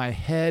that in my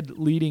head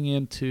leading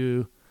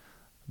into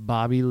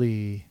Bobby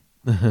Lee.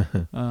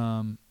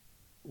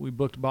 We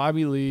booked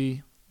Bobby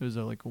Lee. It was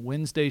a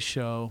Wednesday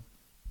show.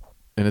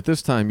 And at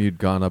this time, you'd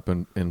gone up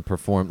and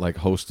performed,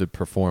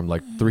 performed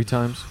like 3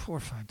 times? 4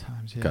 or 5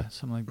 times, yeah,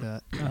 something like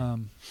that.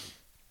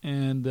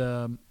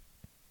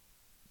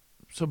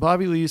 So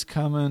Bobby Lee's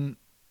coming.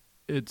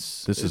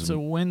 It's a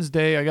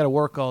Wednesday. I got to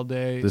work all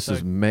day. This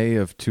is May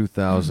of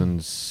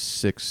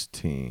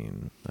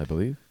 2016, I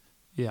believe.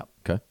 Yeah.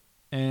 Okay.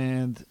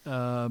 And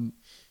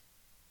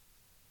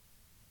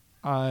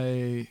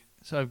I've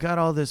got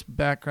all this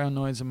background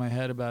noise in my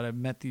head about I've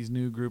met these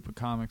new group of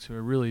comics who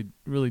are really,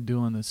 really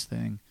doing this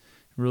thing,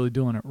 really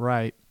doing it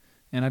right.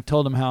 And I've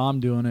told them how I'm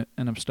doing it,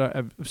 and I've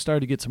started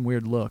to get some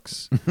weird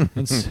looks.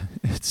 It's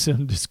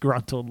some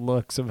disgruntled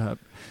looks about.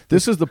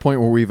 This is the point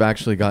where we've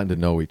actually gotten to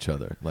know each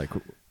other. Like,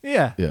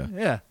 yeah.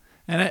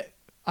 And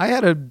I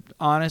had an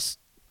honest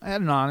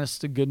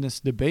to goodness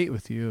debate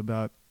with you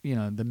about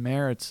the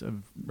merits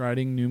of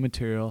writing new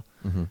material.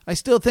 Mm-hmm. I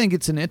still think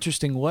it's an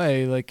interesting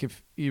way. Like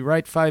if you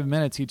write 5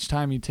 minutes each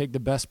time, you take the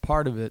best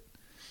part of it.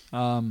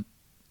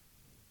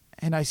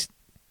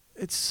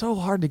 It's so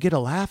hard to get a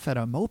laugh at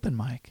an open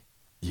mic.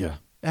 Yeah.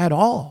 At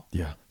all.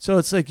 Yeah. So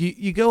it's like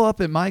you go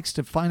up at mics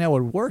to find out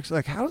what works.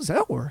 Like, how does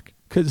that work?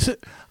 Because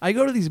I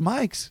go to these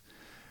mics,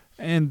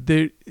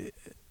 and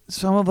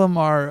some of them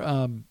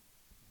are,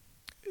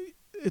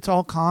 it's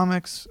all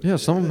comics. Yeah,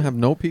 some of them have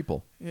no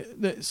people.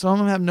 Some of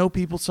them have no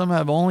people. Some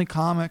have only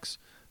comics.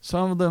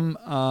 Some of them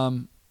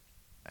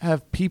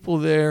have people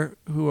there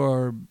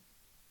who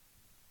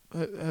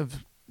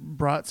have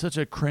brought such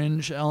a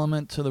cringe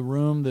element to the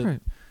room that,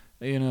 right.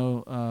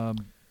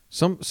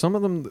 Some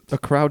of them, the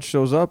crowd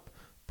shows up,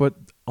 but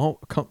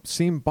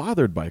seem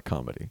bothered by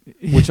comedy,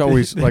 which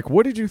always like,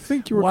 what did you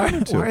think you were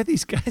coming to? Why are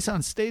these guys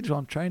on stage while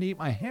I'm trying to eat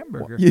my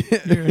hamburger? Yeah.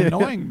 You're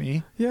annoying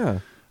me. Yeah.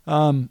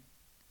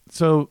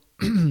 So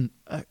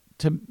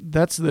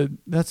that's the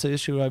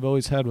issue I've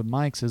always had with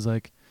mics is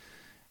like,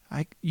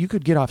 you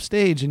could get off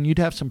stage and you'd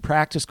have some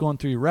practice going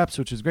through your reps,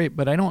 which is great,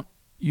 but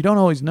you don't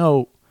always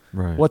know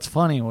right. what's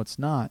funny and what's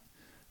not,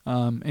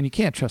 and you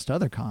can't trust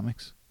other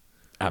comics.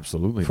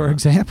 Absolutely. For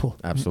example,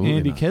 absolutely,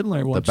 Andy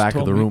Kindler once the back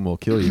of the room will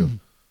kill you.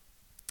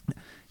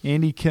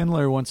 Andy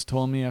Kindler once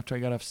told me after I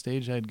got off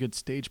stage I had good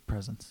stage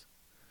presence,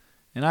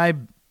 and I,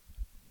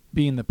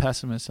 being the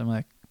pessimist, I'm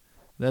like,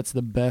 that's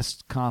the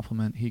best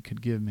compliment he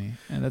could give me,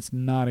 and that's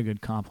not a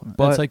good compliment.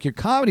 It's like your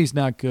comedy's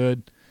not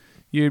good.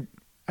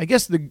 I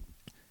guess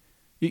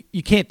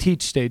you can't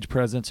teach stage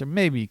presence, or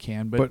maybe you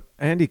can, but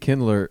Andy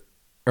Kindler.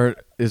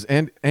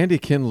 Andy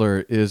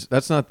Kindler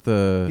that's not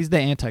the... He's the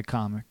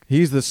anti-comic.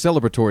 He's the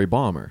celebratory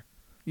bomber.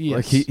 Yes.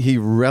 Like he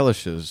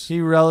relishes... He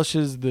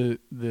relishes the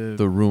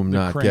room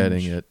not cringe.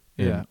 getting it.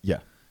 Yeah.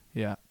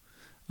 Yeah.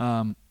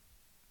 I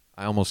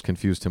almost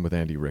confused him with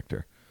Andy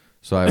Richter.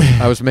 So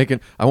I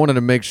wanted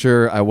to make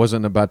sure I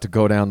wasn't about to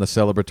go down the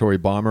celebratory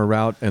bomber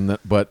route,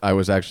 but I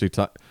was actually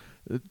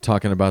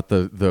talking about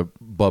the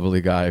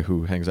bubbly guy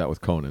who hangs out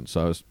with Conan.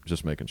 So I was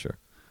just making sure.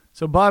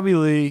 So Bobby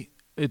Lee,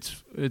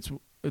 it's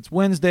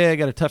Wednesday. I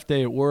got a tough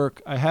day at work.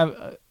 I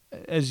have,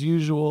 as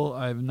usual,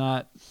 I've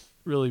not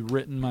really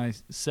written my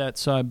set,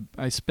 so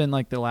I spend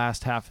like the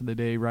last half of the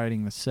day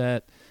writing the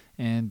set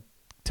and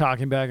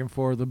talking back and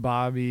forth with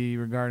Bobby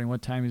regarding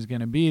what time he's going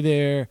to be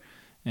there,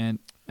 and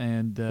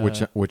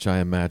which I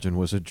imagine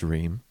was a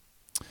dream.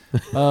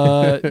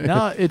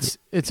 No, it's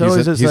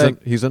always just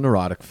like he's a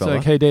neurotic fella. It's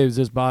like, hey Dave, is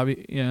this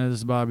Bobby? This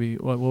is Bobby.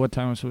 What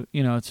time was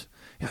it's.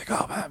 You're like,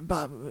 oh man,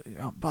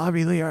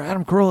 Bobby Lee or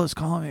Adam Carolla is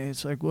calling me.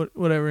 It's like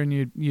whatever, and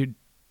you,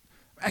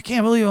 I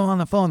can't believe I'm on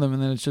the phone with them,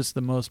 and then it's just the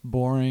most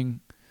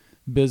boring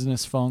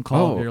business phone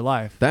call of your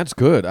life. That's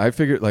good. I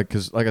figured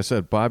because like I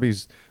said,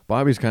 Bobby's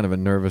kind of a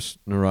nervous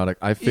neurotic.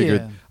 I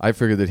figured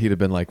that he'd have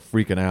been like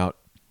freaking out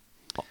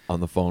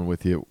on the phone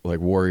with you, like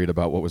worried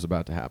about what was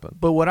about to happen.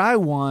 But what I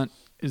want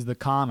is the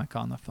comic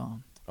on the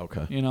phone.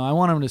 Okay. I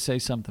want him to say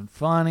something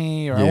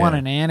funny, or I want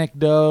an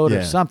anecdote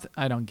or something.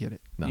 I don't get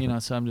it. Nothing.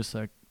 So I'm just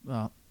like,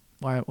 well,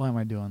 why am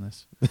I doing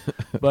this?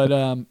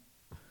 But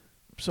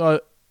so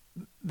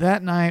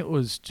that night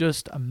was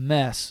just a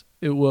mess.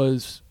 It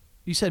was,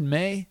 you said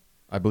May?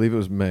 I believe it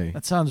was May.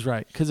 That sounds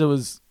right, because it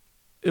was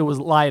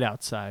light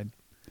outside.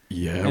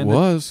 Yeah, and it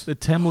was. The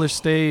Timler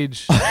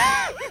stage.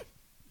 Yeah,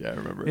 I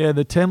remember. Yeah,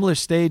 the Timler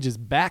stage is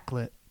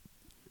backlit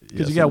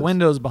because you got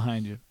windows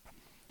behind you.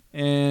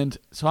 And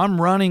so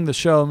I'm running the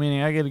show,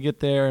 meaning I got to get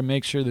there and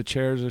make sure the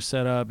chairs are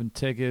set up and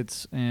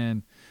tickets,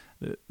 and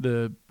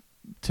the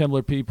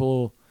Timler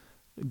people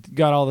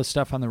got all the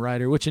stuff on the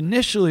rider, which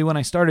initially when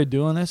I started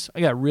doing this, I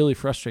got really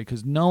frustrated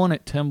because no one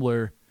at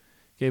Timler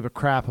gave a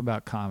crap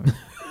about comedy.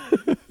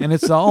 And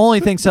it's the only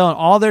thing selling.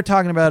 All they're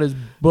talking about is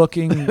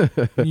booking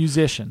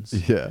musicians.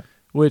 Yeah.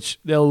 Which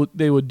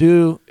they would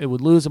do. It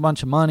would lose a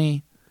bunch of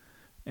money.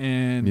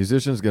 And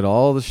musicians get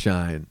all the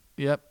shine.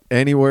 Yep.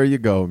 Anywhere you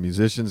go,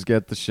 musicians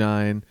get the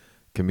shine.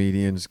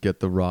 Comedians get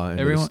the raw end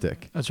of the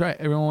stick. That's right.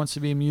 Everyone wants to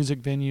be a music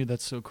venue.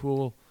 That's so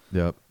cool.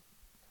 Yep.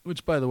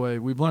 Which, by the way,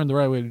 we've learned the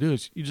right way to do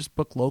is you just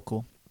book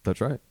local.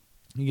 That's right.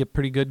 You get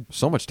pretty good.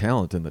 So much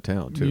talent in the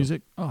town, too.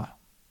 Music. Oh,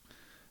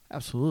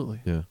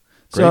 absolutely. Yeah.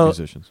 Great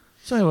musicians.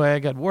 So anyway, I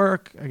got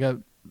work. I got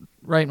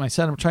writing my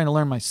set. I'm trying to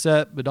learn my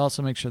set, but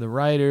also make sure the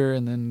writer,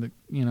 and then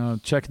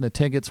checking the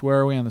tickets. Where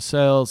are we on the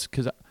sales?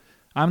 Because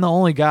I'm the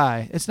only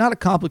guy. It's not a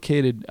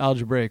complicated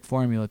algebraic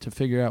formula to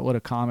figure out what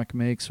a comic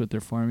makes with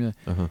their formula.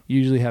 Uh-huh. You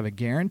usually have a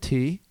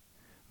guarantee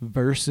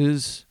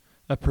versus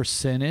a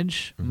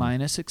percentage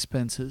minus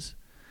expenses.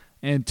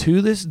 And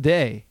to this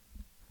day,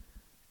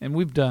 and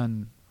we've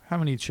done, how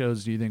many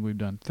shows do you think we've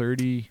done?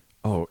 30?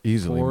 Oh,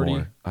 easily 40?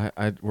 more.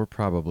 We're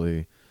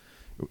probably,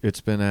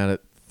 it's been at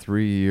it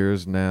 3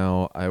 years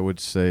now. I would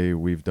say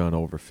we've done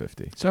over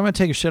 50. So I'm going to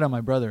take a shit on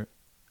my brother.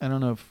 I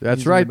don't know if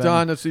That's he's right, in the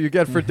Don. That's what you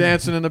get for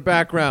dancing in the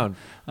background.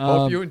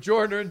 Hope you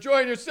enjoyed or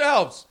enjoying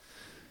yourselves.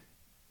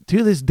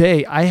 To this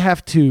day, I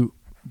have to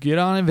get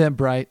on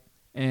Eventbrite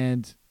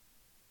and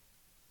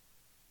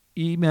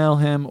email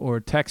him or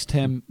text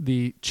him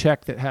the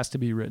check that has to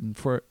be written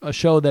for a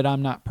show that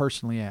I'm not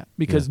personally at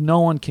because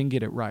no one can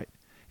get it right.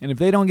 And if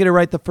they don't get it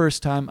right the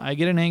first time, I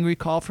get an angry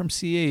call from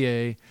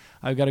CAA.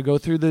 I've got to go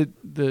through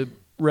the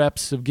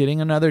reps of getting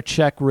another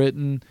check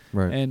written,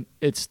 and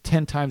it's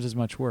 10 times as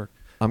much work.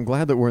 I'm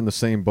glad that we're in the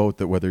same boat,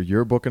 that whether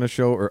you're booking a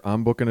show or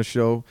I'm booking a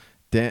show,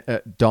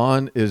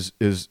 Don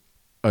is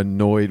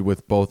annoyed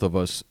with both of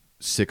us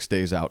 6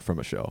 days out from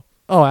a show.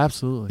 Oh,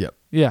 absolutely. Yep.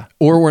 Yeah.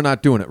 Or we're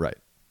not doing it right.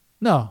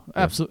 No,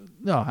 absolutely.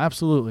 No,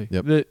 absolutely.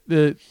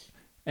 Yep.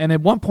 And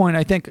at one point,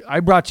 I think I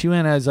brought you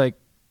in as like,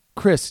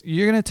 Chris,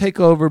 you're going to take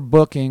over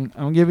booking.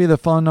 I'm going to give you the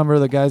phone number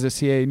of the guys at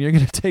CA, and you're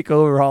going to take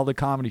over all the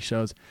comedy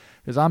shows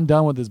because I'm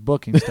done with this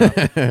booking stuff.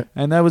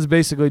 And that was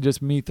basically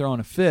just me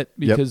throwing a fit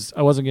because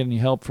I wasn't getting any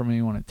help from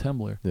anyone at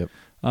Tumblr. Yep.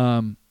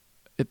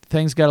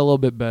 Things got a little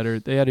bit better.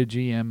 They had a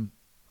GM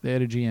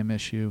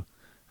issue.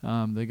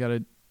 They got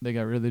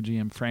rid of the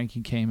GM.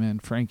 Frankie came in.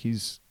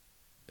 Frankie's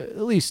at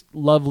least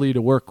lovely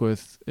to work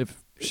with.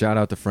 Shout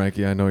out to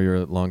Frankie. I know you're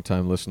a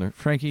long-time listener.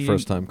 Frankie,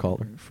 first time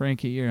caller.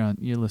 Frankie,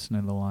 you listen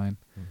to the line.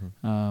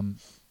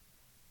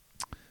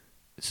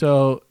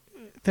 So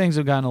things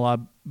have gotten a lot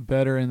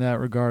better in that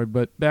regard.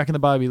 But back in the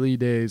Bobby Lee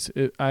days,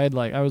 I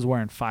was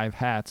wearing 5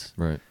 hats.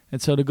 Right.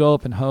 And so to go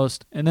up and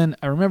host, and then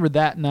I remember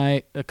that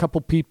night a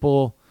couple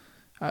people,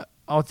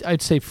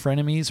 I'd say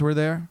frenemies were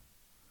there.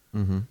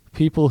 Mm-hmm.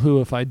 People who,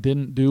 if I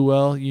didn't do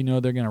well,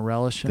 they're going to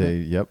relish in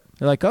it. Yep.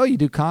 They're like, "Oh, you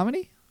do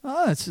comedy?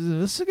 Oh, this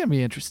is going to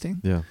be interesting."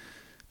 Yeah.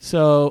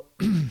 So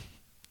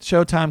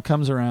showtime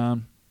comes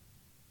around.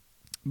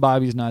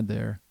 Bobby's not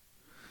there.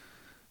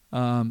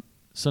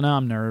 So now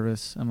I'm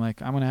nervous. I'm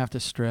like, I'm going to have to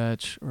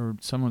stretch, or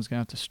someone's going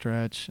to have to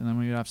stretch, and then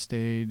we get off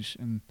stage.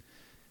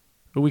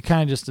 But we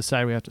kind of just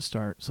decide we have to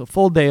start. So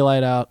full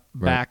daylight out,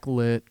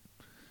 backlit.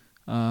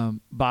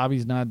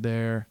 Bobby's not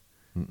there.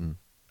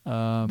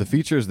 The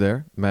feature's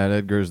there. Matt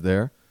Edgar's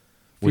there.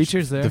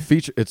 Feature's there.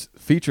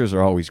 Features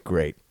are always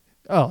great.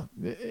 Oh,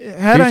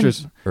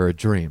 features are a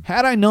dream.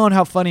 Had I known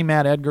how funny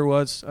Matt Edgar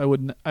was, I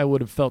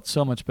would have felt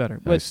so much better.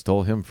 But I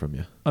stole him from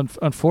you.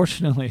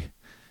 Unfortunately,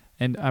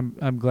 and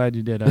I'm glad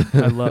you did.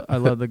 I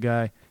love the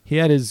guy. He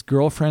had his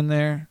girlfriend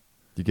there.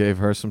 You gave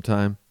her some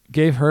time.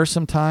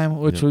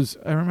 Which was,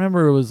 I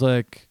remember it was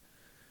like,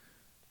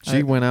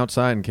 she went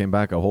outside and came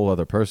back a whole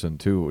other person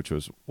too, which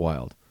was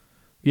wild.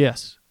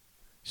 Yes,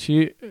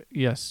 she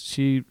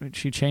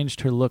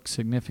changed her look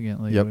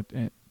significantly.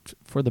 Yep.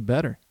 For the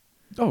better.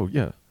 Oh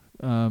yeah.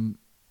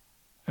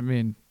 I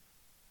mean,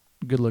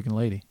 good-looking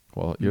lady.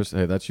 Well,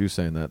 that's you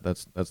saying that.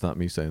 That's not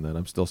me saying that.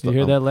 I'm still. You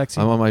hear that, Lexi?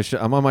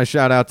 I'm on my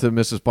shout out to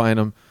Mrs.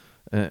 Bynum,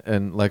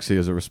 and Lexi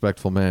is a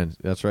respectful man.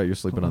 That's right. You're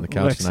sleeping on the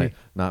couch tonight,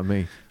 not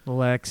me.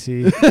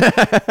 Lexi.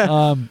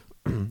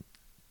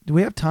 Do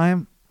we have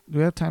time? Do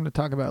we have time to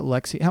talk about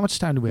Lexi? How much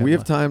time do we have? We have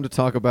left? time to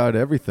talk about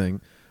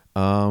everything.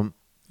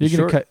 You're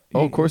sure. gonna cut.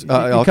 Oh, of course.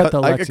 I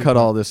could cut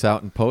all this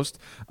out in post.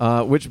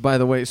 Which, by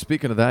the way,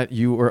 speaking of that,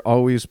 you were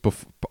always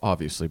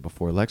obviously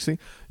before Lexi.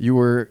 You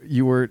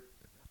were.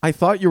 I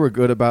thought you were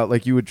good about,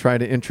 like, you would try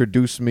to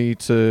introduce me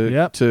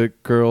to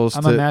girls.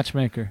 I'm a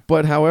matchmaker.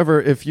 But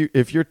however, if you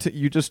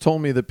just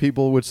told me that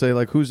people would say,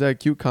 like, who's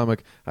that cute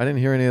comic? I didn't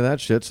hear any of that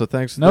shit. So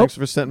thanks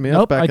for setting me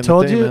up back in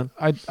the day, man.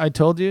 I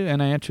told you,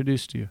 and I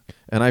introduced you.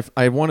 And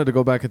I wanted to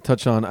go back and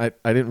touch on. I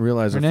didn't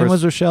realize her name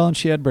was Rochelle, and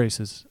she had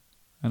braces.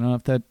 I don't know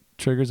if that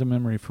triggers a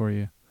memory for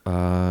you.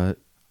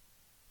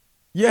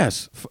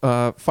 Yes.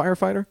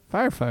 Firefighter.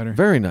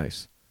 Very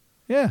nice.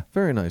 Yeah.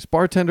 Very nice.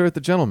 Bartender at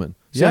the Gentleman.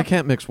 See, I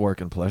can't mix work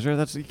and pleasure.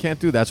 You can't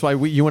do that. That's why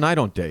you and I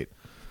don't date.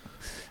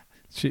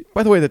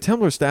 By the way, the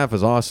Tumblr staff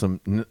is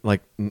awesome.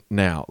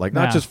 Now, like,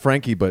 not just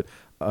Frankie, but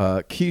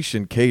Keish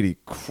and Katie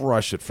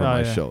crush it for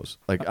my shows.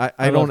 Like,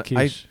 I don't.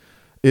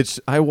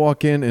 I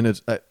walk in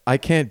and I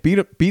can't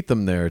beat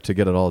them there to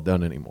get it all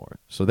done anymore.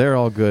 So they're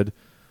all good.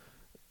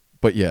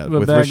 But yeah,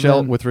 with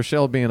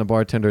Rochelle being a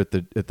bartender at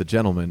the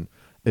Gentleman,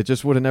 it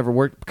just would have never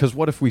worked, because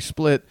what if we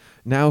split?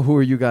 Now who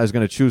are you guys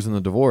going to choose in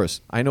the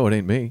divorce? I know it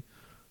ain't me.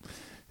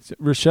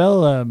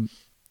 Rochelle,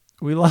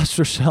 we lost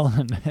Rochelle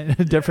in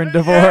a different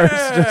divorce,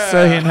 just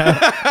so you know.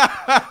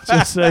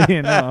 Just so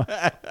you know.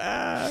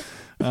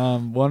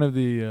 One of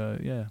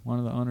the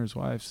owner's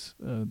wives,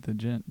 the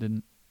gent,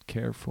 didn't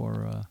care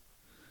for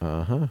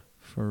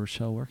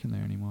Rochelle working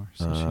there anymore,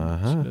 so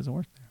she doesn't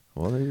work there.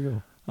 Well, there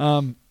you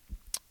go.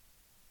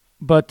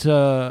 But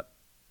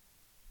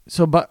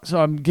So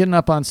I'm getting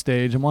up on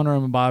stage. I'm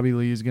wondering if Bobby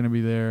Lee is going to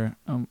be there.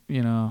 I'm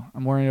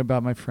worrying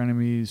about my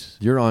frenemies.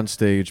 You're on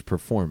stage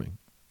performing.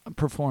 I'm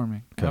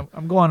performing. Okay.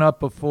 I'm going up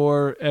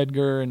before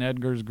Edgar and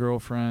Edgar's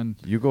girlfriend.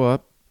 You go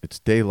up. It's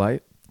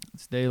daylight.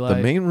 It's daylight.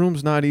 The main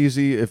room's not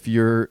easy if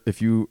you are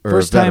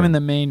first a veteran. time in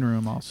the main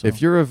room also.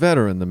 If you're a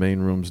veteran, the main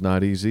room's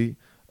not easy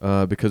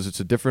because it's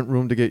a different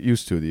room to get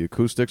used to. The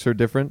acoustics are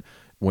different.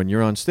 When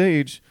you're on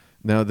stage,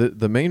 now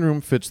the main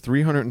room fits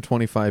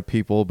 325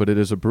 people, but it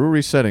is a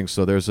brewery setting,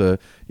 so there's a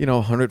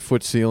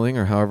 100-foot ceiling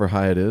or however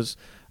high it is.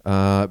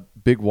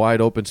 Big wide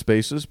open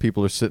spaces.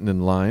 People are sitting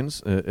in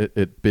lines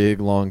at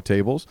big long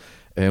tables,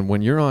 and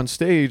when you're on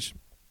stage,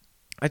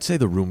 I'd say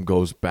the room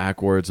goes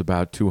backwards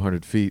about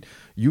 200 feet.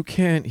 You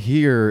can't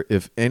hear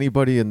if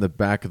anybody in the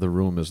back of the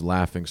room is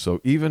laughing.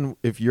 So even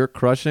if you're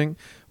crushing,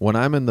 when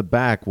I'm in the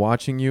back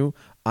watching you,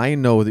 I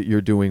know that you're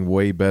doing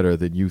way better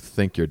than you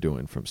think you're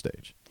doing from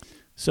stage.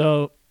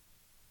 So,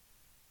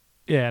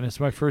 yeah, and it's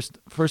my first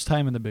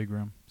time in the big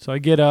room. So I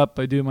get up,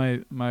 I do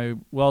my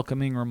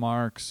welcoming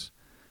remarks.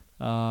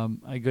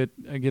 I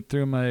get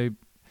through and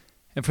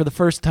for the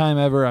first time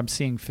ever, I'm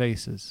seeing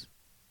faces.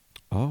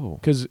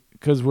 Oh. Because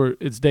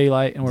it's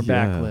daylight and we're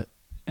backlit,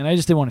 and I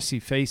just didn't want to see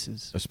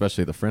faces,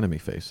 especially the frenemy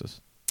faces.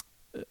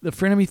 The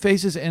frenemy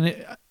faces,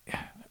 and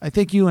I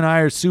think you and I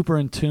are super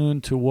in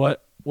tune to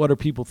what are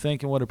people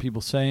thinking, what are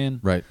people saying,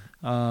 right?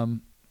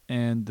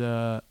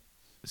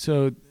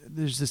 So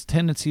there's this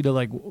tendency to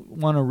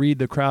want to read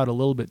the crowd a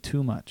little bit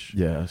too much.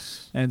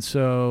 Yes, and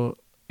so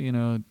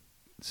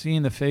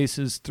seeing the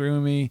faces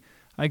threw me.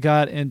 I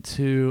got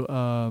into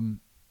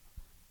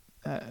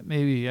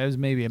maybe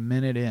a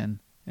minute in,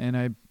 and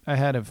I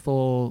had a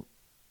full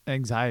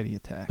anxiety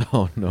attack.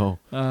 Oh, no.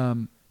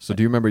 So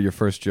do you remember your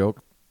first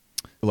joke?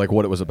 Like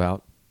what it was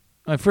about?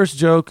 My first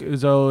joke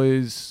is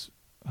always,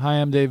 "Hi,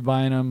 I'm Dave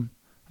Bynum.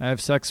 I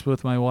have sex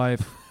with my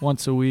wife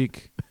once a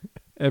week,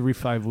 every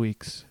 5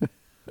 weeks."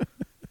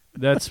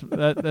 That's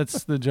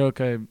the joke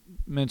I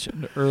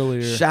mentioned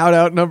earlier. Shout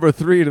out number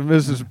 3 to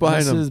Mrs.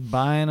 Bynum. Mrs.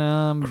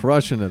 Bynum.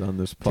 Crushing it on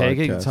this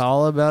podcast. It's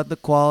all about the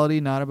quality,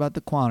 not about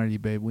the quantity,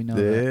 babe. We know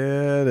that.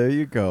 Yeah, there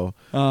you go.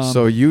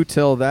 So you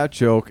tell that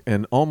joke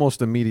and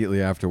almost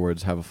immediately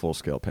afterwards have a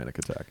full-scale panic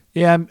attack.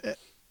 Yeah, I'm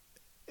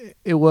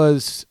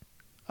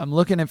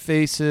looking at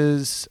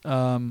faces.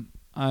 I'm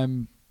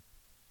trying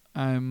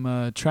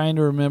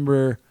to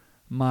remember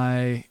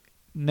my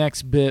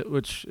next bit,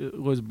 which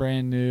was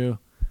brand new.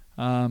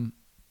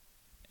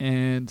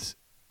 And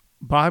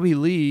Bobby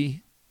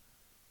Lee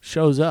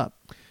shows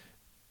up.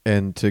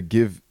 And to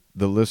give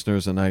the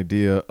listeners an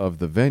idea of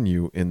the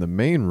venue, in the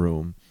main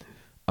room,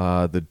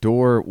 the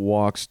door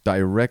walks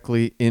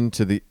directly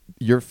into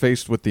you're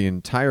faced with the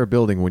entire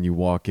building when you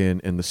walk in,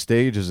 and the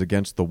stage is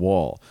against the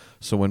wall.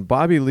 So when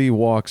Bobby Lee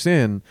walks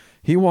in,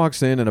 he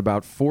walks in and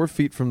about 4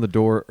 feet from the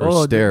door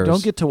are stairs.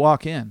 Don't get to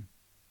walk in,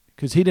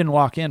 because he didn't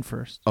walk in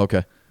first.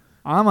 Okay.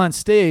 I'm on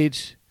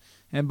stage,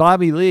 and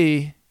Bobby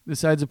Lee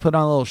decides to put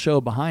on a little show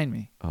behind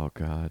me. Oh,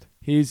 God.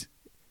 He's,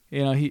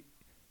 he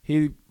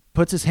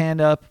puts his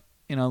hand up,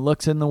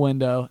 looks in the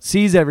window,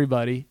 sees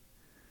everybody,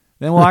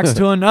 then walks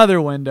to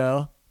another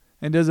window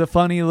and does a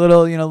funny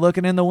little,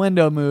 looking in the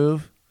window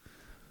move.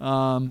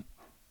 And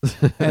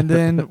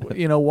then,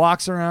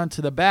 walks around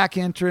to the back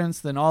entrance,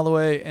 then all the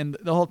way. And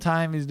the whole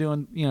time he's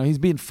doing, he's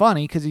being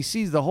funny because he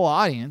sees the whole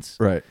audience.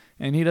 Right.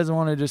 And he doesn't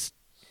want to just,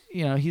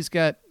 he's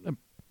got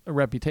a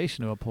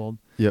reputation to uphold.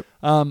 Yep.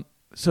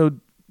 So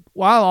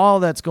while all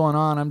that's going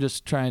on, I'm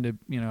just trying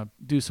to,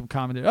 do some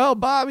comedy. Oh,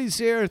 Bobby's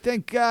here.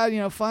 Thank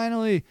God,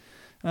 finally,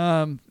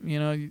 And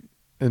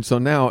so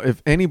now,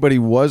 if anybody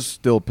was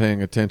still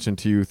paying attention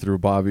to you through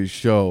Bobby's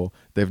show,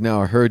 they've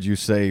now heard you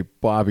say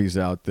Bobby's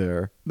out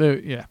there.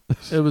 Yeah,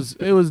 it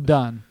was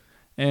done,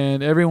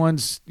 and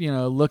everyone's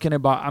looking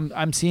at Bob.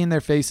 I'm seeing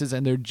their faces,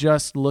 and they're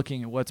just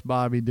looking at what's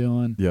Bobby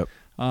doing. Yep.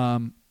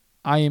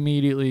 I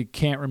immediately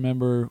can't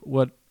remember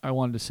what I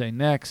wanted to say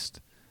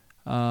next.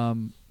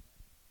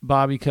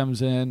 Bobby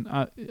comes in.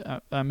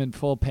 I'm in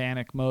full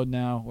panic mode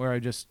now, where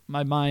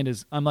my mind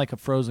is. I'm like a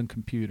frozen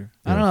computer.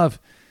 Yeah. I don't know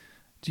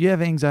do you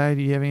have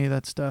anxiety? Do you have any of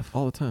that stuff?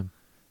 All the time.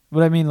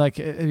 But I mean, like,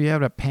 if you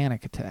have a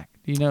panic attack,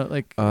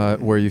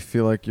 where you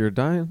feel like you're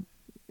dying?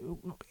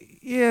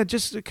 Yeah,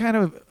 just kind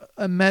of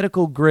a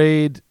medical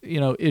grade,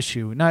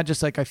 issue. Not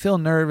just like I feel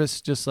nervous,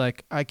 just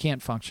like I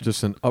can't function.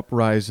 Just an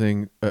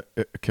uprising,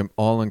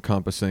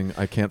 all-encompassing.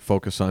 I can't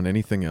focus on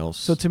anything else.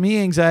 So to me,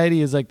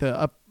 anxiety is like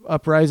the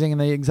uprising, and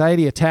the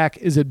anxiety attack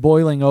is it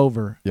boiling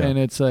over, and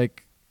it's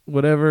like.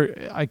 Whatever,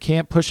 I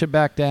can't push it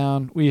back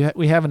down. We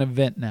have an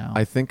event now.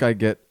 I think I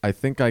get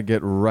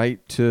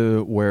right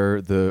to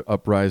where the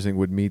uprising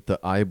would meet the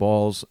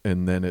eyeballs,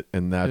 and then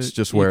that's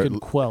just where you can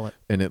quell it,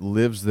 and it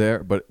lives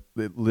there. But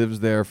it lives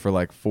there for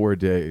like 4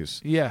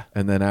 days. Yeah,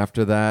 and then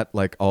after that,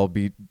 like I'll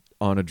be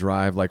on a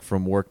drive like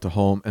from work to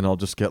home, and I'll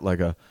just get like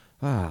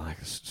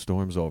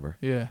storm's over.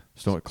 Yeah,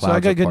 clouds. So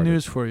I got good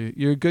news for you.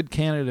 You're a good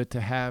candidate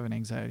to have an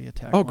anxiety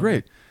attack. Oh,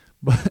 great!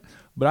 But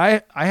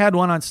I had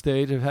one on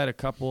stage. I've had a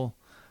couple.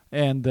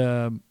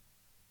 And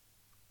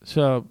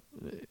so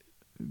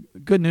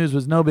good news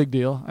was no big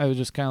deal. I was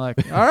just kind of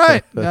like, all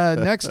right,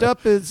 next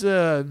up is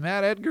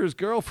Matt Edgar's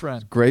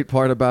girlfriend. Great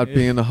part about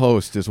being the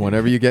host is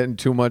whenever you get in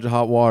too much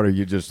hot water,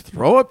 you just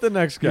throw up the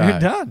next guy. You're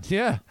done,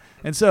 yeah.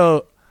 And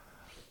so,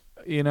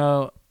 you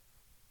know,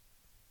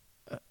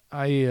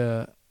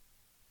 I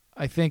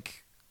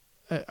think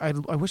I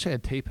wish I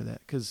had tape of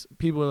that because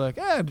people were like,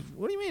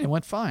 what do you mean? It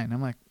went fine.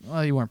 I'm like,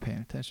 well, you weren't paying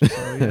attention.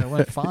 So yeah, it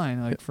went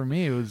fine. Like for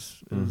me, it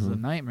was a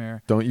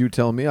nightmare. Don't you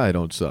tell me I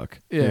don't suck.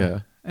 Yeah.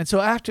 And so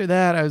after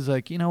that, I was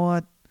like, you know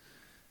what?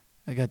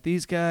 I got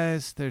these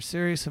guys. They're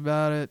serious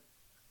about it.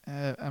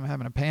 I'm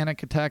having a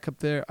panic attack up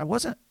there. I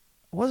wasn't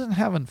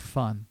having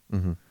fun.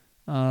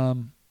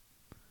 Mm-hmm.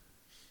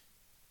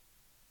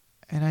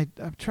 And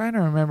I'm trying to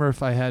remember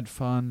if I had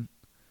fun.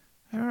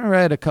 I remember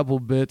I had a couple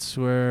bits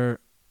where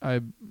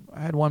I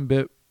had one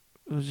bit.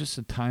 It was just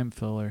a time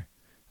filler.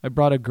 I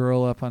brought a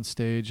girl up on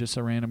stage, just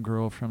a random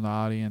girl from the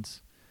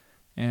audience,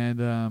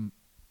 and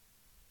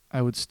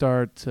I would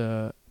start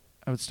telling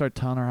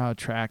her how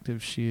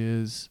attractive she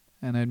is,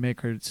 and I'd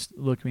make her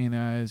look me in the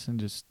eyes and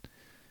just,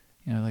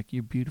 you know, like,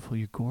 you're beautiful,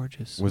 you're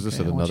gorgeous. Was this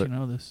at another? I want you to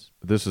know this.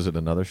 This is at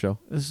another show.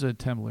 This is a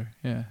Tumblr,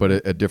 yeah.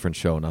 But a different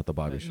show, not the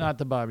Bobby show. Not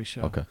the Bobby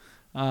show. Okay.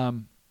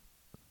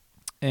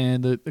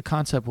 And the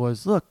concept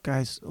was, look,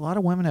 guys, a lot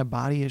of women have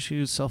body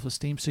issues,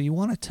 self-esteem, so you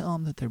want to tell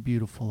them that they're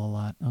beautiful a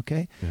lot,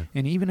 okay? Yeah.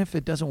 And even if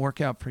it doesn't work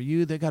out for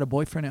you, they got a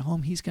boyfriend at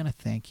home, he's going to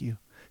thank you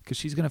because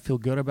she's going to feel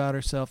good about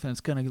herself, and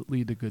it's going to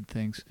lead to good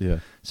things. Yeah.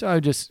 So I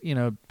would just, you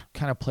know,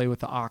 kind of play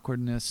with the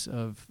awkwardness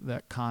of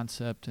that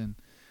concept, and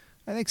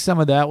I think some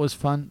of that was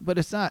fun, but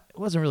it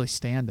wasn't really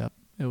stand-up.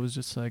 It was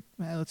just like,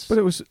 let's... But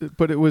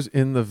it was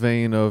in the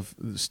vein of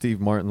Steve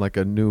Martin, like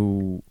a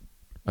new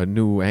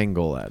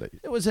angle at it.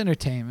 It was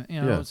entertainment,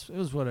 you know. Yeah. It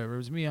was whatever. It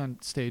was me on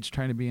stage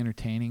trying to be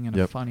entertaining in a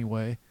Yep. funny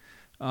way.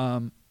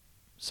 Some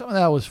of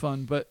that was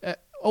fun,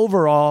 but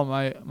overall,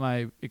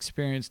 my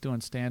experience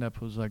doing stand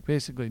up was like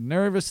basically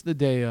nervous the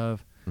day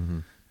of,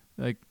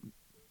 like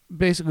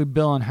basically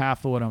billing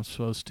half of what I'm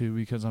supposed to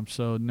because I'm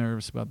so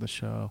nervous about the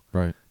show.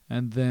 Right.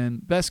 And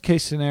then best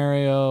case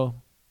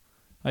scenario,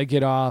 I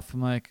get off.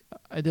 I'm like,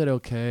 I did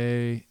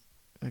okay.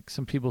 Like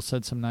some people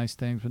said some nice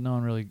things, but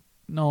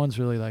no one's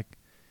really like,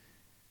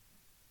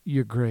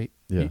 you're great.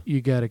 Yeah.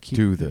 You got to keep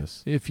do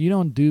this. If you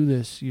don't do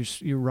this,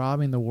 you're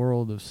robbing the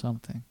world of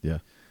something. Yeah.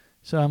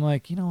 So I'm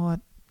like, you know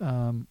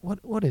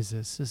what? What is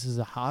this? This is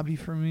a hobby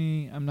for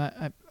me.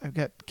 I've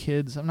got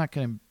kids. I'm not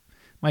gonna.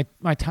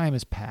 My time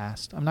is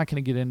past. I'm not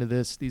gonna get into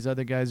this. These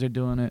other guys are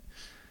doing it.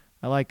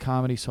 I like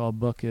comedy, so I'll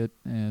book it.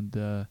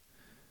 And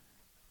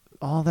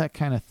all that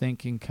kind of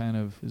thinking kind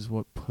of is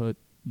what put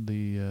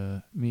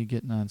the me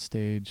getting on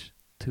stage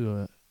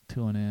to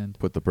an end.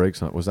 Put the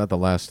brakes on. Was that the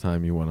last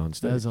time you went on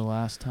stage? That was the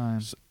last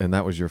time. And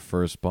that was your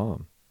first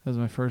bomb. That was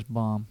my first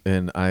bomb.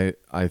 And I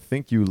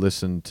think you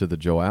listened to the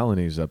Joe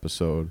Alani's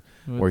episode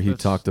where he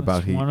talked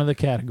about one of the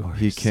categories.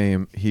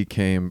 He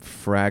came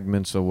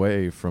fragments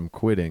away from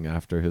quitting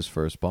after his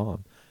first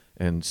bomb.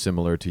 And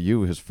similar to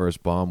you, his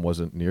first bomb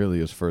wasn't nearly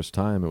his first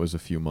time. It was a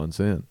few months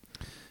in,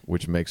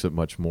 which makes it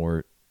much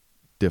more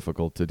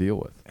difficult to deal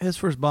with. His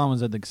first bomb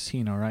was at the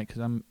casino, right?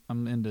 Because I'm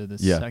into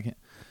this second.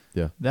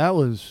 Yeah. That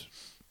was...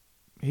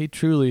 He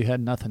truly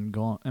had nothing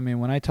going. I mean,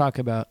 when I talk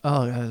about, it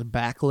was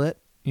backlit,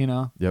 you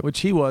know, which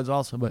he was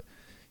also, but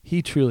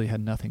he truly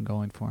had nothing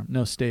going for him.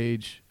 No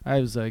stage. I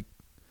was like,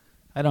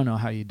 I don't know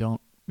how you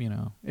don't, you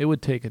know, it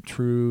would take a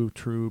true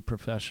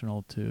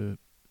professional to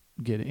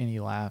get any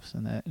laughs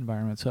in that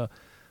environment. So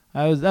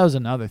that was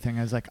another thing.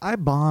 I was like, I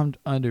bombed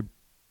under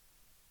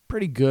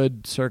pretty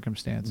good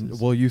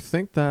circumstances. Well, you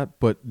think that,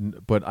 but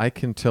I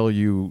can tell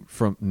you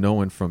from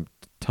knowing from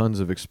tons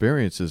of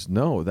experiences,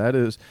 no, that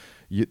is...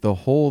 the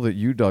hole that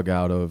you dug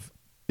out of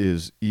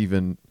is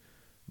even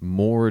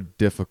more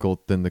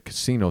difficult than the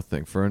casino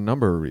thing for a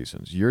number of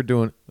reasons.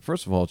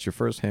 First of all, it's your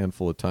first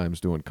handful of times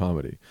doing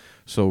comedy.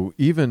 So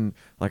even,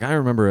 like I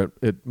remember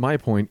at my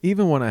point,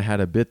 even when I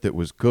had a bit that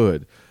was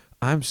good,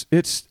 I'm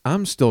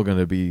still going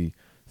to be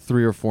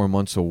 3 or 4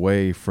 months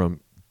away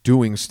from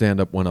doing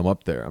stand-up when I'm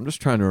up there. I'm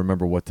just trying to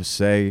remember what to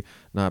say,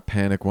 not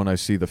panic when I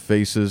see the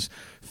faces,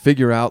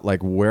 figure out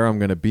like where I'm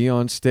going to be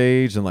on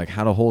stage and like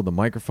how to hold the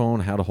microphone,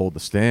 how to hold the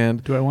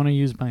stand. Do I want to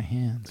use my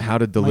hands? How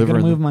to deliver. Am I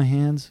going to move my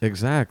hands?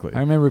 Exactly. I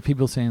remember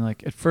people saying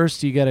like, at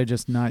first you got to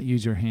just not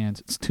use your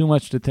hands. It's too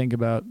much to think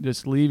about.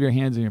 Just leave your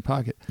hands in your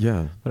pocket.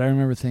 Yeah. But I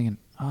remember thinking,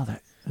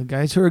 the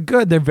guys who are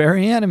good, they're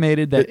very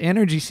animated. That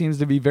energy seems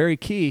to be very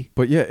key.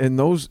 But yeah, in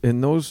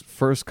those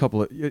first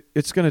couple of,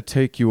 it's going to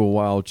take you a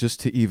while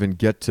just to even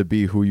get to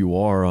be who you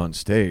are on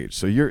stage.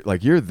 So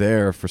you're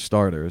there for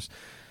starters.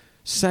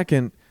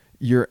 Second,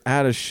 you're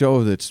at a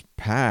show that's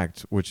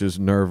packed, which is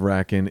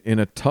nerve-wracking, in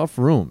a tough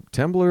room.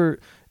 Tumblr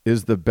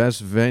is the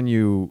best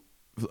venue,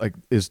 like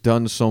is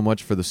done so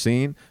much for the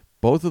scene.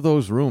 Both of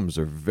those rooms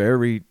are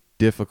very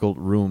difficult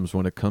rooms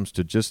when it comes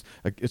to just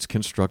it's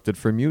constructed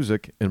for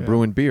music and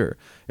brewing beer.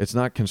 It's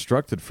not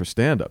constructed for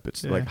stand-up.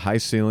 It's like high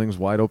ceilings,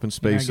 wide open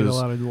spaces, I get a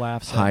lot of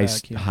laughs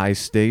high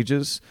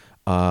stages.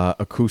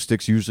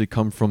 Acoustics usually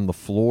come from the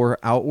floor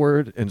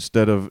outward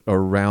instead of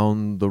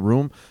around the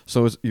room.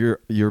 So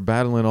you're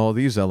battling all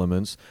these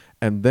elements,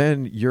 and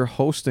then you're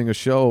hosting a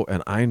show,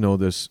 and I know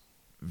this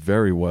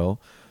very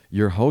well.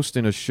 You're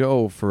hosting a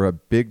show for a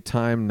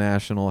big-time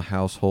national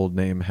household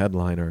name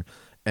headliner,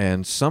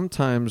 and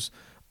sometimes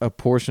a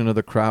portion of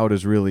the crowd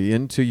is really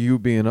into you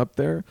being up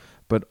there,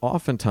 but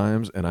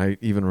oftentimes, and I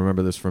even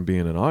remember this from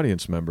being an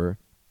audience member,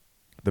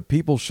 the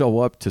people show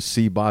up to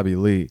see Bobby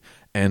Lee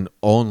and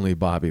only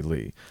Bobby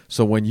Lee.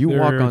 So when you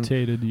walk on... They're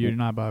irritated you're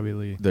not Bobby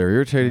Lee. They're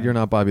irritated you're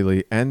not Bobby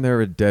Lee, and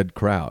they're a dead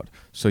crowd.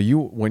 So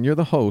when you're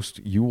the host,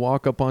 you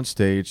walk up on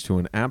stage to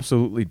an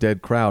absolutely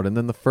dead crowd, and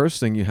then the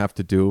first thing you have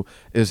to do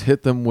is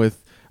hit them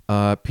with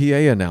PA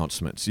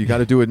announcements. You got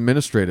to do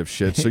administrative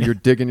shit, so you're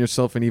digging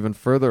yourself an even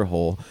further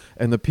hole.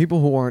 And the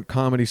people who aren't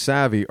comedy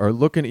savvy are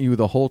looking at you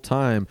the whole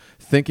time,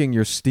 thinking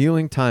you're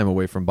stealing time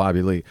away from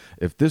Bobby Lee.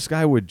 If this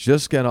guy would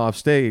just get off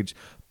stage,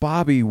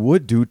 Bobby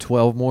would do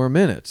 12 more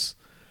minutes.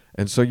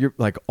 And so you're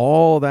like,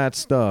 all that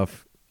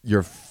stuff,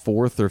 your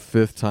fourth or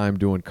fifth time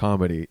doing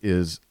comedy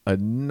is a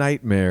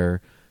nightmare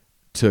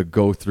to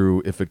go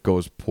through if it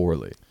goes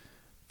poorly.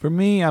 For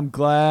me, I'm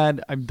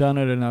glad I've done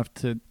it enough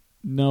to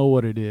know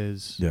what it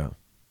is. Yeah.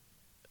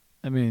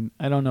 I mean,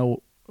 I don't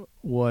know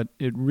what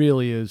it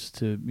really is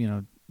to,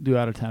 do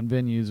out-of-town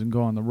venues and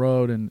go on the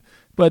road,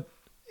 but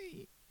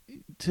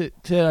to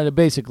at a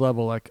basic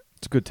level, like,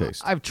 it's good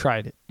taste. I've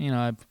tried it.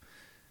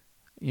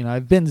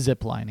 I've been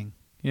ziplining.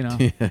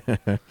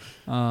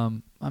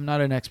 I'm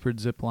not an expert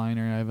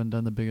zipliner. I haven't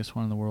done the biggest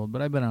one in the world,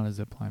 but I've been on a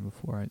zip line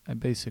before. I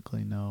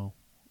basically know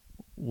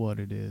what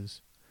it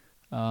is.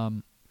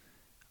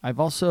 I've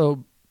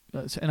also,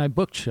 and I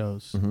booked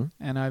shows,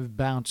 and I've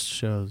bounced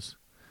shows,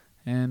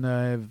 and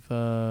I've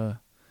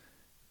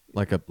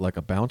like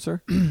a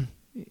bouncer.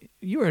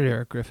 You were at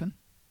Erik Griffin.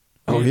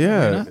 Oh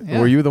yeah.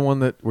 Were you the one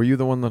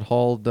that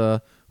hauled?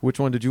 Which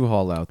one did you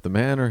haul out? The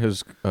man or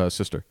his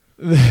sister?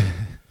 The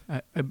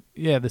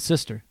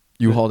sister.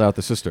 You hauled out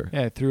the sister.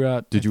 Yeah, I threw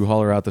out. Did you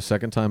haul her out the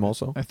second time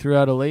also? I threw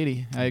out a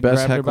lady. I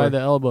Best grabbed her by heckler. the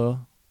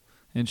elbow,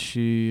 and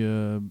she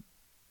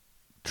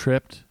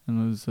tripped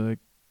and was like,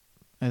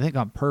 I think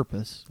on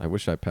purpose. I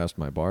wish I passed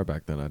my bar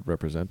back then. I'd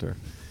represent her.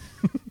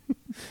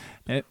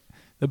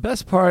 The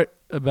best part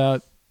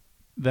about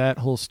that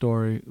whole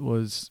story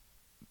was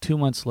 2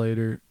 months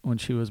later when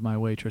she was my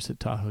waitress at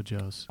Tahoe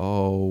Joe's.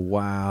 Oh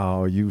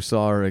wow, you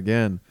saw her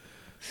again.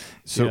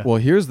 So Yeah. well,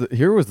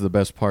 here was the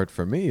best part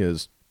for me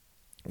is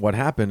what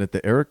happened at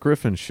the Erik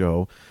Griffin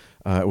show.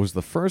 It was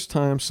the first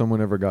time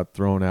someone ever got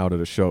thrown out at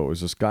a show. It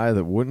was this guy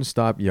that wouldn't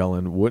stop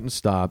yelling, wouldn't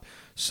stop.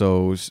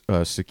 So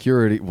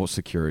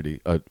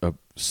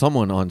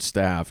someone on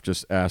staff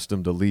just asked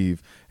him to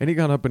leave, and he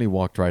got up and he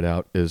walked right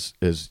out, as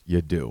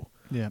you do.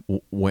 Yeah.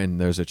 When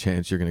there's a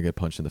chance you're going to get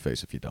punched in the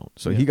face if you don't.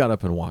 So Yeah. he got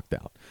up and walked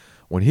out.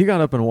 When he got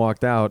up and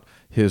walked out,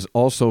 his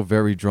also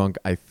very drunk,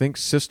 I think,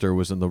 sister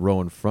was in the row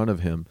in front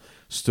of him,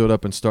 stood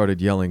up and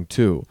started yelling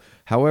too.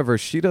 However,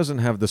 she doesn't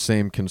have the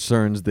same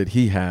concerns that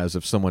he has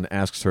if someone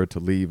asks her to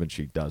leave and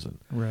she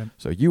doesn't. Right.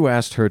 So you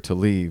asked her to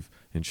leave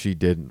and she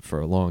didn't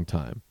for a long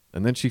time.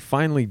 And then she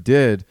finally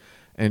did,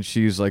 and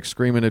she's like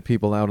screaming at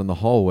people out in the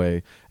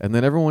hallway. And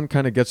then everyone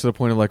kind of gets to the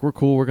point of like, we're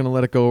cool, we're going to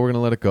let it go, we're going to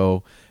let it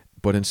go.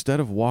 But instead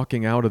of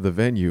walking out of the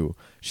venue,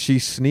 she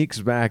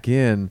sneaks back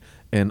in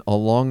and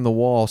along the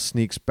wall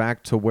sneaks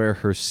back to where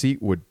her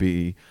seat would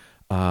be.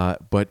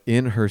 But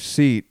in her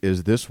seat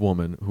is this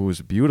woman who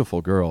is a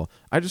beautiful girl.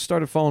 I just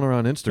started following her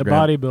on Instagram.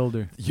 The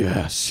bodybuilder.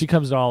 Yes. She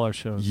comes to all our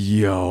shows.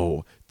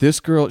 Yo, this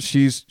girl,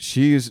 she's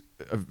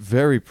a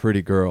very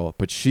pretty girl,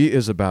 but she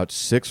is about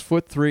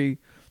 6'3",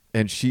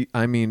 and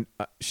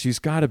she's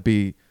got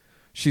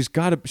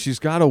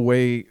to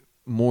weigh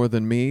more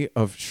than me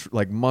of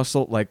like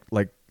muscle, like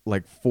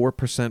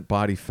 4%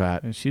 body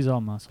fat. And she's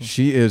all muscle.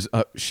 She is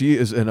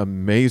an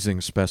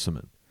amazing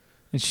specimen.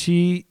 And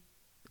she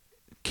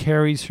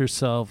carries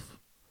herself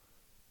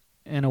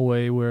in a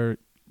way where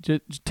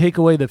just take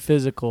away the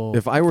physical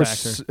If I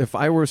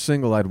were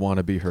single, I'd want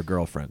to be her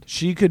girlfriend.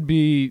 She could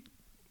be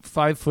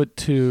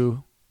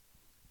 5'2",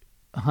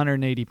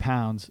 180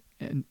 pounds,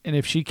 and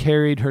if she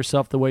carried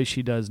herself the way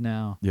she does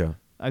now, Yeah.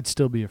 I'd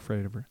still be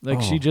afraid of her. Like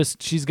Oh.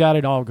 she's got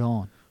it all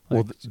going.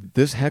 Well, Like,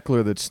 this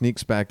heckler that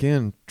sneaks back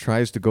in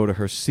tries to go to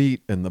her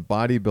seat, and the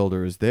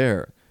bodybuilder is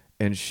there,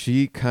 and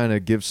she kind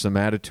of gives some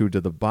attitude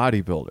to the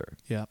bodybuilder.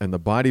 Yeah. And the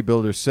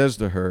bodybuilder says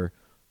to her,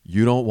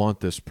 "You don't want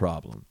this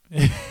problem."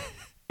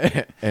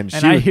 and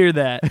I hear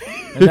that,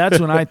 and that's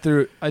when I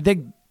threw. I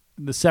think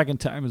the second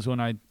time is when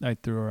I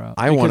threw her out.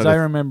 I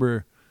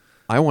remember.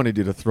 I wanted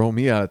you to throw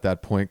me out at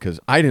that point because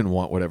I didn't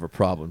want whatever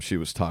problem she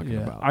was talking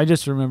about. I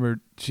just remember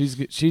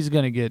she's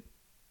gonna get.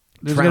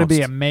 There's gonna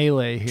be a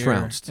melee here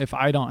Trounced. if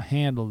I don't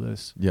handle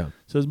this. Yeah.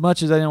 So as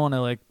much as I didn't want to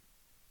like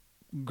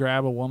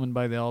grab a woman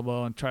by the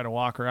elbow and try to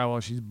walk her out while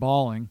she's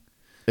bawling.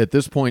 At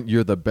this point,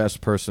 you're the best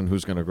person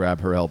who's going to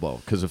grab her elbow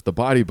because if the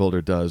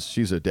bodybuilder does,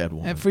 she's a dead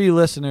woman. And for you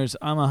listeners,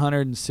 I'm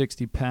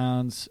 160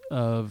 pounds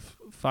of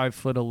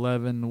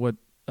 5'11".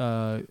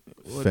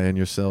 Fan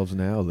yourselves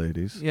now,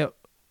 ladies. Yeah.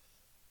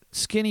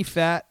 Skinny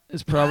fat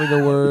is probably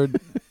the word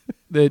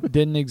that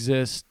didn't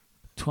exist.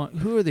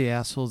 Who are the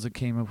assholes that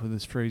came up with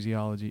this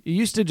phraseology? It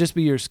used to just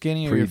be you're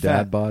skinny or you're fat.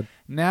 Pre-dad bod.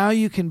 Now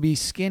you can be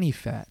skinny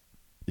fat.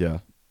 Yeah.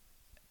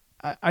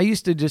 I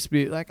used to just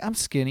be like, I'm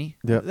skinny.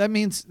 Yeah. That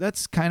means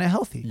that's kind of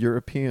healthy.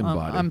 European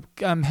body.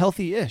 I'm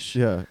healthy-ish.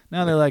 Yeah.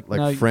 Now they're like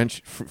no,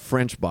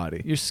 French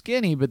body. You're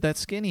skinny, but that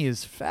skinny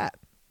is fat.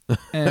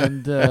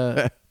 And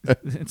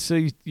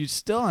so you're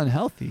still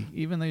unhealthy,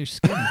 even though you're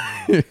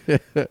skinny.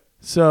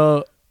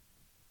 So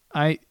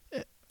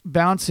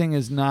bouncing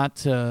is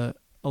not a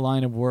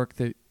line of work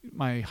that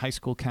my high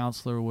school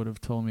counselor would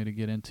have told me to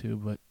get into,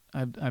 but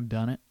I've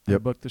done it. Yep.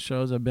 I've booked the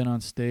shows. I've been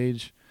on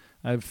stage.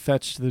 I've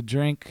fetched the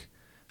drink.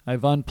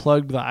 I've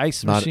unplugged the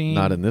ice machine.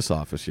 Not in this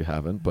office, you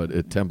haven't, but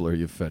at Tembler,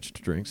 you've fetched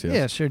drinks. Yes.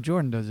 Yeah, sure.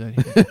 Jordan does that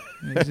here.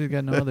 He's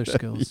got no other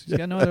skills. He's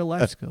got no other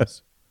life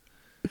skills.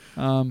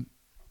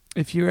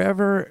 If you're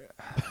ever,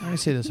 let me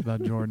say this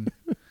about Jordan.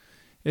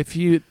 If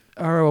you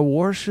are a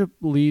worship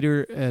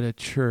leader at a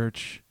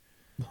church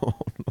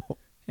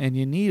and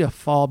you need a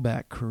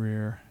fallback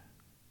career,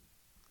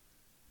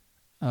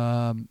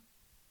 I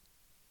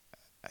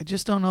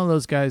just don't know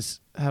those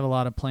guys have a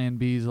lot of plan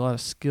Bs, a lot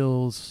of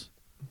skills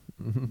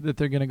that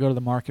they're going to go to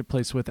the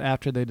marketplace with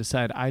after they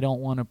decide, I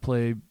don't want to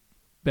play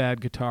bad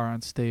guitar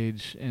on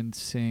stage and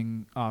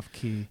sing off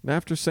key. And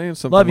after saying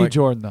something Love you,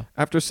 Jordan, though.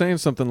 After saying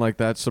something like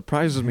that,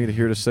 surprises me to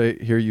hear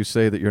you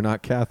say that you're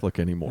not Catholic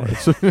anymore.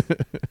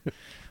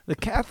 The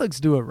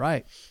Catholics do it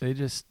right. They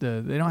just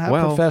they don't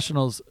have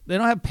professionals. They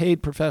don't have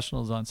paid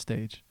professionals on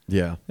stage.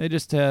 Yeah. They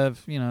just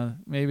have,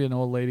 maybe an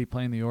old lady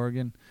playing the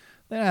organ.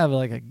 They don't have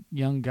like a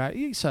young guy.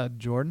 You saw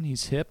Jordan.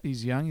 He's hip.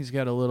 He's young. He's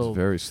got a little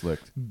very slick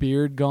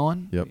beard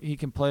going. Yep. He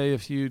can play a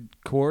few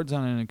chords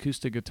on an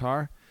acoustic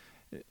guitar.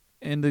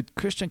 In the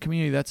Christian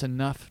community, that's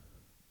enough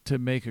to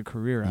make a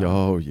career out of.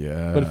 Oh,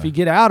 yeah. But if you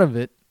get out of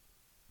it,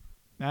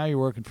 now you're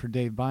working for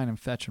Dave Bynum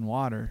fetching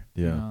water.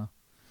 Yeah.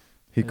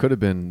 He could have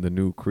been the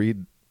new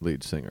Creed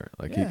lead singer.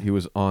 He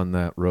was on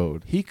that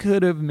road. He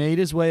could have made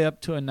his way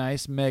up to a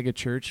nice mega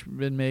church,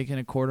 been making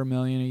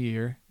 $250,000 a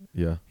year.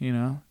 Yeah.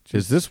 Just,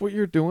 is this what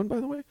you're doing, by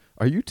the way?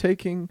 Are you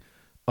taking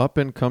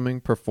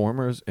up-and-coming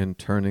performers and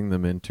turning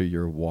them into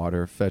your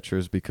water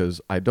fetchers? Because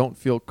I don't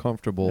feel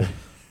comfortable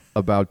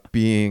about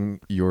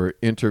being your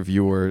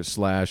interviewer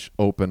 /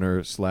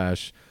 opener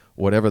 /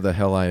 whatever the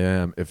hell I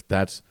am.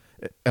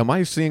 Am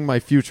I seeing my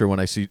future when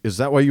I see? Is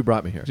that why you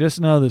brought me here?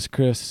 Just know this,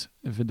 Chris.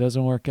 If it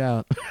doesn't work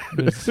out,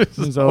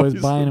 there's always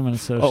Bynum and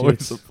Associates.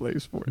 Always a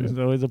place for you. There's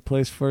always a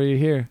place for you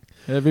here.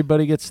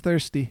 Everybody gets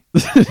thirsty.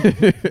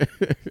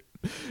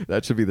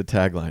 That should be the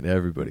tagline.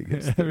 Everybody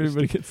gets thirsty.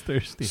 Everybody gets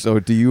thirsty. So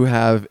do you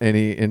have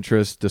any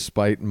interest,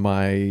 despite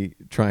my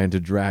trying to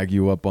drag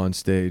you up on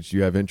stage, do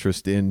you have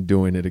interest in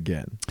doing it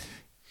again?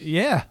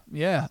 Yeah.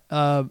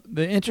 The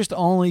interest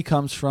only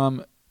comes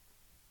from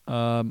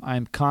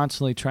I'm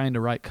constantly trying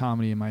to write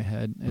comedy in my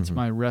head. It's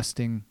my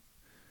resting.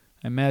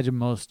 I imagine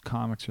most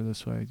comics are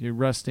this way. Your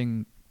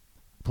resting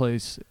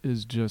place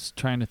is just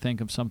trying to think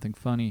of something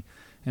funny.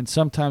 And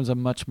sometimes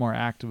I'm much more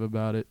active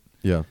about it.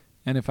 Yeah.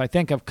 And if I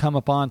think I've come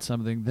upon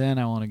something, then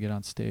I want to get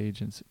on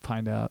stage and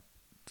find out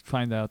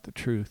the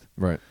truth.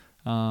 Right.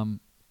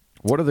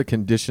 What are the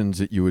conditions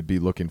that you would be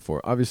looking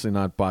for? Obviously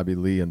not Bobby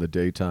Lee in the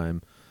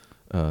daytime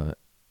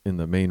in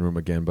the main room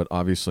again, but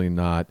obviously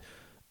not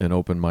an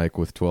open mic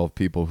with 12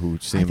 people who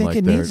seem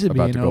like they're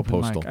about to go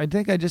postal. I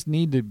think I just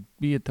need to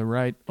be at the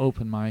right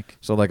open mic.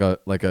 So like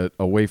a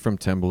away from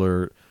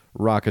Tembler,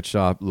 rocket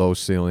shop, low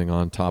ceiling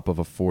on top of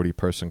a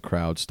 40-person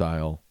crowd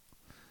style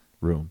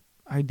room.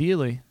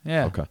 Ideally,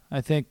 yeah. Okay.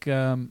 I think we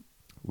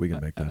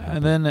can make that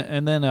happen.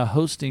 And then a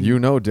hosting.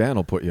 Dan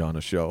will put you on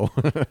a show.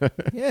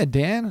 Yeah,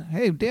 Dan.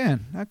 Hey,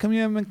 Dan. How come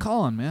you haven't been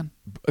calling, man?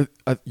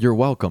 You're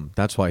welcome.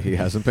 That's why he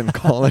hasn't been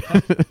calling.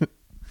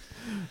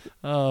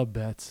 Oh,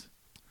 Betts.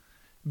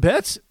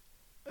 Betts,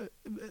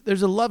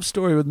 there's a love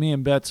story with me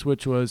and Betts,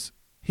 which was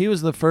he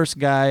was the first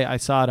guy I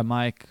saw at a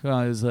mic.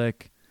 I was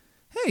like,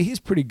 hey, he's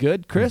pretty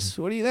good. Chris,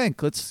 what do you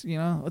think? Let's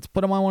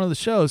put him on one of the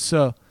shows.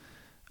 So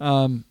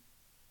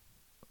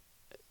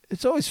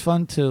it's always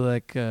fun to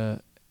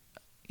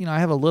I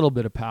have a little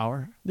bit of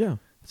power. Yeah.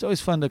 It's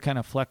always fun to kind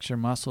of flex your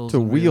muscles.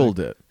 To wield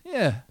it.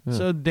 Yeah.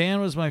 So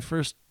Dan was my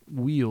first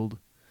wield.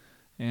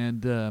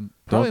 And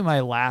probably my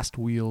last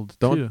wield,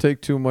 Don't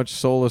take too much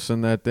solace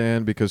in that,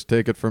 Dan, because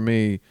take it from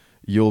me,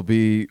 you'll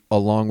be,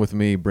 along with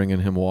me,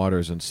 bringing him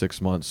waters in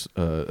 6 months.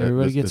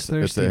 Everybody gets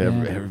thirsty,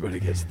 man. Everybody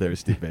gets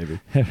thirsty,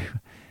 baby.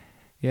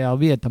 Yeah, I'll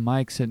be at the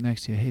mic sitting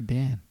next to you. Hey,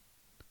 Dan,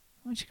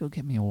 why don't you go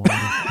get me a water?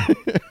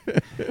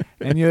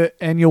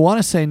 and you want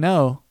to say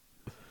no,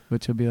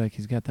 but you'll be like,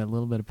 he's got that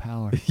little bit of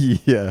power.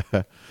 Yeah.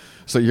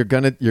 So you're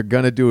gonna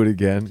do it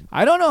again.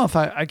 I don't know if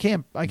I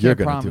can't promise do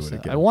it it.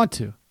 again. I want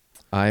to.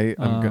 I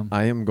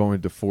am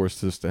going to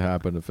force this to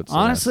happen if it's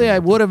honestly I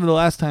would have the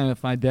last time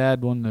if my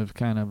dad wouldn't have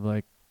kind of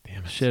like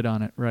shit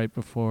on it right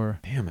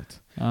before. Damn it.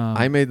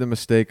 I made the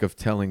mistake of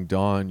telling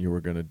Dawn you were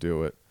going to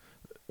do it.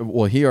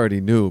 Well, he already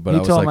knew, but I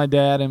was told like, my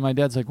dad, and my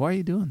dad's like, why are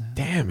you doing that?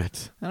 Damn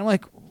it. And I'm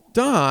like,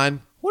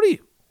 Don, what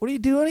What do you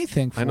do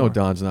anything for? I know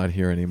Don's not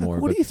here anymore,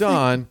 what but do you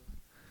Don,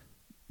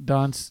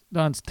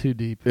 Don's too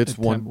deep. it's at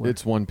 1 Tumblr.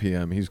 it's 1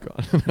 p.m. He's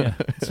gone. Yeah,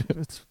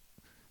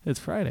 it's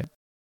Friday.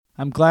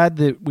 I'm glad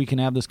that we can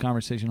have this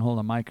conversation, hold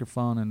a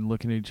microphone, and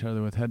looking at each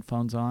other with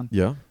headphones on.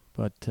 Yeah.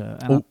 But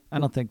I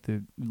don't think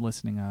the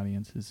listening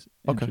audience is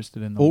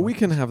interested in the. Well, we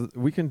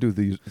can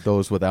do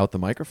those without the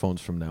microphones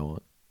from now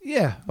on.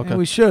 Yeah, Okay. and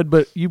we should.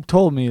 But you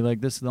told me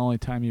like this is the only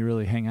time you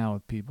really hang out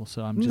with people,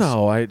 so I'm just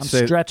I'm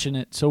stretching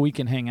it so we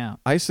can hang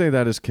out. I say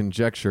that as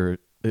conjecture.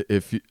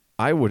 If you,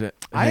 I would.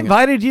 I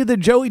invited you to the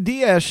Joey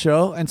Diaz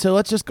show, and so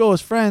let's just go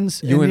as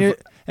friends.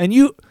 And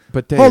you.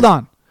 But Dave, hold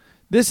on,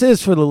 this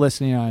is for the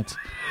listening audience.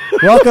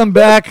 Welcome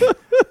back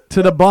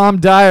to the Bomb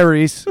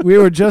Diaries. We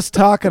were just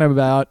talking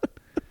about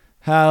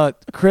how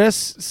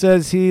Chris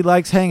says he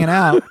likes hanging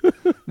out.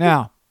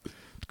 Now,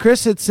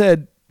 Chris had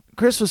said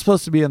Chris was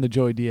supposed to be on the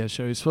Joey Diaz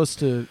show. He was supposed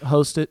to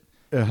host it.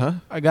 Uh-huh.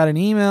 I got an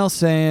email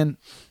saying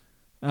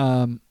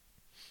no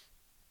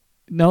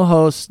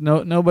host,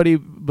 nobody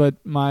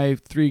but my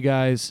 3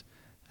 guys.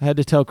 I had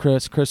to tell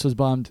Chris. Chris was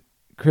bummed.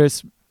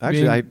 Chris,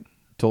 actually, I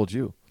told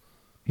you.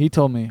 He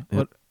told me.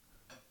 Yep.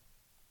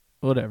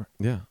 Whatever.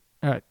 Yeah.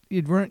 All right,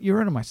 you're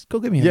running my. Go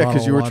give me a yeah,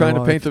 because you were trying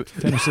to paint the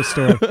finish the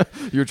story.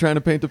 You were trying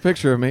to paint the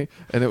picture of me,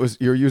 and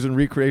you're using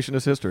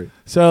recreationist history.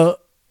 So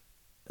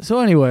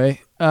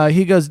anyway,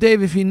 he goes,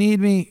 Dave, if you need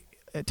me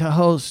to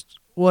host,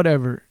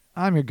 whatever,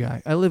 I'm your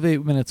guy. I live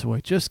 8 minutes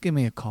away. Just give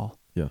me a call.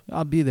 Yeah,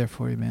 I'll be there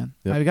for you, man.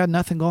 Yep. I got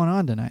nothing going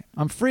on tonight.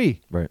 I'm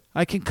free. Right.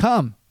 I can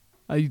come.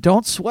 You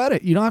don't sweat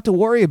it. You don't have to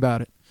worry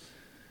about it.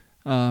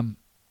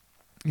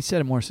 He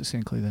said it more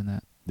succinctly than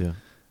that. Yeah.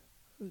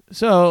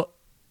 So.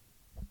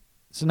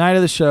 It's the night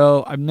of the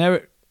show. I've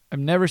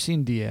never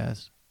seen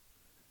Diaz.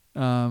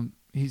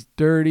 He's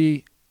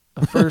dirty.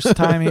 The first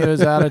time he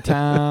was out of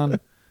town,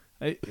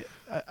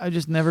 I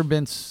just never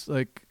been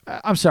like.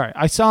 I'm sorry.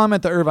 I saw him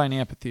at the Irvine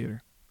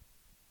Amphitheater.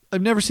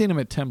 I've never seen him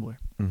at Temblor.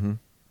 Mm-hmm.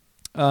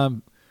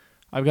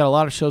 I've got a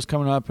lot of shows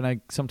coming up, and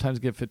I sometimes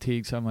get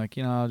fatigued. So I'm like,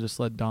 I'll just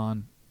let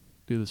Don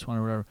do this one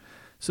or whatever.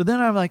 So then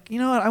I'm like, you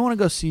know what? I want to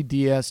go see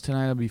Diaz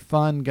tonight. It'll be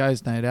fun,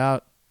 guys' night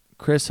out.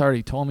 Chris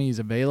already told me he's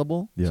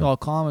available, so I'll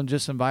call him and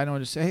just invite him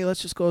and just say, hey,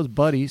 let's just go as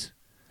buddies,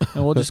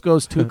 and we'll just go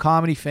as 2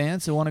 comedy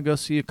fans that want to go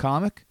see a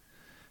comic.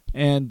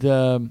 And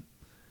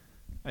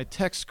I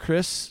text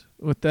Chris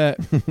with that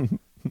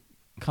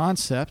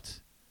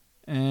concept,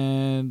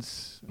 and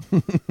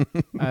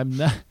I'm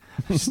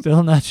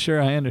still not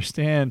sure I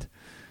understand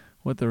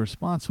what the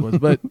response was,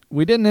 but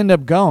we didn't end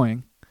up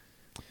going,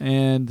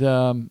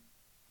 and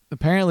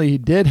apparently he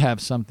did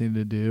have something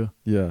to do.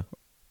 Yeah.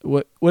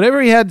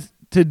 Whatever he had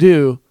to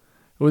do.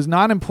 It was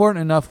not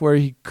important enough where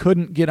he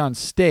couldn't get on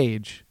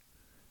stage,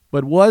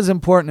 but was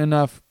important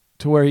enough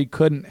to where he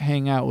couldn't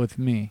hang out with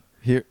me.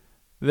 Here,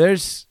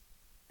 there's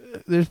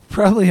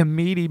probably a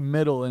meaty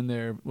middle in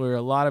there where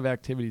a lot of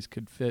activities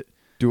could fit.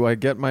 Do I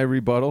get my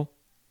rebuttal?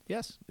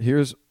 Yes.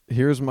 Here's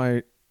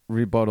my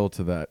rebuttal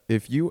to that.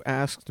 If you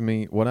asked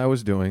me what I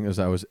was doing as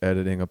I was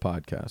editing a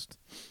podcast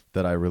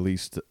that I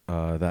released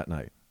that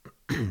night,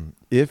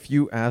 if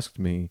you asked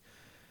me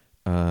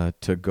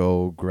to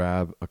go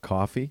grab a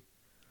coffee,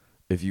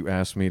 if you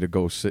asked me to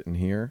go sit in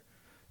here,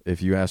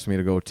 if you asked me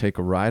to go take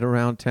a ride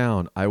around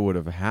town, I would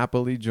have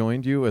happily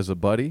joined you as a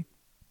buddy.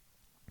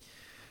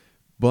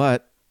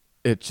 But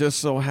it just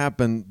so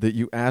happened that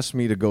you asked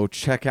me to go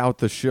check out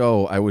the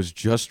show I was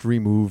just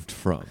removed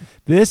from.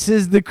 This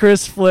is the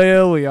Chris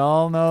Flail we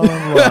all know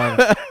and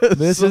love.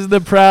 This is the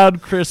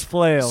proud Chris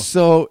Flail.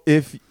 So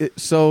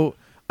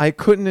I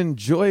couldn't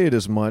enjoy it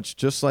as much,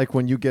 just like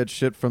when you get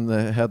shit from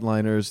the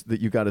headliners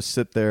that you got to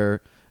sit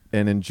there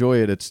and enjoy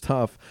it. It's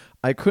tough.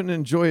 I couldn't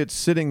enjoy it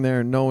sitting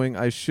there knowing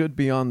I should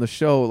be on the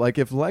show. Like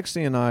if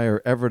Lexi and I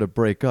are ever to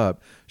break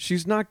up,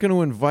 she's not going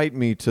to invite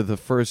me to the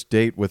first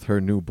date with her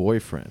new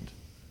boyfriend.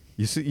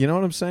 You know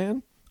what I'm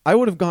saying? I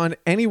would have gone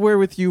anywhere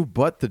with you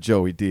but the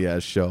Joey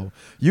Diaz show.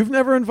 You've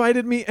never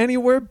invited me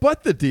anywhere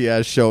but the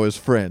Diaz show as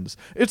friends.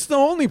 It's the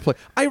only place.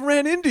 I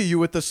ran into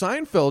you at the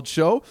Seinfeld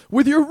show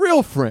with your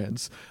real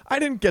friends. You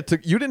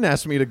didn't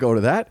ask me to go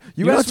to that.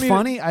 You know what's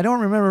funny? I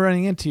don't remember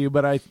running into you,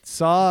 but I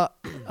saw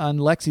on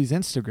Lexi's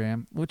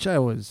Instagram, which I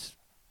was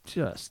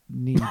just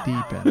knee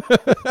deep in.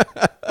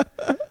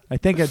 I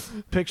think a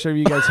picture of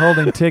you guys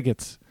holding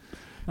tickets.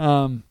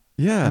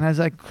 Yeah. And I was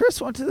like, Chris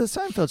went to the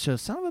Seinfeld show.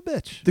 Son of a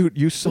bitch. Dude,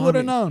 you saw me. Would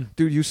have known.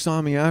 Dude, you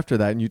saw me after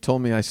that, and you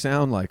told me I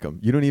sound like him.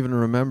 You don't even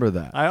remember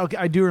that.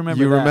 I do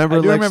remember you that. Remember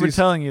I do Lexi's, remember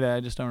telling you that. I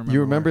just don't remember. You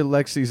remember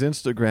Lexi's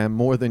Instagram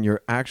more than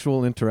your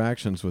actual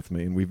interactions with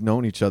me, and we've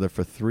known each other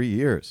for 3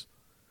 years.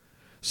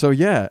 So,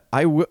 yeah,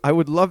 I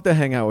would love to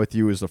hang out with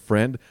you as a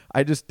friend.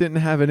 I just didn't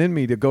have it in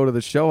me to go to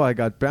the show I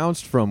got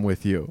bounced from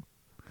with you.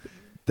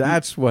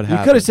 That's what happened.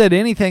 You could have said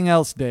anything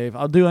else, Dave.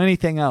 I'll do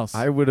anything else.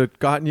 I would have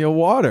gotten you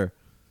water.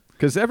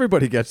 Because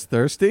everybody gets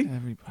thirsty.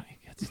 Everybody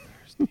gets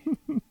thirsty.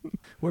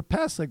 We're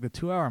past like the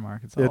 2-hour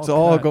mark. It's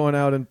all going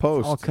out in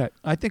post. It's all cut.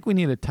 I think we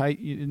need it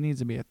needs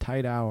to be a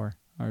tight hour,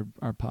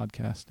 our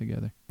podcast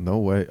together. No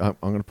way. I'm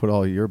going to put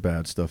all your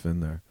bad stuff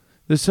in there.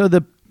 So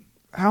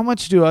how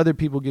much do other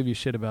people give you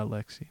shit about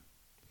Lexi?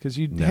 Because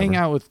you Never. hang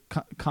out with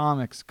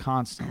comics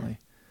constantly.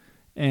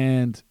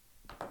 And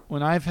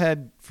when I've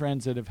had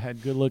friends that have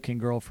had good-looking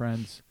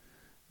girlfriends,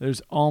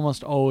 there's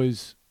almost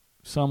always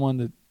someone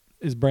that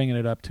is bringing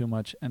it up too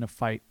much and a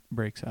fight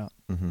breaks out.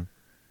 Mm-hmm.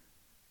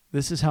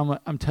 This is how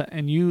much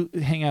and you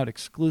hang out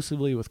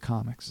exclusively with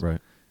comics.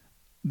 Right.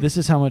 This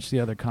is how much the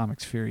other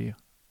comics fear you.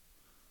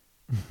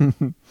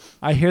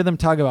 I hear them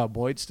talk about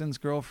Boydston's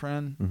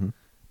girlfriend. Mm-hmm.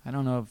 I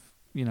don't know if,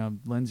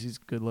 Lindsay's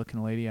a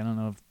good-looking lady. I don't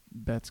know if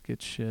Betts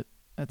gets shit.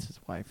 That's his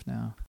wife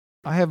now.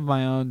 I have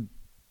my own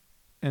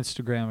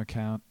Instagram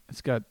account.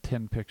 It's got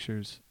 10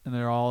 pictures, and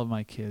they're all of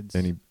my kids.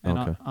 Okay.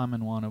 I'm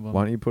in one of them.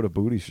 Why don't you put a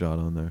booty shot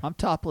on there? I'm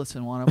topless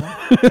in one of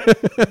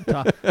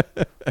them.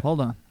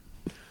 Hold on.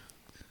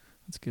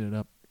 Let's get it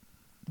up.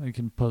 I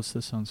can post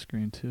this on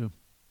screen, too.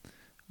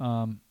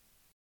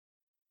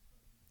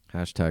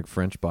 Hashtag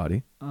French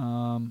body.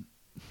 The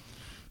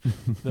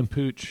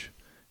pooch.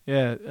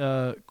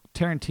 Yeah,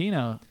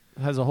 Tarantino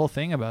has a whole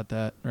thing about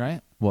that,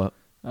 right? What?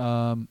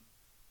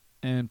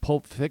 And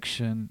Pulp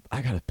Fiction.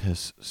 I gotta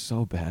piss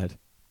so bad.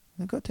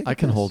 Go take. I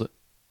can hold it.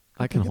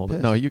 Go I can take a hold it.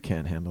 piss. No, you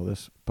can't handle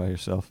this by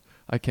yourself.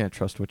 I can't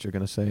trust what you're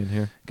gonna say in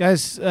here.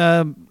 Guys,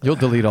 You'll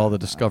delete all the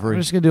discovery.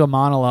 I'm just gonna do a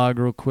monologue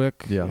real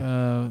quick. Yeah.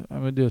 I'm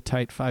gonna do a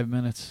tight 5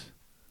 minutes.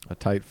 A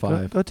tight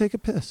 5. Go take a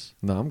piss.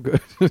 No, I'm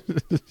good.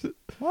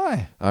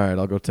 Why? All right,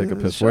 I'll go take a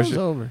The piss. show's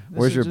over. This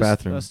where's is your just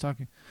bathroom? us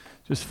talking.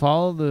 Just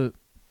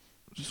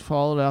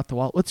follow it out the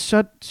wall. Let's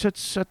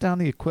shut down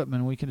the equipment.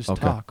 And we can just Okay.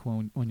 talk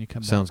when you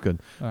come Sounds back.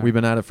 good. All right. We've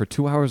been at it for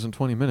 2 hours and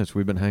 20 minutes.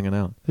 We've been hanging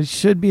out. They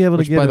should be able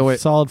Which, to get by the a way,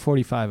 solid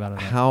 45 out of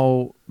that.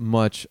 How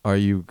much are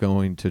you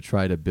going to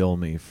try to bill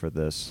me for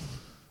this?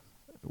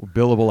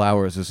 Billable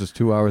hours. This is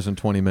 2 hours and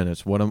 20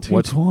 minutes. What's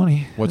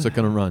 220. what's it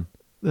gonna run?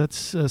 That's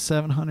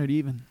 700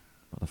 even.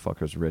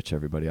 Motherfucker's rich,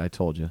 everybody. I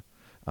told you.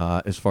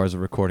 As far as the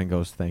recording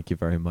goes, thank you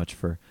very much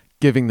for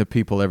giving the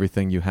people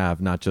everything you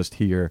have, not just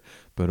here,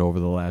 but over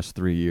the last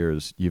 3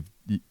 years. You've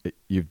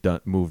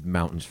moved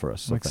mountains for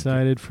us. So I'm thank you.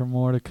 excited for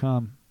more to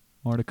come.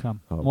 More to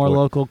come. Oh, More boy.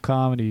 local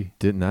comedy.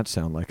 Didn't that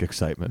sound like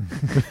excitement?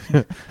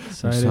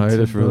 Excited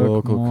to for book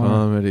local more.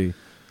 comedy.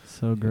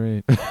 So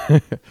great.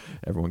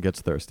 Everyone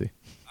gets thirsty.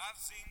 I've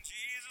seen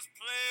Jesus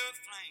play with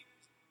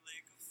flames in a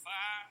lake of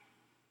fire.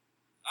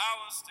 I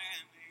was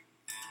standing.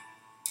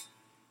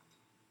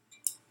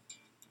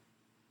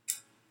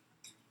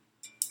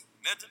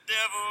 Met the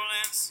devil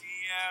in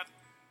Seattle.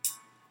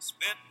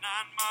 Spent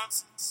 9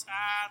 months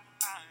inside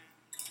the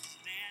lion's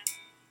den.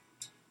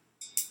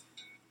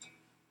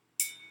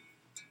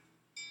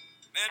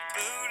 Met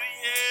Buddha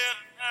yet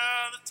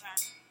another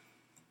time.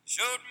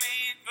 Showed me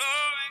a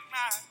glowing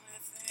light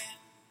within.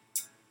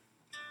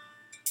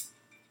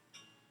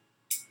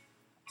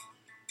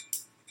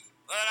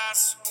 But I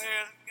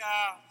swear that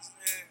God was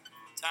there the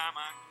time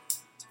I got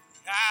to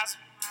the eyes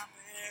of my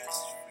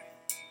best friend.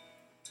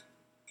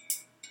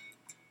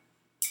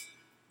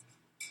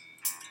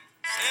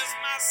 Says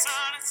my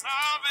son, it's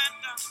all been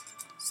done.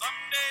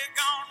 Someday you're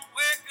gonna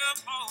wake up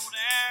old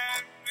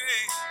and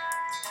gray.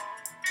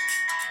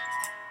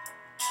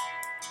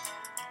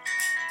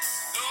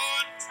 Go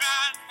and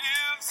try and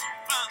have some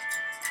fun.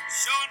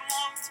 Showing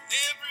warmth to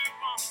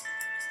everyone.